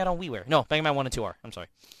now it's coming out on WiiWare. No, Mega Man 1 and 2 are. I'm sorry.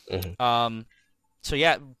 So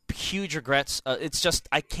yeah, huge regrets. It's just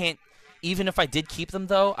I can't. Even if I did keep them,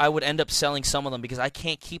 though, I would end up selling some of them because I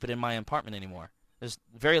can't keep it in my apartment anymore. There's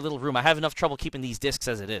very little room. I have enough trouble keeping these discs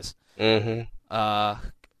as it is.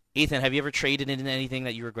 Ethan, have you ever traded in anything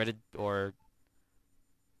that you regretted or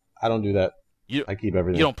I don't do that. You- I keep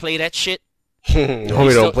everything. you don't play that shit? No,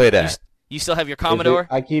 we don't play You, that. you still have your If it- Commodore?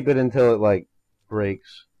 I keep it until it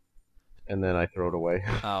breaks, and then I throw it away.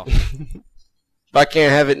 Oh, If I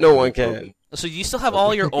can't have it, no one can. so you still have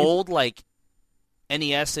all your old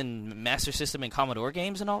NES and Master System and Commodore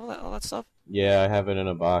games and all that stuff? Yeah, I have it in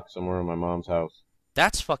a box somewhere in my mom's house.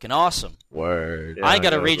 That's fucking awesome. Word. Yeah, I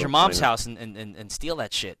gotta gotta raid go your mom's find it. house and steal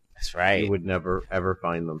that shit. That's right. You would never ever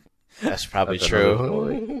find them. That's probably That's another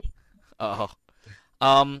true. story. Oh.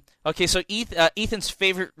 Okay, so Ethan's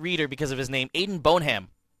favorite reader because of his name, Aiden Boneham,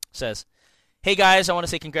 says, "Hey guys, I want to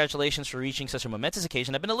say congratulations for reaching such a momentous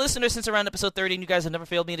occasion. I've been a listener since around episode 30, and you guys have never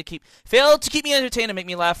failed to keep me entertained and make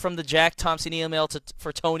me laugh. From the Jack Thompson email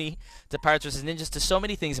for Tony to Pirates vs. Ninjas to so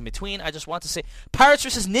many things in between. I just want to say Pirates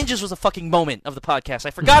vs. Ninjas was a fucking moment of the podcast.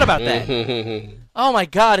 I forgot about that. Oh my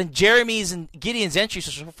god! And Jeremy's and Gideon's entries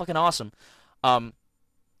were so fucking awesome.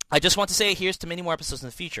 I just want to say here's to many more episodes in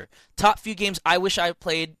the future. Top few games I wish I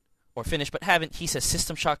played or finished but haven't. He says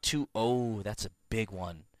System Shock 2. Oh, that's a big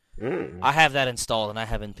one. I have that installed and I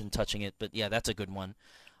haven't been touching it, but yeah, that's a good one.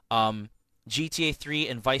 GTA 3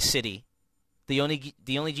 and Vice City. The only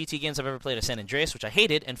GTA games I've ever played are San Andreas, which I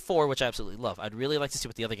hated, and 4, which I absolutely love. I'd really like to see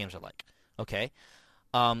what the other games are like. Okay.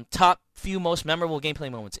 Top few most memorable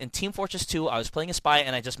gameplay moments. In Team Fortress 2, I was playing a spy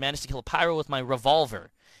and I just managed to kill a pyro with my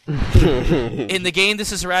revolver. In the game,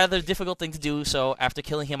 this is a rather difficult thing to do, so after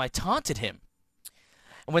killing him, I taunted him.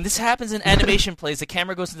 And when this happens in animation plays, the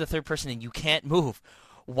camera goes into third person and you can't move.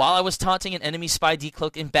 While I was taunting, an enemy spy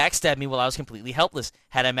decloaked and backstabbed me while I was completely helpless.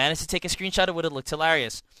 Had I managed to take a screenshot, it would have looked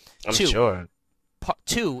hilarious. I'm sure.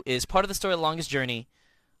 2 is part of the story, The Longest Journey.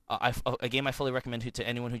 A game I fully recommend to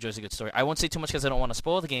anyone who enjoys a good story. I won't say too much because I don't want to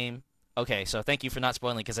spoil the game. Okay, so thank you for not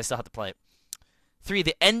spoiling because I still have to play it. 3,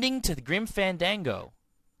 the ending to the Grim Fandango.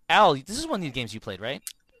 Al, this is one of the games you played, right?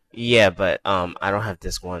 Yeah, but I don't have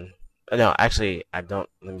disc 1. No, actually, I don't.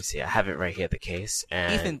 Let me see. I have it right here, the case.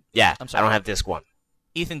 And Ethan, yeah, I'm sorry. I don't have disc 1.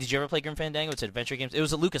 Ethan, did you ever play Grim Fandango? It's adventure games. It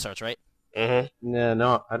was a LucasArts, right? Mm-hmm. Yeah,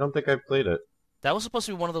 no, I don't think I've played it. That was supposed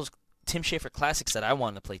to be one of those Tim Schafer classics that I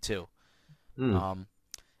wanted to play too. Hmm. And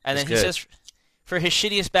then That's he good. says, for his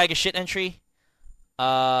shittiest bag of shit entry,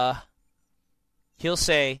 he'll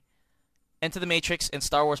say, Enter the Matrix and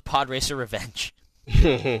Star Wars Pod Racer Revenge.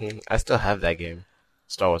 I still have that game,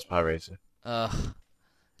 Star Wars Pod Racer. Well,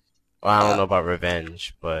 I don't know about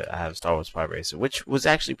Revenge, but I have Star Wars Pod Racer, which was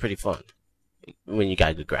actually pretty fun when you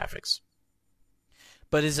got good graphics.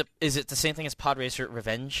 But is it the same thing as Pod Racer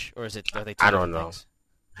Revenge, or are they two I don't different know. things?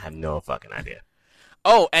 I have no fucking idea.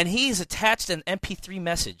 Oh, and he's attached an MP3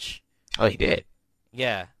 message. Oh, he did.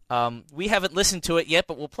 Yeah. We haven't listened to it yet,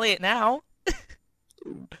 but we'll play it now.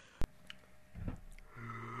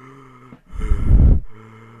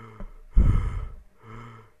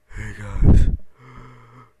 Hey guys,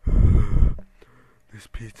 this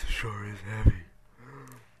pizza sure is heavy.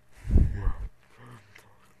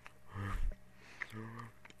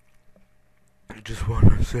 I just want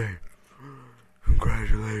to say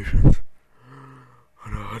congratulations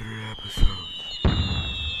on 100 episodes.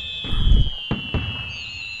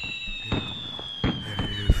 And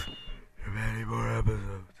if there are many more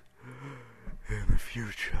episodes in the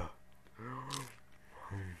future.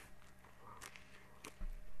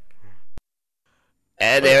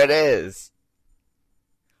 And there it is.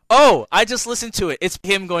 Oh, I just listened to it. It's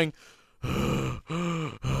him going.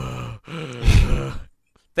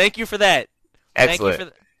 Thank you for that. Excellent. Thank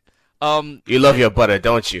you for You love your butter,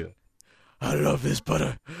 don't you? I love this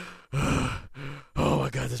butter. Oh my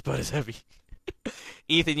god, this butter's heavy.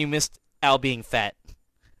 Ethan, you missed Al being fat.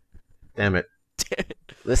 Damn it.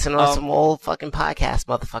 Listen on some old fucking podcast,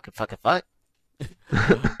 motherfucking fucking fuck.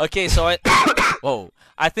 Okay, so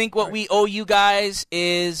I think what we owe you guys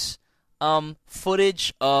is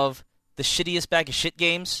footage of the shittiest bag of shit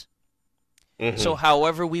games. Mm-hmm. So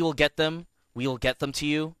however we will get them to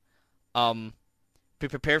you. Be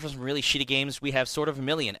prepared for some really shitty games. We have Sword of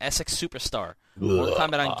Vermilion, SX Superstar, Mortal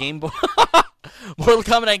Kombat on Game Boy, Mortal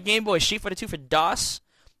Kombat on Game Boy, Street Fighter 2 for DOS,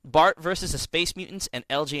 Bart versus the Space Mutants, and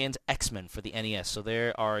LJN's X-Men for the NES. So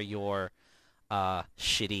there are your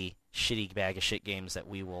shitty bag of shit games that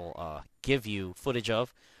we will give you footage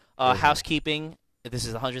of. Housekeeping. This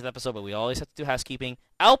is the 100th episode, but we always have to do housekeeping.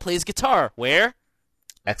 Al plays guitar. Where?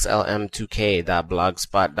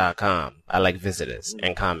 xlm2k.blogspot.com. I like visitors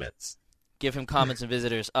and comments. Give him comments and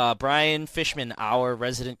visitors. Brian Fishman, our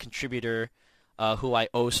resident contributor, who I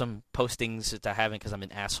owe some postings that I haven't because I'm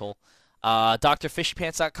an asshole.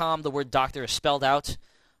 DrFishyPants.com. The word doctor is spelled out.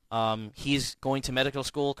 He's going to medical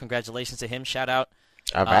school. Congratulations to him. Shout out.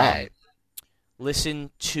 All right. Listen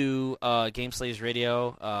to Game Slayers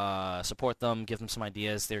Radio. Support them. Give them some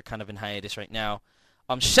ideas. They're kind of in hiatus right now.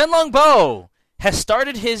 Shenlong Bo has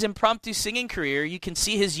started his impromptu singing career. You can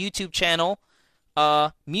see his YouTube channel,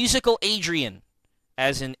 Musical Adrian,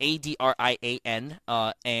 as in Adrian,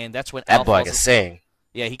 and that's when That boy can sing.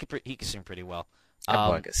 Yeah, he can sing pretty well. That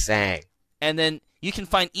boy can sing. And then you can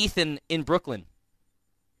find Ethan in Brooklyn.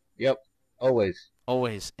 Yep. Always.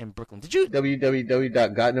 Always in Brooklyn. Did you?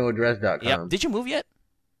 www.gotnoaddress.com. Yeah. Did you move yet?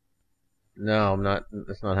 No, I'm not.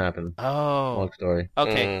 That's not happening. Oh. Long story.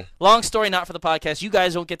 Okay. Long story, not for the podcast. You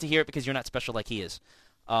guys don't get to hear it because you're not special like he is.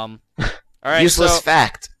 All right. Useless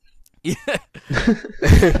fact. Yeah.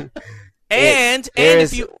 And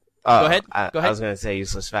if you go ahead. I Go ahead. was going to say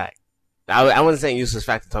useless fact. I wasn't saying useless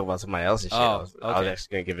fact to talk about somebody else's shit. Oh, I was okay.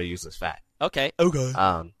 actually going to give a useless fact. Okay.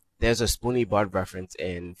 There's a Spoonie Bard reference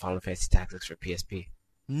in Final Fantasy Tactics for PSP.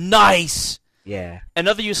 Nice. Yeah.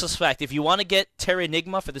 Another useless fact: if you want to get Terra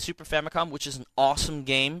Enigma for the Super Famicom, which is an awesome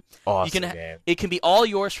game, Awesome game. it can be all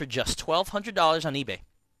yours for just $1,200 on eBay.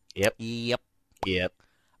 Yep. Yep.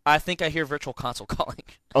 I think I hear Virtual Console calling.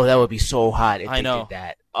 Oh, that would be so hot if I they know. did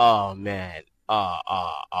that. Oh man. Man.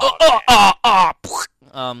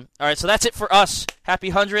 All right, so that's it for us.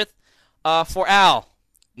 Happy 100th. For Al,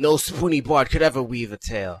 No spoony bard could ever weave a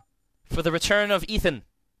tale. for the return of Ethan,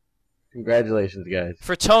 Congratulations, guys.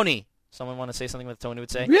 for Tony. Someone want to say something that Tony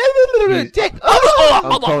would say?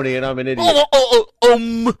 I'm Tony, and I'm an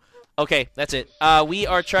idiot. Okay, that's it. We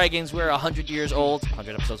are Try Games. We're 100 years old,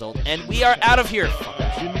 100 episodes old, and we are out of here.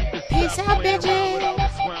 Peace out, bitches.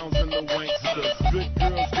 Good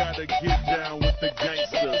girls gotta get down with the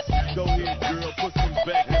gangsters. Go ahead, girl, put some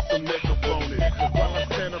back and some makeup on it. While I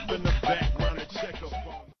stand up in the background and check up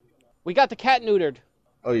on it. We got the cat neutered.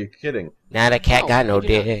 Oh, you're kidding. Now the cat No, got no we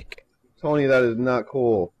do not. dick. Tony, that is not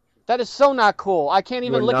cool. That is so not cool. I can't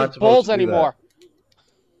even You're lick not his supposed balls to do that. anymore.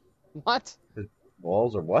 What? His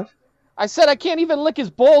balls or what? I said I can't even lick his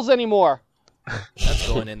balls anymore. That's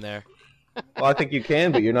going in there. Well, I think you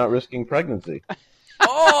can, but you're not risking pregnancy.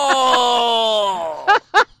 Oh!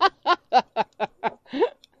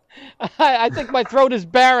 I think my throat is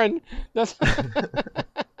barren. That's...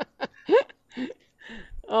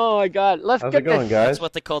 Oh my God! Let's How's get it going, this. guys? That's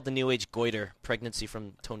what they call the New Age goiter, pregnancy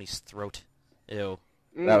from Tony's throat. Ew.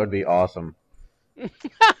 That would be awesome.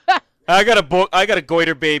 I got a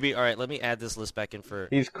goiter baby. All right, let me add this list back in for.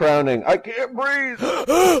 He's crowning. I can't breathe.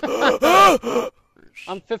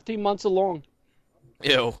 I'm 15 months along.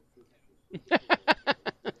 Ew.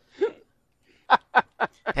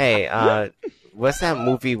 Hey, what's that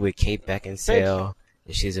movie with Kate Beckinsale?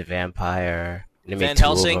 And she's a vampire. And they Van made two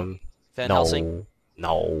Helsing? of them. Van no, Helsing?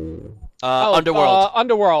 no. Underworld.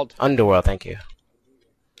 Underworld. Underworld, thank you.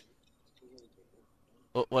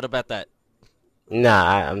 What about that?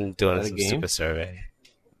 Nah, I'm doing Is that a some game? super survey.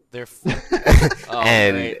 They're.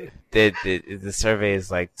 And great. the survey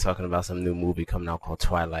is like talking about some new movie coming out called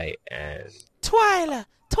Twilight, and Twyla.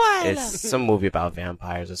 it's some movie about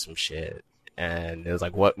vampires or some shit. And it was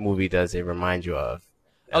like, what movie does it remind you of?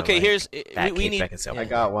 And I'm Okay, like, here's that we Kate need. Beckinsale. I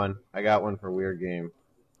got one. I got one for Weird Game.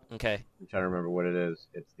 Okay. I'm trying to remember what it is.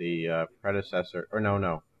 It's the predecessor. Or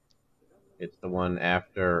no. It's the one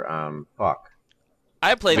after Fuck.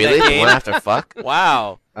 I played Really? that The game. one after fuck?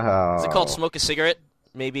 Wow. Oh. Is it called Smoke a Cigarette?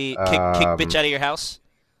 Maybe kick bitch out of your house?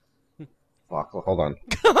 Fuck. Well, hold on.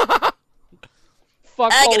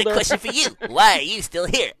 Fuck holder. for you. Why are you still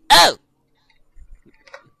here? Oh!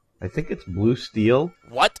 I think it's Blue Steel.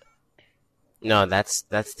 What? No, that's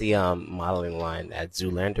the modeling line that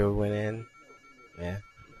Zoolander went in. Yeah,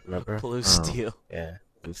 remember? Blue Steel. Yeah,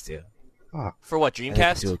 Blue Steel. For what, I think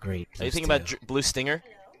Dreamcast? they do a great Are Blue you thinking about Steel. Blue Stinger?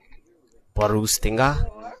 Blue Stinger?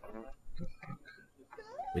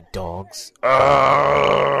 With dogs.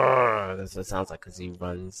 That's what it sounds like because he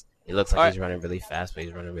runs. He looks like Alright. he's running really fast, but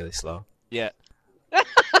he's running really slow. Yeah.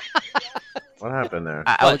 What happened there?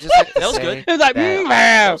 I What? would just like to That was say good. It's like,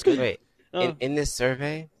 that- "Mm, Wait, Oh. in this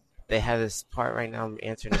survey, they have this part right now I'm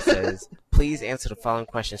answering that says, please answer the following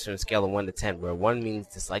questions from a scale of 1 to 10, where 1 means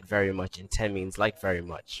dislike very much and 10 means like very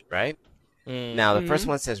much, right? Now, the first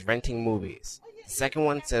one says renting movies. The second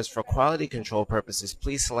one says, for quality control purposes,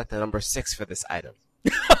 please select the number 6 for this item.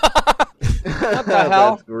 What the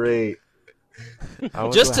hell? That's great. I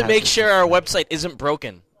wonder Just what to make happens. sure our website isn't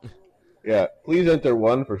broken. Yeah. Please enter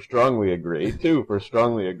 1 for strongly agree, 2 for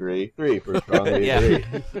strongly agree, 3 for strongly Yeah.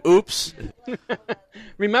 agree. Oops.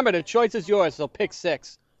 Remember, the choice is yours, so pick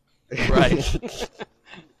 6. Right.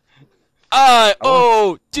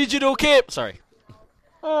 Digital Camp. Sorry.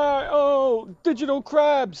 Digital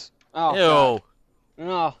crabs. Oh, Ew.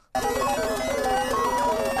 God. Oh.